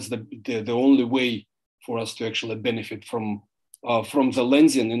that's the only way for us to actually benefit from the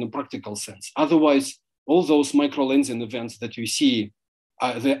lensing in a practical sense. Otherwise, all those micro lensing events that you see,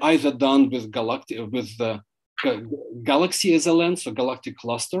 they're either done with the galaxy as a lens or galactic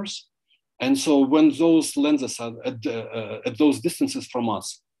clusters. And so when those lenses are at those distances from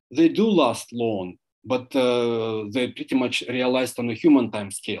us, they do last long, but they're pretty much realized on a human time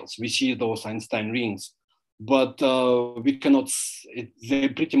scales. We see those Einstein rings, but we cannot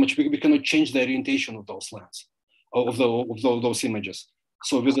change the orientation of those lenses. Of those images.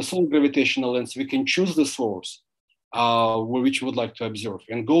 So with the solar gravitational lens, we can choose the source which we would like to observe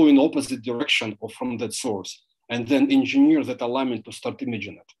and go in opposite direction from that source and then engineer that alignment to start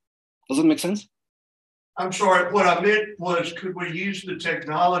imaging it. Does that make sense? I'm sorry, what I meant was, could we use the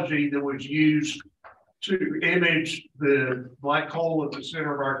technology that was used to image the black hole at the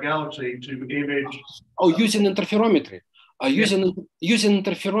center of our galaxy to image? Using interferometry. Using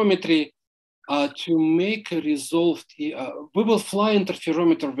interferometry to make a resolved, we will fly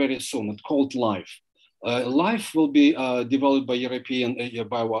interferometer very soon. It's called LIFE. LIFE will be developed by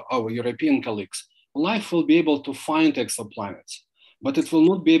our European colleagues. LIFE will be able to find exoplanets. but it will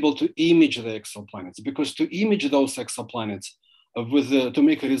not be able to image the exoplanets, because to image those exoplanets to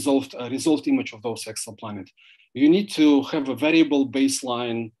make a resolved image of those exoplanets, you need to have a variable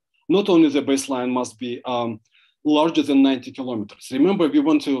baseline. Not only the baseline must be larger than 90 kilometers. Remember, we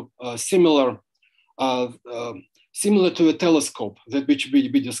want to similar to a telescope that which we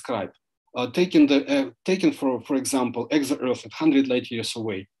described. Taken for example, exo-Earth at 100 light years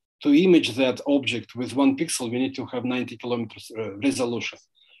away. To image that object with 1 pixel, we need to have 90 kilometers resolution.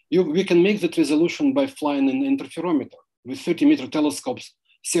 We can make that resolution by flying an interferometer with 30-meter telescopes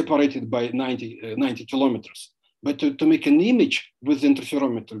separated by 90 kilometers. But to make an image with the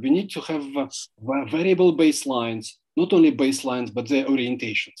interferometer, we need to have variable baselines, not only baselines, but their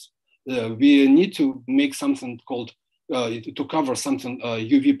orientations. We need to make something called, to cover something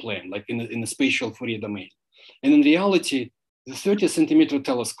UV plane, like in a spatial Fourier domain. And in reality, the 30-centimeter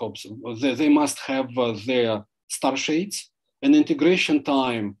telescopes, they must have their star shades and integration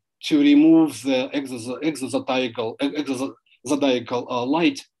time to remove the zodiacal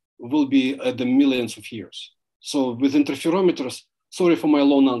light will be at the millions of years. So with interferometers, sorry for my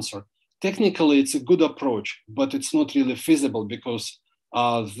long answer, technically it's a good approach, but it's not really feasible because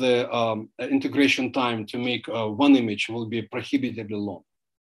the integration time to make one image will be prohibitively long.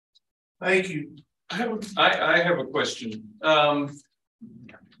 Thank you. I have a question.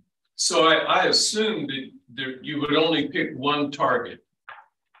 So I assume that you would only pick one target.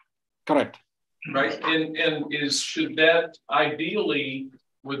 Correct. Right, and should that ideally,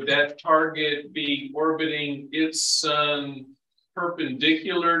 would that target be orbiting its sun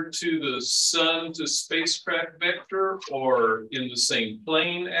perpendicular to the sun to spacecraft vector, or in the same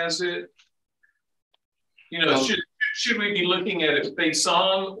plane as it? You know, should we be looking at it face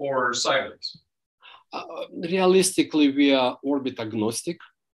on or sideways? Realistically, we are orbit agnostic.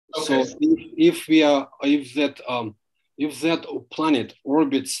 Okay. So if that planet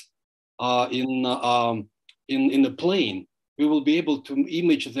orbits in a plane, we will be able to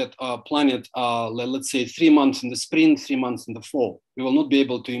image that planet, let's say 3 months in the spring, 3 months in the fall. We will not be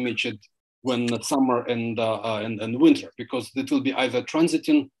able to image it when summer and winter, because it will be either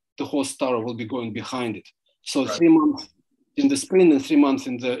transiting the host star or will be going behind it. So right. 3 months in the spring and 3 months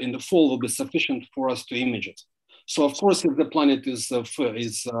in the fall will be sufficient for us to image it. So of course, if the planet is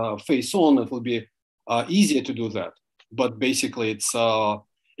face on, it will be easier to do that. But basically, it's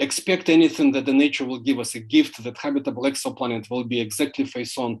expect anything that the nature will give us a gift that habitable exoplanet will be exactly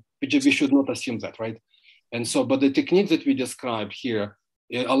face on. We should not assume that, right? And so, but the technique that we describe here,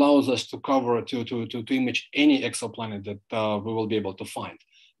 it allows us to cover to image any exoplanet that we will be able to find.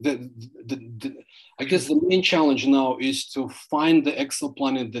 I guess the main challenge now is to find the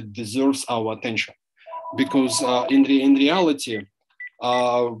exoplanet that deserves our attention, because in reality,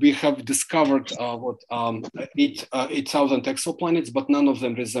 we have discovered 8,000 exoplanets, but none of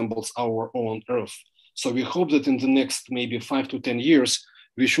them resembles our own Earth. So we hope that in the next maybe 5 to 10 years,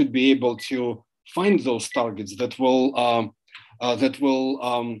 we should be able to find those targets that will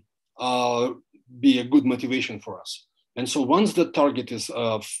be a good motivation for us. And so once the target is,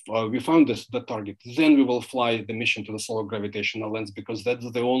 we found the target, then we will fly the mission to the Solar Gravitational Lens, because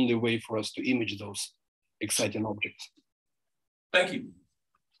that's the only way for us to image those exciting objects. Thank you.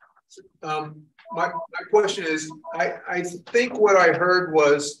 My question is, I think what I heard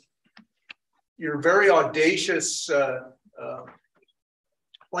was your very audacious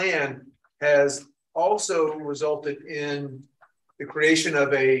plan has also resulted in the creation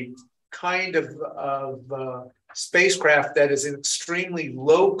of a kind of spacecraft that is an extremely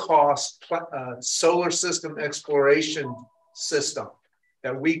low cost solar system exploration system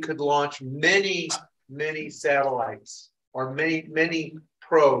that we could launch many satellites or many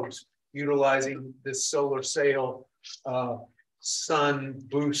probes utilizing this solar sail sun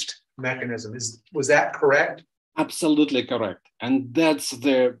boost mechanism. Was that correct? Absolutely correct. And that's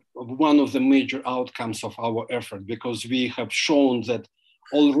one of the major outcomes of our effort, because we have shown that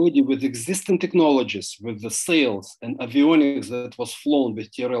already with existing technologies, with the sails and avionics that was flown with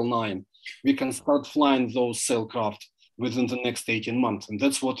TRL-9, we can start flying those sailcraft within the next 18 months. And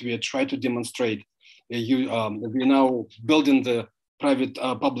that's what we are trying to demonstrate. We're now building the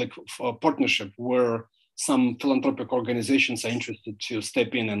private-public partnership where some philanthropic organizations are interested to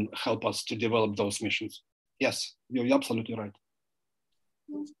step in and help us to develop those missions. Yes, you're absolutely right.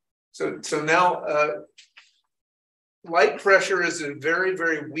 So now, light pressure is a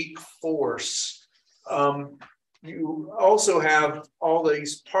very weak force. You also have all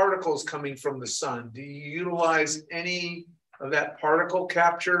these particles coming from the sun. Do you utilize any of that particle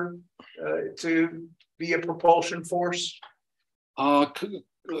capture to be a propulsion force?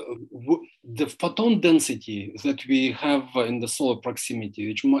 the photon density that we have in the solar proximity,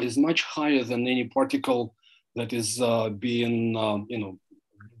 which is much higher than any particle that is being,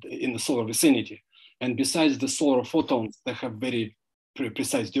 in the solar vicinity. And besides the solar photons, they have very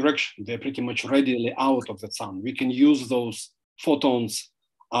precise direction. They're pretty much radially out of the sun. We can use those photons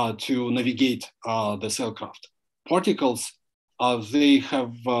to navigate the sailcraft. Particles, they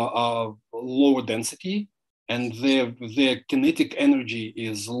have lower density, and their kinetic energy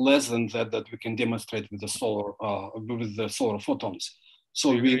is less than that we can demonstrate with the solar photons.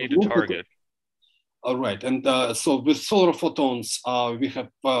 So we need to target. Right, and so with solar photons, we have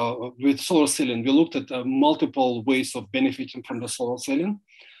with solar ceiling, we looked at multiple ways of benefiting from the solar ceiling,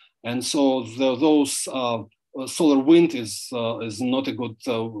 and so those solar wind is not a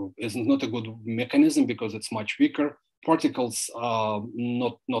good mechanism because it's much weaker. Particles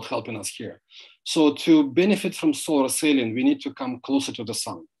not helping us here. So to benefit from solar ceiling, we need to come closer to the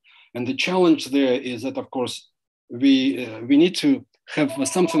sun, and the challenge there is that, of course, we need to have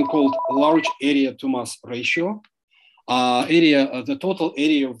something called large area to mass ratio. The total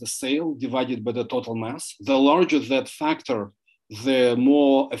area of the sail divided by the total mass. The larger that factor, the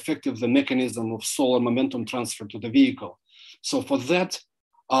more effective the mechanism of solar momentum transfer to the vehicle. So for that,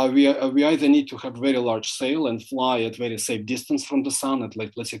 we either need to have very large sail and fly at very safe distance from the sun at,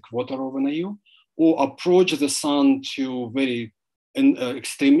 like, let's say, quarter of an AU, or approach the sun to very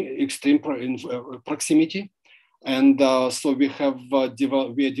extreme proximity. And so we are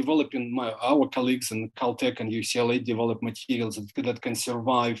developing, our colleagues in Caltech and UCLA develop materials that can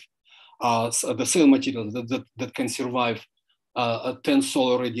survive, the sail materials that can survive 10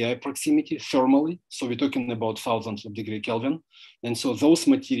 solar radii proximity thermally. So we're talking about thousands of degree Kelvin. And so those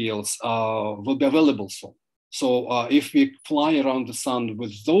materials will be available soon. So if we fly around the sun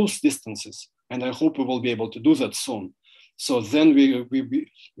with those distances, and I hope we will be able to do that soon, so then we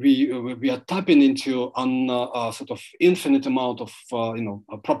are tapping into a sort of infinite amount of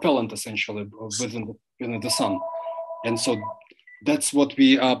propellant essentially within the sun, and so that's what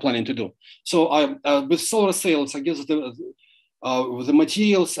we are planning to do. So with solar sails, I guess the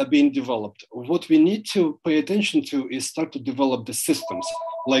materials are being developed. What we need to pay attention to is start to develop the systems.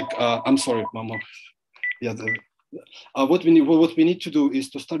 Like I'm sorry, Mama. Yeah. What we need to do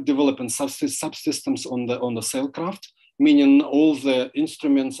is to start developing subsystems on the sailcraft, meaning all the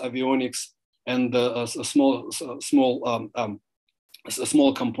instruments, avionics, and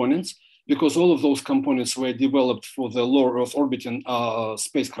small components, because all of those components were developed for the low Earth orbiting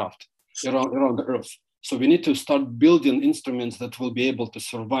spacecraft around the Earth. So we need to start building instruments that will be able to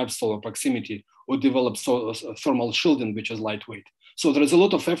survive solar proximity or develop thermal shielding, which is lightweight. So there is a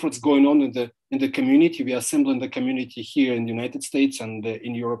lot of efforts going on in the community. We are assembling the community here in the United States and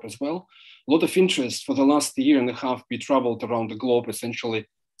in Europe as well. A lot of interest. For the last year and a half, we traveled around the globe, essentially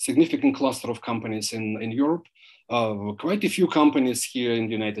significant cluster of companies in Europe, quite a few companies here in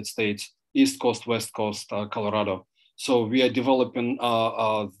the United States, East Coast, West Coast, Colorado. So we are developing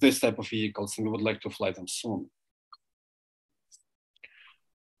this type of vehicles, and we would like to fly them soon.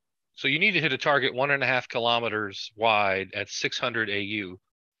 So you need to hit a target 1.5 kilometers wide at 600 AU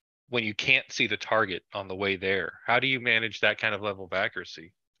when you can't see the target on the way there. How do you manage that kind of level of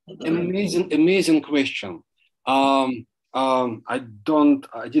accuracy? Amazing question. I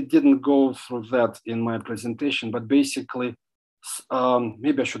didn't go through that in my presentation, but basically,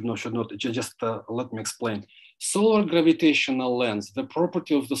 maybe I should not. Just let me explain. Solar gravitational lens. The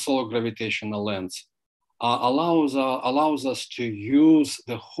property of the solar gravitational lens allows us to use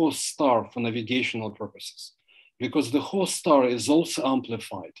the host star for navigational purposes, because the host star is also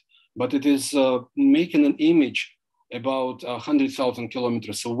amplified, but it is making an image about 100,000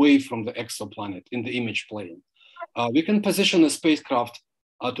 kilometers away from the exoplanet in the image plane. We can position a spacecraft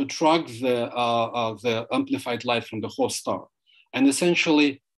to track the amplified light from the host star, and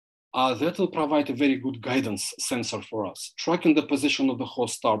essentially that will provide a very good guidance sensor for us. Tracking the position of the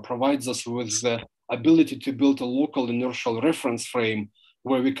host star provides us with the ability to build a local inertial reference frame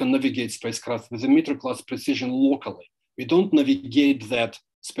where we can navigate spacecraft with a meter class precision locally. We don't navigate that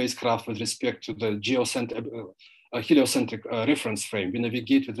spacecraft with respect to the heliocentric reference frame. We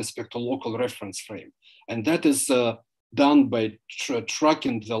navigate with respect to local reference frame. And that is done by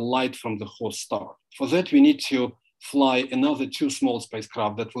tracking the light from the host star. For that, we need to fly another 2 small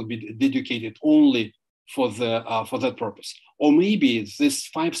spacecraft that will be dedicated only for that purpose. Or maybe this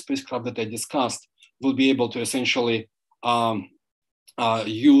 5 spacecraft that I discussed will be able to essentially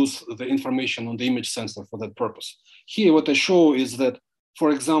use the information on the image sensor for that purpose. Here, what I show is that, for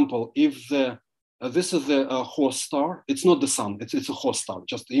example, if this is the host star, it's not the sun, it's a host star,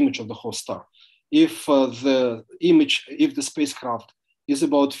 just the image of the host star. If the spacecraft is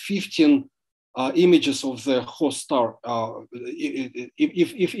about 15 images of the host star.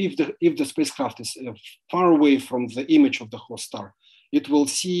 If the spacecraft is far away from the image of the host star, it will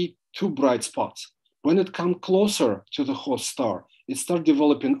see 2 bright spots. When it comes closer to the host star, it starts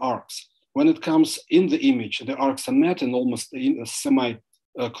developing arcs. When it comes in the image, the arcs are met and almost in a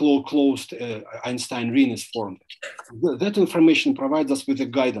semi-closed Einstein ring is formed. That information provides us with a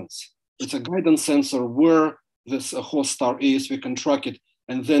guidance. It's a guidance sensor where this host star is. We can track it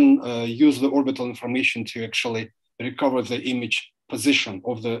and then use the orbital information to actually recover the image position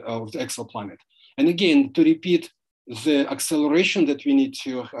of the exoplanet. And again, to repeat, the acceleration that we need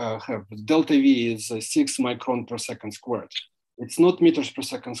to have, delta V is 6 micron per second squared. It's not meters per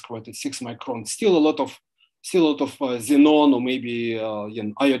second squared, it's 6 microns. Still a lot of xenon or maybe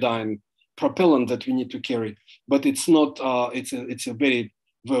iodine propellant that we need to carry, but it's not, it's a very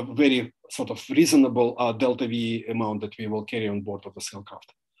sort of reasonable delta V amount that we will carry on board of the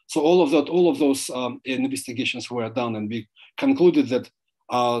sailcraft. So all of those investigations were done, and we concluded that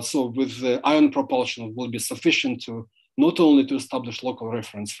so with the ion propulsion will be sufficient to not only to establish local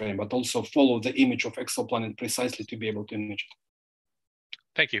reference frame, but also follow the image of exoplanet precisely to be able to image it.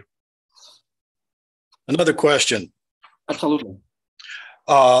 Thank you. Another question. Absolutely.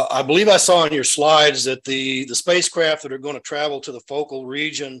 I believe I saw on your slides that the spacecraft that are going to travel to the focal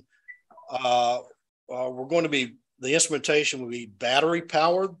region, we're going to be, the instrumentation will be battery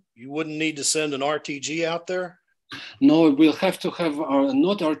powered. You wouldn't need to send an RTG out there? No, we'll have to have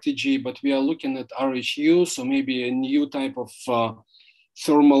not RTG, but we are looking at RHU, so maybe a new type of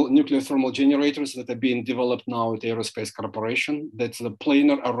nuclear thermal generators that are being developed now at Aerospace Corporation. That's the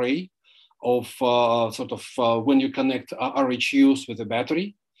planar array of when you connect RHUs with a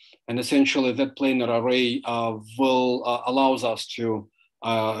battery. And essentially that planar array allows us to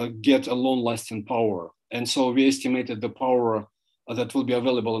get a long-lasting power. And so we estimated the power that will be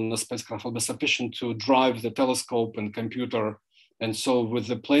available in the spacecraft will be sufficient to drive the telescope and computer. And so with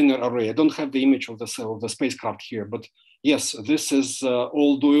the planar array, I don't have the image of the spacecraft here, but yes, this is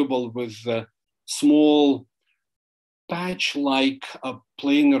all doable with a small patch-like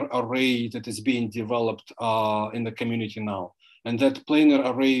planar array that is being developed in the community now. And that planar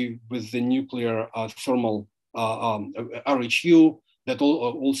array with the nuclear thermal RHU that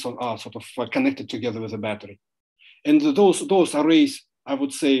also are sort of connected together with the battery. And those arrays, I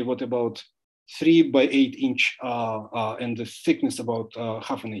would say, what about 3 by 8 inch and the thickness about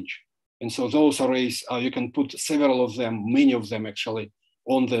half an inch. And so those arrays, you can put several of them, many of them actually,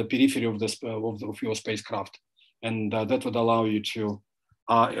 on the periphery of your spacecraft, and that would allow you to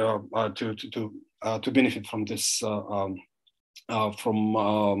benefit from this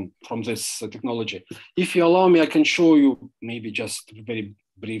from this technology. If you allow me, I can show you maybe just very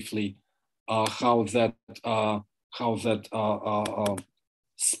briefly how that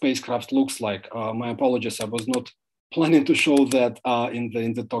spacecraft looks like. My apologies, I was not planning to show that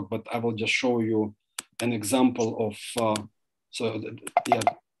in the talk, but I will just show you an example of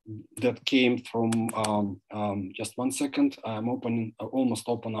that came from just 1 second. I'm almost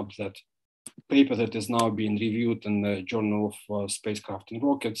open up that paper that is now being reviewed in the Journal of Spacecraft and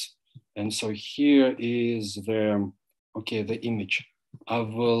Rockets. And so here is the image. I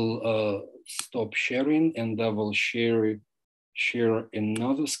will stop sharing and I will share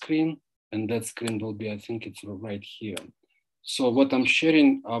another screen, and that screen will be, I think it's right here. So what I'm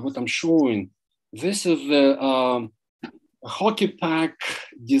sharing, what I'm showing, this is the hockey pack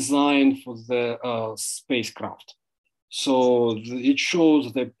design for the spacecraft. So it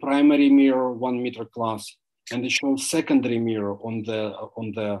shows the primary mirror 1 meter class, and it shows secondary mirror on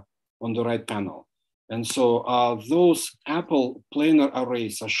the right panel. And so those Apple planar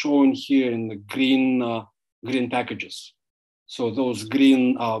arrays are shown here in the green packages. So those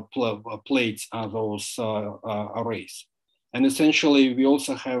green plates are those arrays. And essentially, we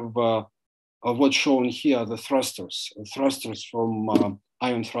also have what's shown here, the thrusters. Thrusters from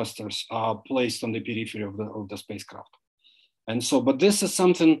ion thrusters are placed on the periphery of the spacecraft. And so, but this is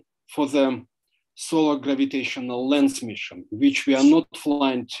something for the Solar Gravitational Lens mission, which we are not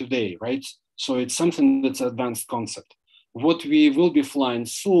flying today, right? So it's something that's an advanced concept. What we will be flying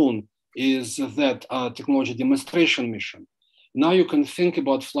soon is that technology demonstration mission. Now you can think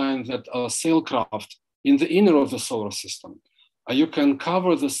about flying that sailcraft in the inner of the solar system. You can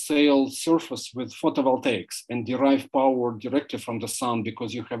cover the sail surface with photovoltaics and derive power directly from the sun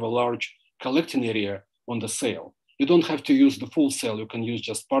because you have a large collecting area on the sail. You don't have to use the full sail, you can use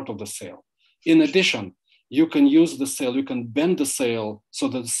just part of the sail. In addition, you can use the sail, you can bend the sail so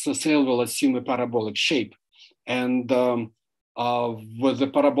that the sail will assume a parabolic shape. And with the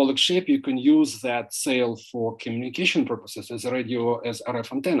parabolic shape, you can use that sail for communication purposes as a radio, as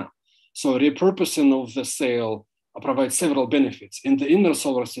RF antenna. So repurposing of the sail provides several benefits. In the inner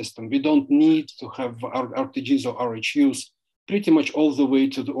solar system, we don't need to have RTGs or RHUs pretty much all the way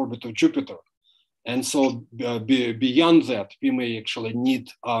to the orbit of Jupiter. And so beyond that, we may actually need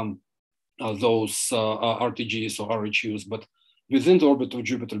those RTGs or RHUs, but within the orbit of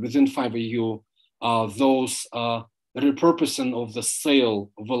Jupiter, within 5AU, those repurposing of the sail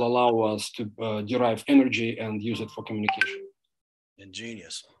will allow us to derive energy and use it for communication.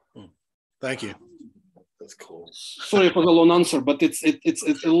 Ingenious. Thank you. That's cool. Sorry for the long answer, but it's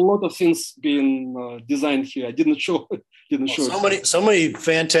a lot of things being designed here. I didn't show. So many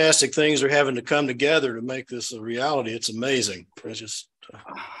fantastic things are having to come together to make this a reality. It's amazing. It's just.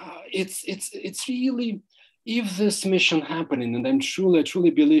 It's really, if this mission happening, and I truly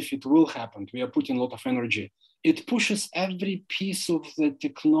believe it will happen. We are putting a lot of energy. It pushes every piece of the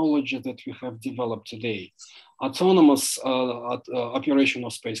technology that we have developed today. Autonomous operation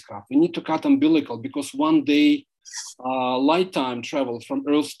of spacecraft. We need to cut umbilical because one day light time travel from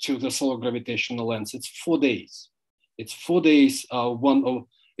Earth to the Solar Gravitational Lens. It's 4 days. It's 4 days.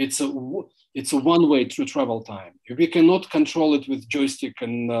 It's a one-way through travel time. We cannot control it with joystick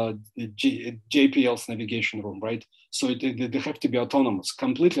and JPL's navigation room, right? So they have to be autonomous,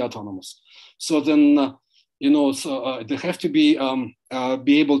 completely autonomous. So then. They have to be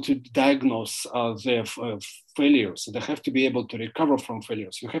able to diagnose their failures. They have to be able to recover from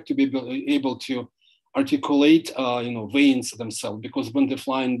failures. You have to be able to articulate, veins themselves, because when they're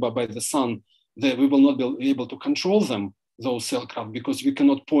flying by the sun, we will not be able to control them, those sailcraft, because we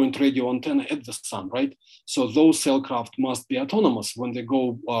cannot point radio antenna at the sun, right? So those sailcraft must be autonomous when they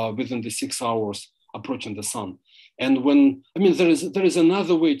go within the 6 hours approaching the sun. And there is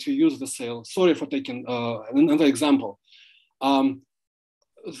another way to use the sail. Sorry for taking another example.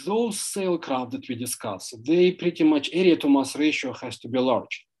 Those sailcraft that we discussed, they pretty much area to mass ratio has to be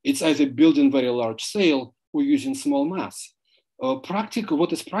large. It's either building very large sail or using small mass.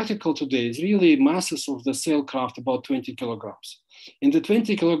 What is practical today is really masses of the sailcraft about 20 kilograms. In the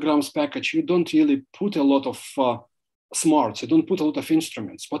 20 kilograms package, you don't really put a lot of smarts, you don't put a lot of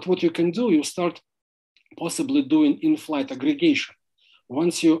instruments. But what you can do, you start possibly doing in-flight aggregation.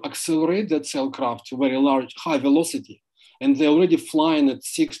 Once you accelerate that sailcraft to very large, high velocity, and they're already flying at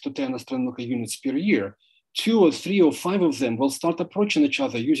 6 to 10 astronomical units per year, 2 or 3 or 5 of them will start approaching each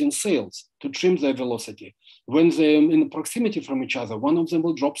other using sails to trim their velocity. When they're in proximity from each other, one of them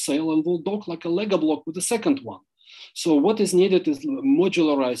will drop sail and will dock like a Lego block with the second one. So what is needed is a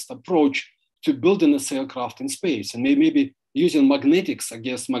modularized approach to building a sailcraft in space, and maybe using magnetics,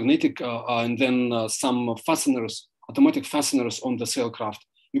 and then some fasteners, automatic fasteners on the sailcraft.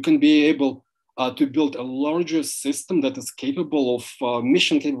 You can be able to build a larger system that is capable of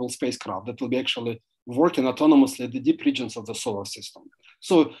mission-capable spacecraft that will be actually working autonomously at the deep regions of the solar system.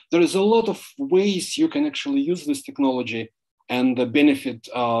 So there is a lot of ways you can actually use this technology and benefit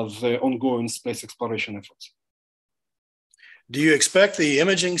the ongoing space exploration efforts. Do you expect the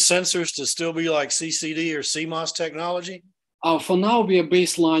imaging sensors to still be like CCD or CMOS technology? For now, we are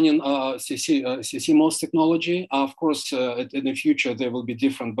baselining CMOS technology. Of course, in the future, they will be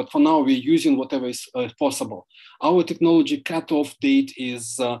different. But for now, we're using whatever is possible. Our technology cutoff date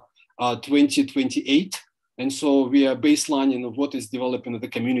is 2028. And so we are baselining of what is developing in the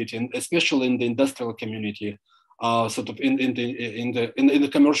community, and especially in the industrial community, sort of in the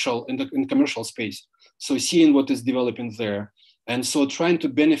commercial space. So seeing what is developing there. And so trying to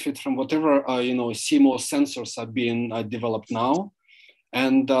benefit from whatever, CMOS sensors are being developed now.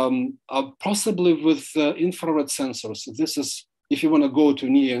 And possibly with infrared sensors. This is, if you want to go to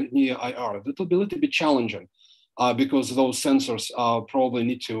near IR, that will be a little bit challenging because those sensors probably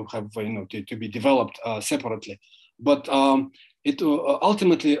need to have, to be developed separately. But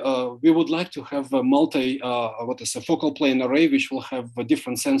ultimately, we would like to have a focal plane array, which will have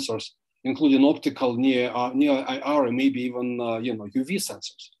different sensors, including optical, near IR, and maybe even UV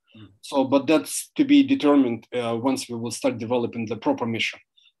sensors. So, but that's to be determined once we will start developing the proper mission.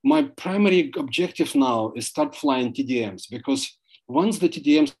 My primary objective now is start flying TDMs, because once the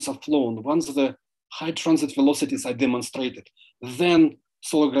TDMs are flown, once the high transit velocities are demonstrated, then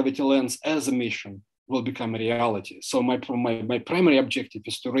Solar Gravity Lens as a mission will become a reality. So my primary objective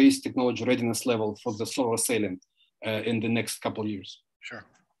is to raise technology readiness level for the solar sailing in the next couple of years. Sure.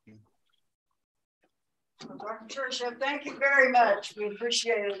 Dr. Turyshev, thank you very much. We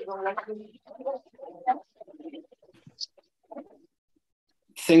appreciate it.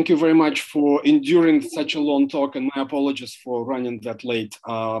 Thank you very much for enduring such a long talk, and my apologies for running that late.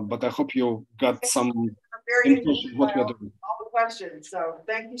 But I hope you got some input what we're doing. questions. So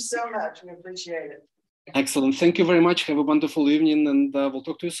thank you so much. We appreciate it. Excellent. Thank you very much. Have a wonderful evening, and we'll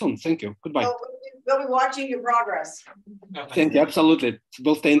talk to you soon. Thank you. Goodbye. We'll be watching your progress. Thank you. Absolutely.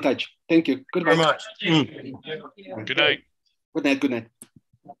 We'll stay in touch. Thank you. Goodbye. Very much. Good night. Good night. Good night.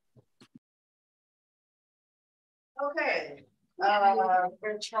 Okay. We're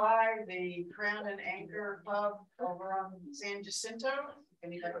gonna try the Crown and Anchor Club over on San Jacinto.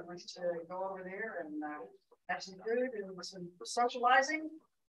 Anybody wants to go over there and have some food and some socializing?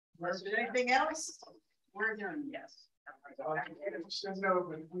 Unless there's anything else, we're doing yes.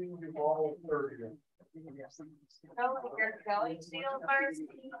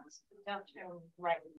 Right.